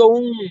está teniendo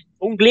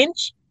un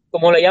glitch,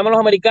 como le llaman los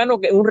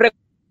americanos, que es un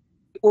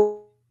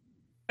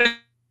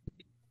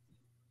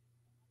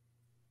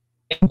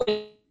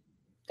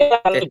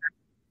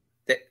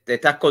te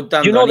estás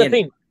cortando. You know the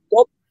thing.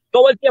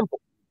 Todo el tiempo.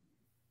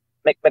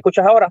 ¿Me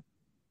escuchas ahora?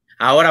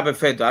 Ahora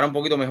perfecto, ahora un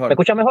poquito mejor. ¿Me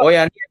escuchas mejor?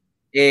 Oye,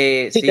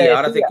 sí,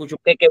 ahora te escucho.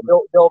 Que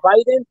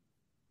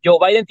Joe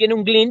Biden tiene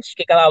un glitch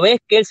que cada vez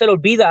que él se le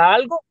olvida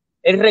algo,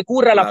 él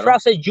recurre a la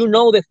frase you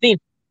know the thing,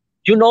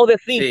 you know the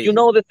thing, sí. You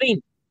know the thing.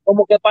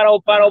 Como que para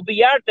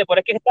obviarte, pero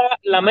es que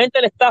la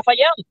mente le está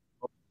fallando.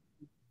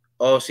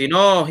 O si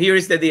no, here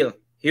is the deal.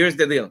 Here's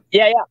the deal.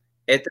 Yeah.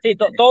 Sí,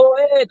 todo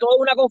es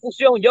una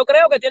confusión. Yo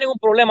creo que tienen un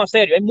problema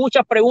serio. Hay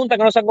muchas preguntas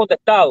que no se han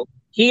contestado.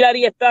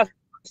 Hillary está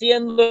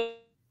siendo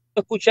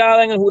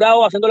escuchada en el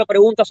jurado, haciéndole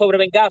preguntas sobre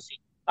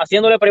Benghazi,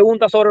 haciéndole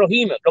preguntas sobre los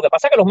emails. Lo que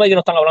pasa es que los medios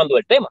no están hablando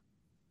del tema,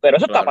 pero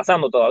eso está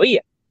pasando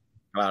todavía.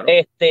 Claro.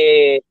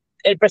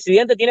 El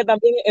presidente tiene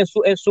también en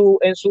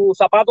sus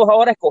zapatos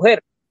ahora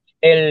escoger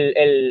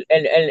el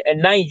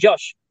Ninth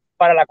Judge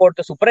para la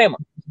Corte Suprema.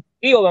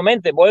 Y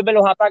obviamente vuelven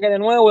los ataques de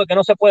nuevo de que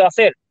no se puede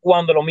hacer,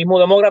 cuando los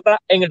mismos demócratas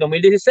en el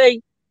 2016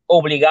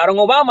 obligaron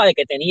a Obama de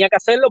que tenía que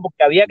hacerlo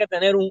porque había que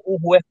tener un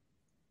juez,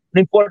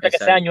 no importa que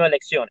sea año de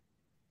elecciones.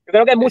 Yo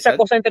creo que hay muchas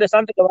cosas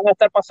interesantes que van a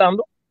estar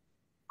pasando.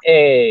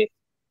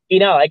 Y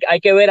nada, hay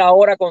que ver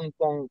ahora con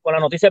la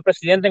noticia del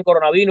presidente en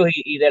coronavirus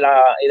y de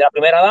la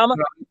primera dama,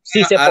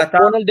 si se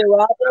pospone el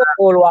debate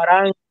o lo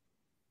harán.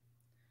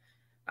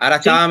 Ahora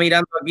estaba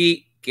mirando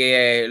aquí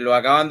que lo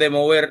acaban de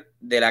mover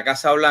de la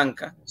Casa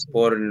Blanca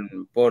por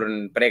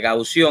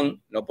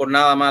precaución, no por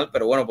nada mal,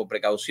 pero bueno, por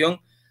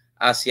precaución,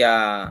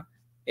 hacia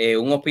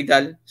un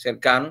hospital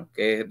cercano,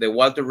 que es The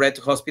Walter Reed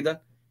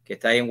Hospital, que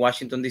está ahí en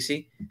Washington,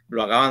 D.C.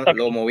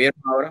 Lo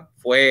movieron ahora.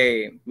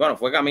 Fue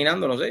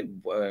caminando, no sé,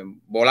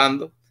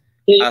 volando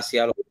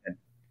hacia los hospitales.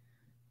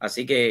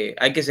 Así que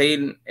hay que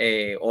seguir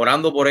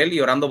orando por él y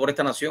orando por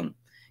esta nación,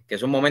 que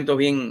son momentos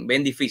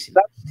bien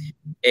difíciles.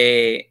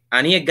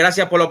 Aniel,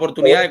 gracias por la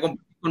oportunidad de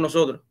compartir con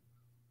nosotros.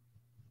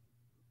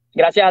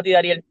 Gracias a ti,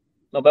 Dariel.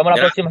 Nos vemos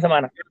la próxima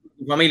semana.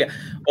 Tu familia.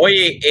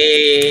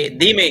 Oye,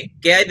 dime,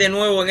 ¿qué hay de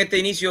nuevo en este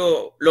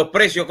inicio? ¿Los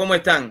precios cómo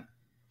están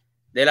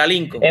de la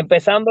Lincoln?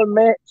 Empezando el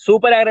mes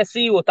súper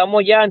agresivo.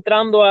 Estamos ya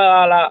entrando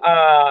a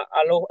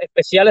los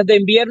especiales de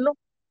invierno.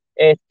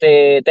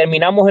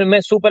 Terminamos el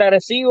mes súper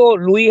agresivo.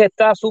 Luis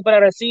está súper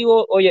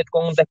agresivo. Oye,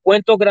 con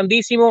descuentos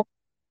grandísimos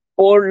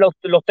por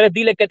los 3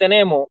 dealers que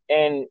tenemos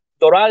en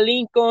Doral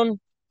Lincoln,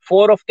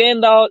 Ford of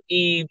Kendall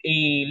y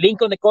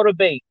Lincoln de Coral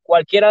Bay.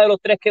 Cualquiera de los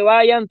 3 que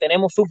vayan,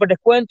 tenemos súper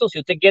descuentos. Si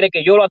usted quiere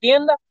que yo lo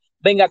atienda,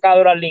 venga acá a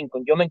Doral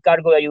Lincoln. Yo me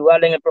encargo de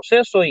ayudarle en el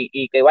proceso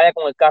y que vaya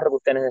con el carro que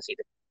usted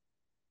necesite.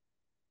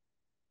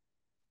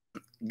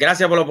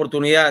 Gracias por la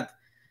oportunidad.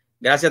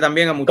 Gracias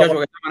también al muchacho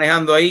que está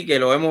manejando ahí, que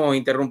lo hemos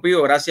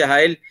interrumpido. Gracias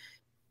a él.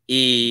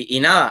 Y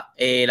nada,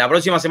 la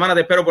próxima semana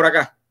te espero por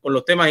acá con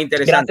los temas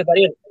interesantes. Gracias,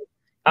 Dariel.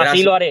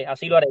 Así lo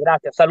haré.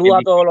 Gracias. Saludos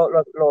a todos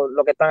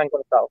los que están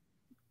conectados.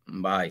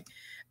 Bye.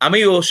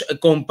 Amigos,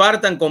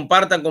 compartan.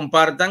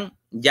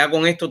 Ya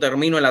con esto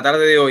termino en la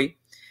tarde de hoy.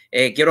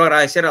 Quiero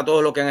agradecer a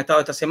todos los que han estado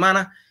esta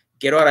semana.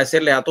 Quiero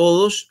agradecerles a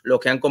todos los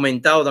que han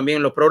comentado también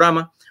en los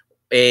programas.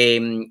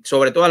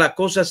 Sobre todas las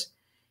cosas,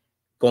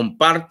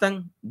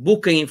 compartan,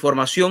 busquen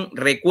información.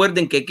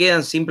 Recuerden que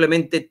quedan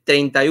simplemente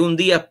 31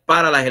 días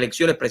para las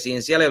elecciones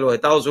presidenciales de los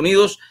Estados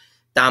Unidos.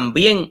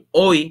 También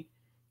hoy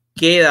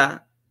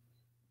queda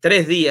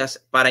 3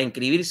 días para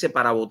inscribirse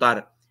para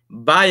votar.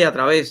 Vaya a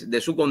través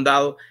de su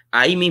condado.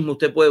 Ahí mismo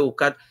usted puede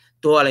buscar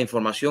toda la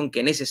información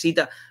que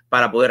necesita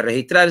para poder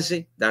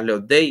registrarse, darle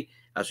update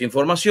a su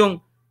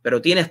información,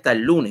 pero tiene hasta el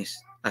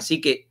lunes. Así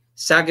que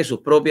saque sus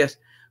propias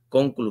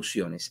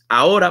conclusiones.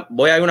 Ahora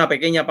voy a dar una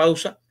pequeña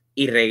pausa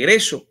y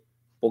regreso,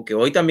 porque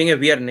hoy también es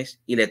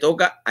viernes y le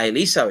toca a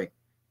Elizabeth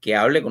que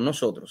hable con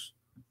nosotros.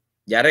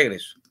 Ya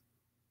regreso.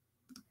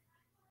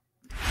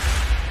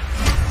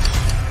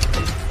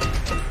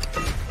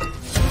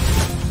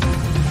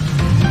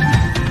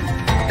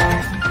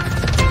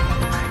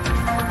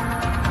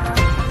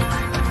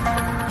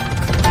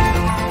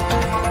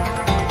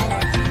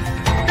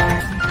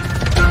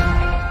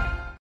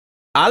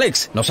 Al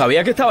Alex, no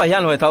sabía que estabas ya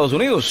en los Estados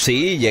Unidos.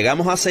 Sí,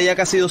 llegamos hace ya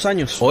casi 2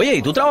 años. Oye,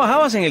 y tú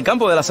trabajabas en el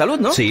campo de la salud,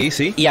 ¿no? Sí,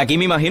 sí. Y aquí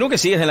me imagino que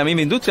sigues en la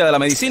misma industria de la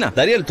medicina.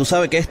 Dariel, ¿tú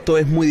sabes que esto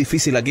es muy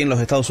difícil aquí en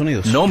los Estados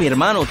Unidos? No, mi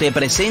hermano, te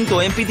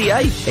presento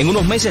MPTI. En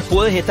unos meses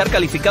puedes estar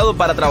calificado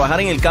para trabajar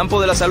en el campo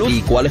de la salud.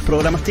 ¿Y cuáles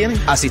programas tienen?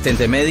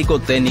 Asistente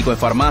médico, técnico en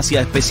farmacia,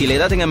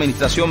 especialidad en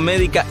administración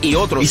médica y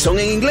otros. ¿Y son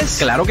en inglés?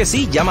 Claro que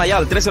sí. Llama ya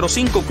al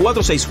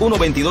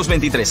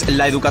 305-461-2223.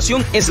 La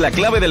educación es la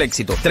clave del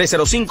éxito.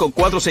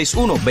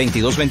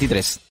 305-461-2223.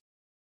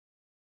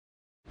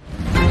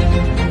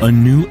 A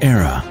new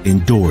era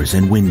in doors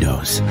and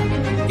windows.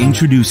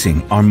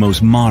 Introducing our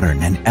most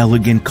modern and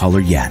elegant color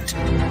yet.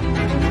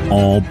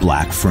 All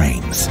black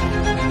frames.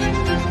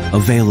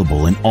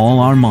 Available in all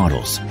our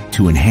models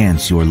to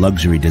enhance your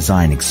luxury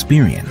design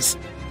experience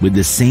with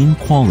the same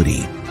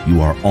quality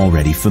you are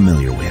already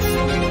familiar with.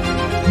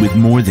 With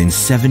more than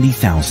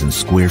 70,000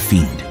 square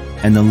feet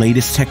and the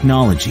latest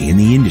technology in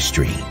the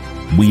industry,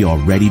 we are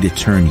ready to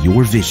turn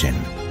your vision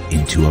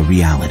into a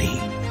reality.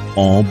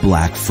 All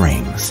black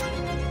frames.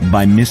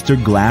 By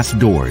Mr. Glass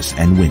Doors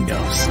and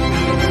Windows.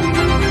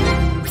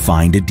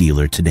 Find a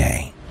dealer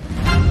today.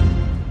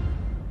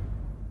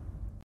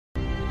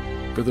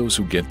 For those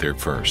who get there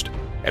first,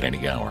 at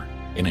any hour,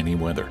 in any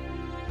weather.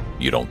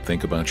 You don't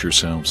think about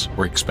yourselves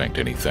or expect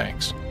any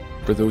thanks.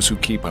 For those who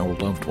keep our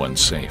loved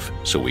ones safe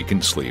so we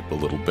can sleep a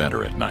little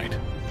better at night.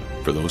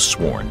 For those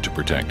sworn to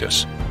protect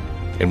us.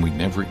 And we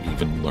never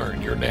even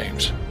learn your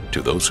names.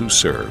 To those who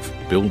serve,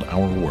 build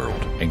our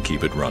world, and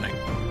keep it running.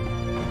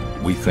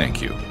 We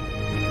thank you.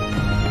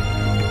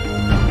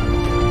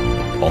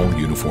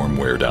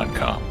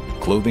 AllUniformWear.com.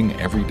 Clothing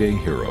everyday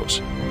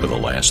heroes for the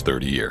last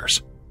 30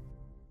 years.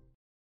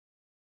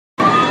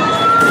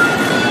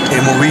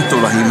 Hemos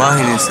visto las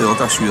imágenes de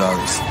otras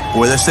ciudades.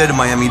 Puede ser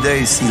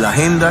Miami-Dade si la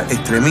agenda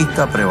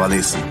extremista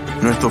prevalece.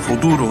 Nuestro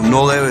futuro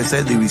no debe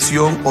ser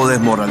división o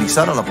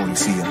desmoralizar a la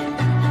policía.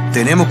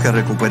 Tenemos que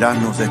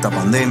recuperarnos de esta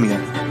pandemia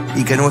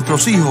y que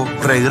nuestros hijos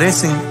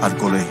regresen al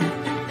colegio.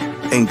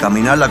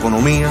 Encaminar la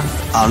economía,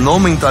 a no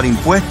aumentar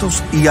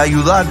impuestos y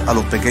ayudar a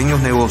los pequeños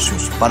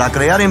negocios para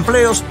crear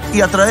empleos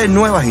y atraer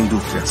nuevas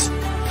industrias.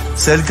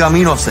 Ser el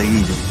camino a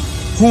seguir.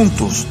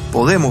 Juntos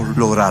podemos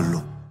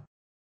lograrlo.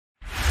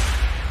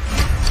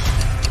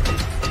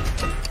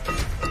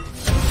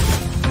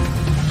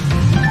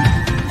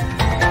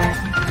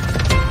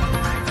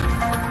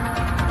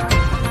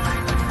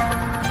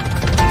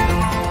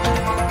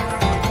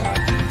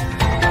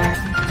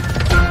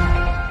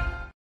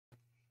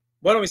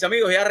 Bueno, mis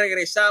amigos, ya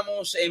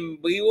regresamos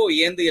en vivo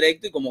y en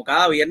directo y como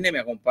cada viernes me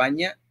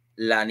acompaña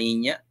la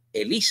niña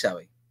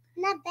Elizabeth.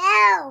 La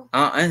Belle.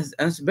 Ah,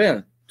 es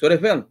Belle. Tú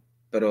eres Belle,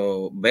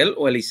 pero ¿Belle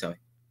o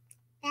Elizabeth?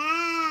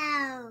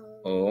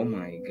 Belle. Oh,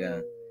 my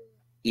God.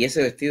 ¿Y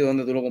ese vestido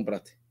dónde tú lo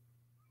compraste?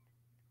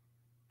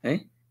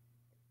 ¿Eh?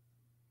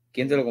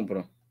 ¿Quién te lo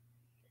compró?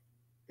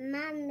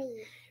 Mami.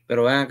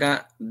 Pero ven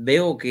acá,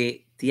 veo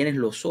que tienes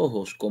los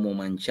ojos como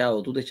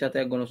manchados. ¿Tú te echaste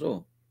algo en los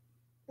ojos?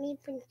 Mi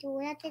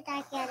pintura te está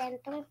aquí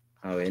adentro.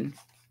 A ver,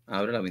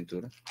 abre la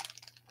pintura.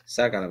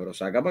 Sácala, pero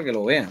saca para que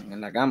lo vean en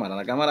la cámara.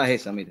 La cámara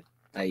es esa, mira.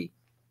 Ahí.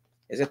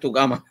 Esa es tu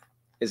cámara.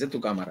 Esa es tu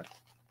cámara.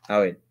 A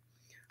ver.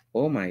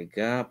 Oh my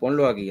God.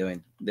 Ponlo aquí, a ver.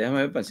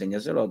 Déjame ver para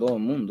enseñárselo a todo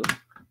el mundo.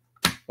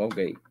 Ok.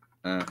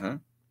 Ajá.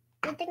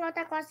 Yo tengo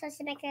otra cosa,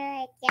 si me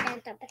queda aquí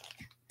adentro.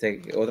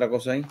 ¿Otra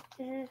cosa ahí?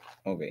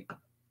 Ok.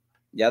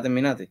 ¿Ya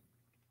terminaste?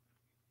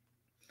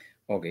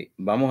 Ok,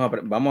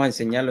 vamos a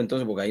enseñarlo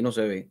entonces porque ahí no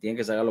se ve. Tienen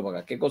que sacarlo para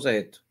acá. ¿Qué cosa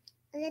es esto?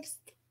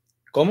 Lipstick.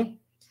 ¿Cómo?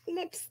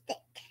 Lipstick.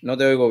 ¿No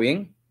te oigo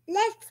bien?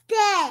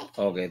 Lipstick.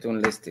 Ok, esto es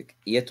un lipstick.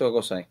 ¿Y esto qué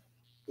cosa es?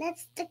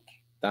 Lipstick.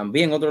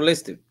 También otro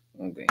lipstick.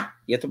 Ok.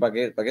 ¿Y esto para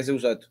qué? ¿Para qué se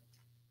usa esto?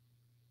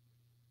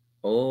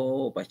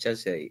 Oh, para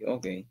echarse ahí.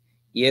 Ok.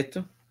 ¿Y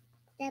esto?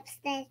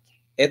 Lipstick.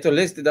 ¿Esto es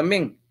lipstick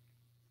también?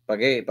 ¿Para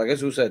qué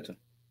se usa esto?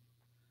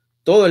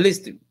 Todo es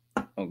lipstick.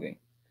 Ok.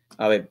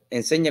 A ver,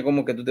 enseña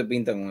cómo que tú te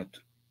pintas con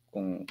esto.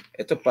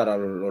 Esto es para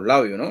los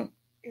labios, ¿no?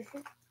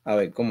 A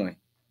ver, ¿cómo es?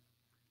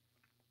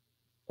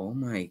 Oh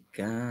my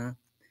God.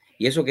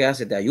 ¿Y eso qué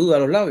hace? ¿Te ayuda a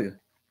los labios?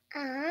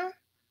 Ajá.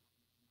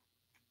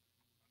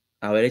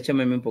 A ver,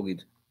 échame un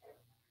poquito.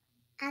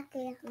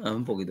 Aquí.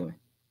 Un poquito más.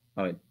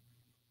 A ver.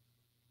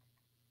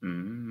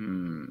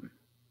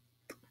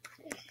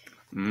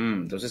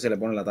 Entonces se le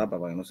pone la tapa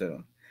para que no se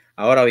vea.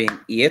 Ahora bien,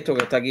 ¿y esto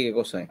que está aquí qué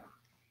cosa es?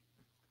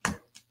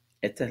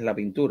 Esta es la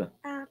pintura.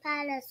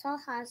 Para los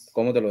ojos.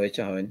 ¿Cómo te lo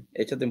echas? A ver,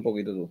 échate un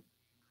poquito tú.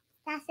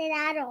 Está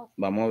cerrado.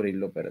 Vamos a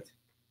abrirlo, espérate.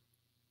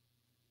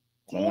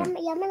 Ya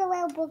me lo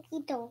veo un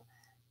poquito.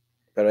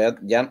 Pero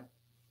ya,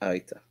 ahí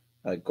está.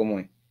 A ver, ¿cómo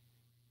es?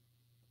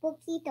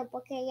 Poquito,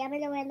 porque ya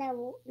me lo veo en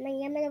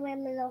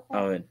el ojo.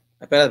 A ver,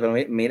 espérate, pero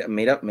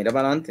mira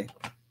para adelante.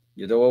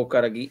 Yo te voy a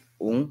buscar aquí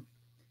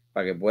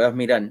para que puedas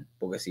mirar,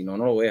 porque si no,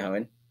 no lo ves, a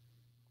ver.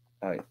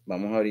 A ver,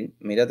 vamos a abrir.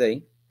 Mírate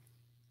ahí.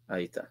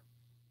 Ahí está.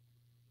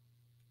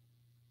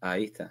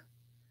 Ahí está.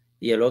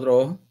 ¿Y el otro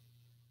ojo?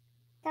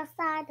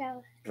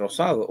 Rosado.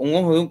 Rosado. Un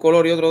ojo de un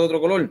color y otro de otro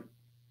color.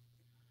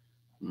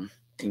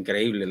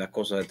 Increíble las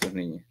cosas de estos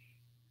niños.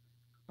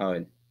 A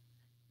ver.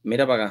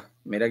 Mira para acá.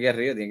 Mira aquí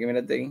arriba. Tienes que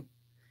mirarte aquí.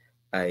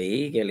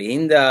 Ahí, qué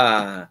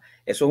linda.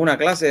 Eso es una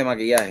clase de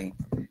maquillaje.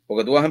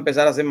 Porque tú vas a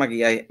empezar a hacer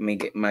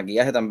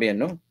maquillaje también,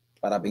 ¿no?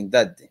 Para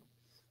pintarte.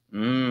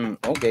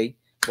 Ok.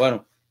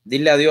 Bueno,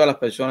 dile adiós a las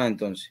personas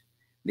entonces.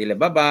 Dile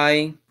bye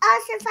bye.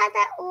 Hace falta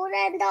 1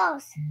 y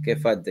 2. ¿Qué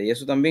falta? ¿Y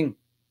eso también?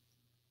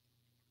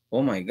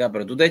 Oh my God,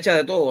 pero tú te echas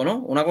de todo, ¿no?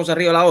 Una cosa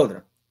arriba de la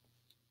otra.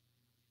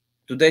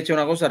 Tú te echas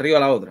una cosa arriba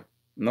de la otra,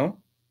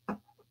 ¿no?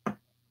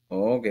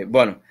 Ok,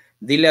 bueno,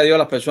 dile adiós a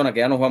las personas que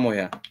ya nos vamos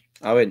ya.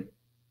 A ver,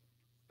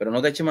 pero no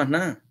te eches más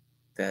nada.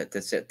 Te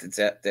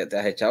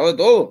has echado de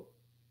todo.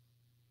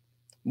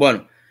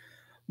 Bueno,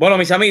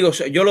 mis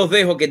amigos, yo los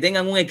dejo. Que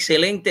tengan un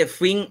excelente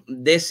fin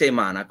de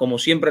semana. Como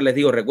siempre les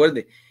digo,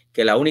 recuerde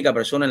que la única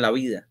persona en la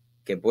vida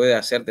que puede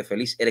hacerte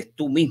feliz eres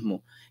tú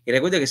mismo. Y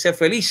recuerde que ser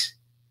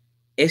feliz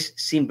es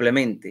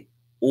simplemente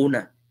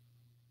una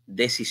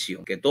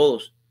decisión que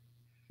todos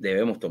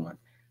debemos tomar.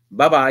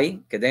 Bye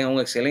bye, que tengan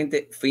un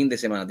excelente fin de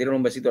semana. Tírale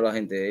un besito a la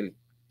gente de él.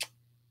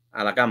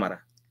 A la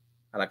cámara,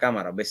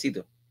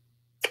 besito.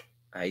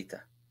 Ahí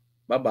está.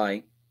 Bye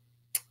bye.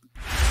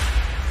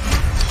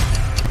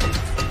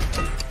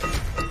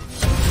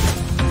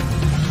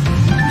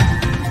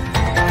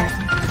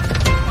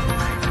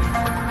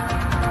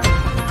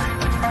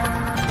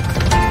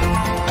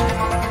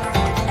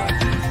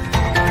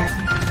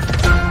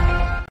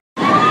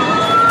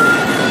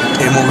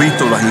 Hemos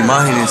visto las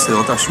imágenes de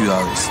otras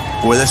ciudades.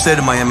 Puede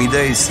ser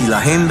Miami-Dade si la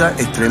agenda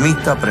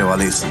extremista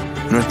prevalece.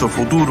 Nuestro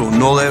futuro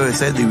no debe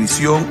ser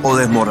división o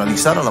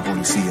desmoralizar a la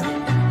policía.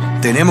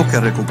 Tenemos que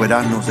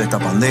recuperarnos de esta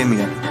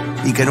pandemia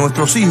y que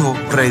nuestros hijos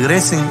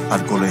regresen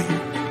al colegio.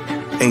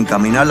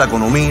 Encaminar la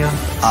economía,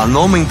 a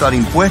no aumentar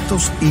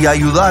impuestos y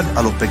ayudar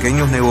a los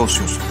pequeños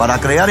negocios para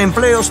crear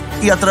empleos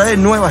y atraer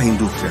nuevas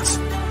industrias.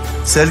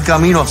 Ser el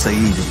camino a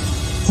seguir.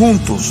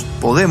 Juntos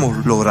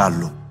podemos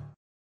lograrlo.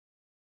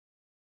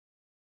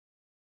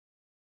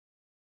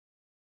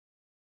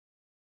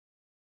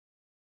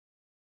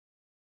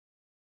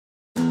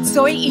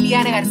 Soy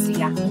Iliana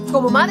García.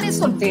 Como madre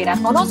soltera,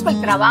 conozco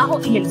el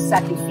trabajo y el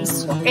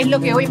sacrificio. Es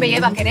lo que hoy me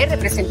lleva a querer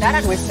representar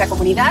a nuestra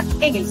comunidad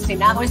en el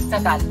Senado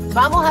estatal.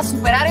 Vamos a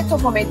superar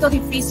estos momentos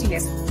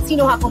difíciles si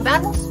nos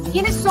acordamos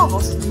quiénes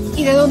somos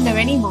y de dónde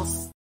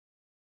venimos.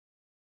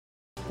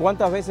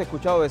 ¿Cuántas veces he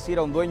escuchado decir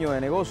a un dueño de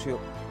negocio,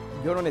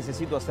 yo no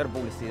necesito hacer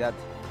publicidad?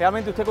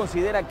 ¿Realmente usted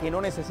considera que no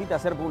necesita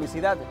hacer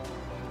publicidad?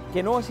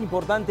 ¿Que no es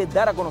importante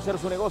dar a conocer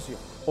su negocio?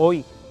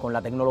 Hoy, con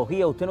la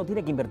tecnología, usted no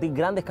tiene que invertir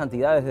grandes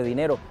cantidades de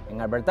dinero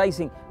en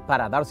advertising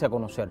para darse a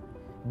conocer.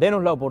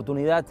 Denos la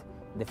oportunidad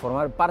de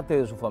formar parte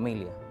de su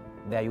familia,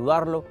 de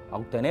ayudarlo a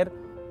obtener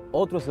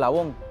otro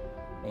eslabón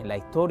en la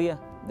historia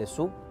de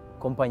su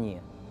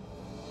compañía.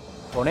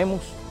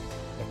 Ponemos,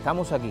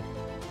 estamos aquí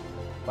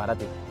para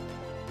ti.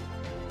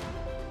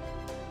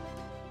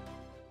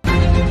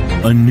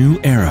 A new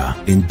era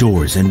in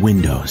doors and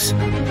windows.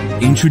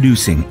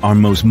 Introducing our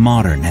most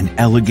modern and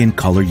elegant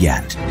color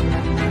yet.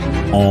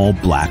 All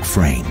black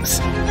frames.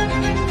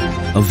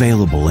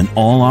 Available in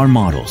all our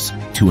models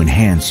to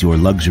enhance your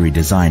luxury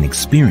design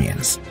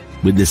experience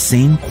with the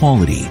same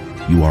quality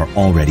you are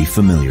already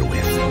familiar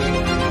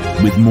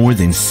with. With more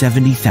than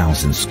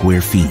 70,000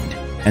 square feet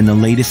and the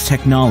latest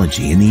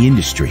technology in the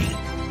industry,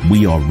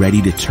 we are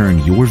ready to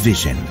turn your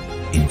vision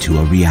into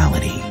a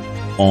reality.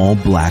 All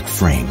black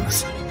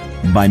frames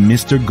by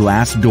Mr.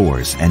 Glass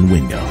Doors and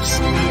Windows.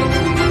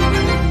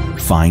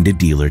 Find a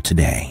dealer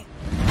today.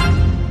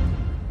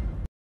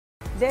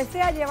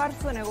 ¿Desea llevar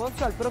su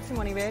negocio al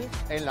próximo nivel?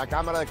 En la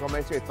Cámara de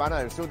Comercio Hispana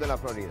del Sur de la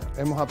Florida.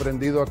 Hemos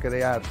aprendido a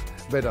crear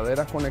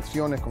verdaderas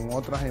conexiones con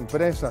otras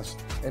empresas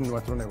en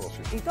nuestro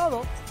negocio. Y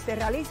todo se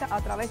realiza a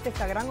través de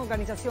esta gran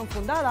organización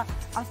fundada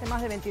hace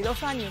más de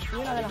 22 años y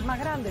una de las más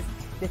grandes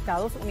de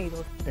Estados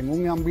Unidos. En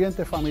un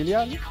ambiente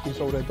familiar y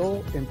sobre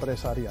todo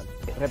empresarial.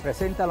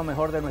 Representa lo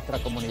mejor de nuestra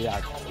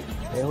comunidad.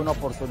 Es una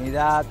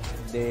oportunidad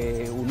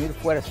de unir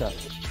fuerzas.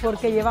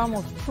 Porque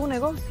llevamos tu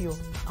negocio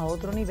a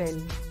otro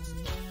nivel.